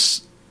there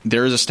is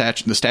a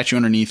statue. The statue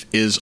underneath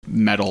is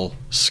metal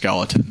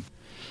skeleton.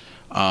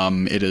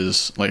 It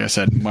is, like I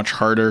said, much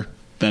harder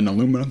than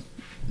aluminum.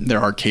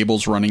 There are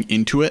cables running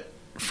into it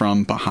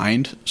from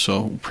behind,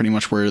 so pretty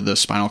much where the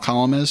spinal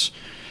column is,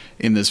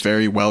 in this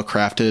very well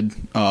crafted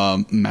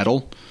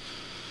metal,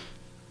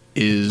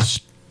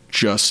 is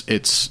just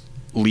it's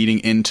leading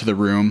into the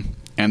room,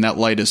 and that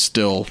light is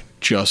still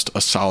just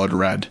a solid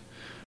red.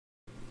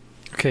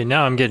 Okay,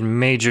 now I'm getting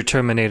major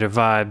Terminator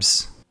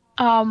vibes.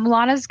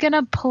 Lana's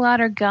gonna pull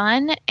out her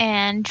gun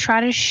and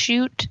try to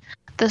shoot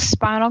the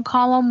spinal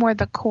column where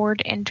the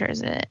cord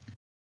enters it.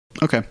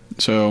 Okay,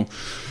 so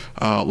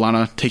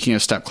Lana, taking a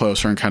step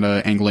closer and kind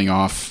of angling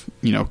off,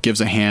 gives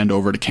a hand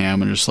over to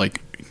Cam and just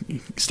like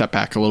step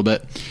back a little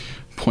bit,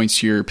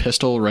 points your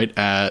pistol right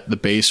at the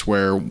base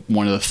where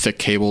one of the thick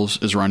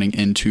cables is running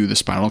into the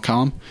spinal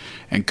column,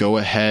 and go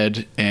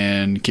ahead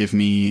and give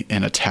me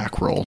an attack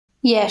roll.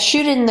 Yeah,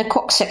 shoot in the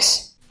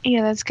coccyx.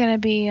 Yeah, that's gonna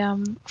be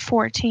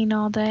 14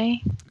 all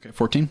day. Okay,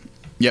 14.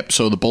 Yep.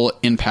 So the bullet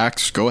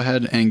impacts. Go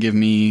ahead and give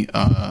me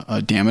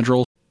a damage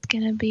roll. It's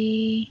gonna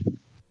be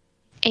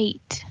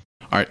 8.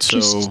 All right.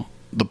 So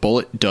the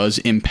bullet does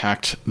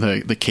impact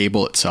the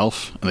cable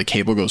itself. The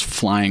cable goes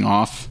flying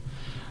off.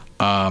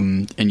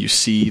 And you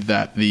see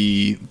that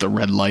the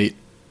red light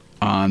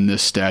on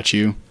this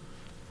statue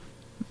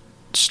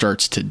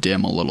starts to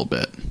dim a little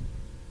bit.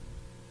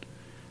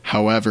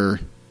 However,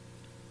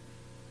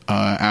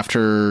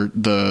 after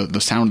the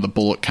sound of the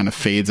bullet kind of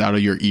fades out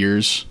of your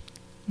ears,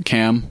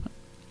 Cam,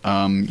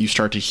 you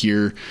start to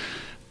hear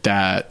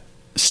that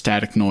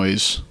static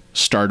noise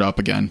start up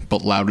again,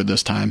 but louder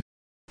this time.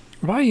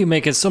 Why are you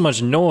making so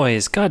much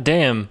noise? God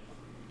damn.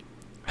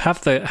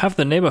 Half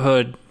the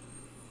neighborhood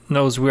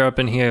knows we're up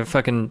in here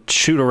fucking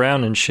shoot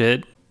around and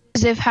shit.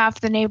 As if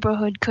half the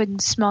neighborhood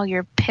couldn't smell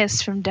your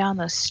piss from down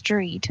the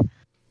street.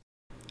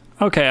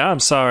 Okay, I'm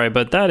sorry,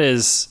 but that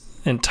is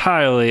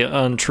entirely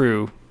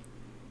untrue.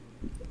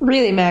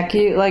 Really, Mac,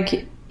 you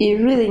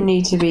really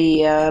need to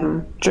be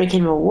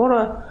drinking more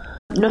water.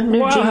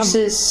 No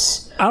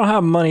juices. I don't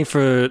have money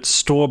for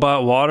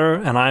store-bought water,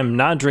 and I'm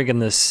not drinking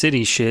this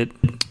city shit.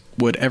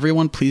 Would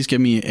everyone please give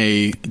me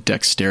a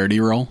dexterity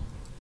roll?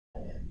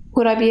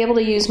 Would I be able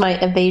to use my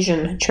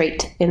evasion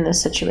trait in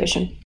this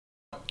situation?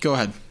 Go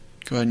ahead.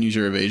 Go ahead and use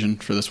your evasion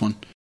for this one.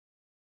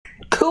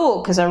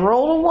 Cool, because I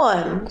rolled a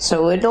 1,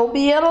 so it'll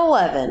be an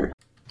 11.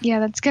 Yeah,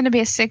 that's gonna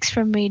be a 6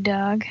 from me,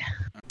 Doug.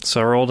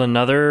 So I rolled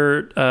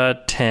another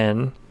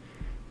 10,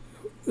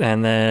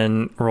 and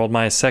then rolled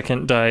my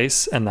second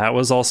dice, and that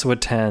was also a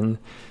 10,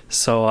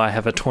 so I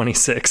have a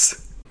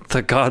 26.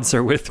 The gods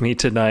are with me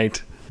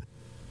tonight.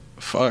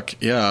 Fuck,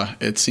 yeah,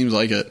 it seems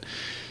like it.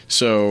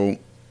 So,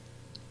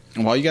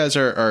 while you guys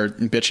are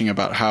bitching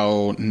about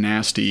how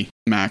nasty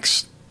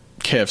Mac's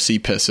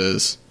KFC piss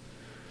is,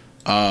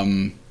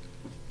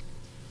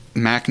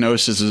 Mac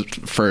notices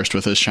it first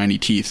with his shiny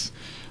teeth,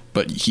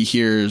 but he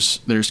hears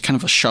there's kind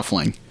of a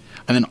shuffling,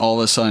 and then all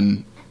of a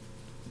sudden,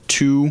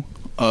 two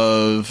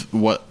of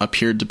what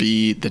appeared to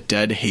be the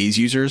dead haze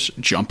users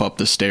jump up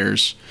the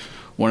stairs.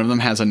 One of them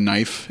has a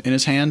knife in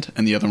his hand,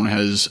 and the other one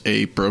has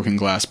a broken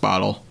glass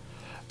bottle.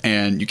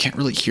 And you can't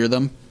really hear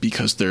them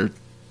because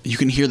you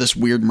can hear this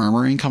weird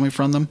murmuring coming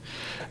from them,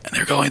 and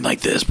they're going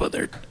like this, but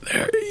they're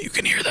you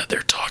can hear that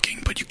they're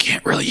talking, but you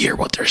can't really hear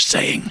what they're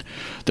saying.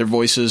 Their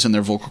voices and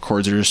their vocal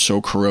cords are just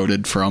so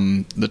corroded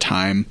from the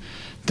time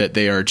that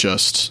they are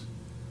just,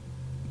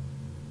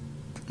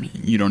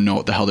 you don't know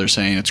what the hell they're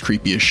saying. It's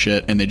creepy as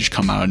shit, and they just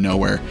come out of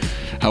nowhere.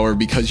 However,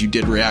 because you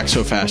did react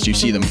so fast, you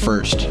see them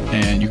first,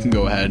 and you can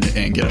go ahead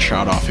and get a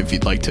shot off if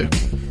you'd like to.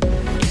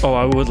 Oh,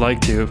 I would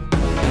like to.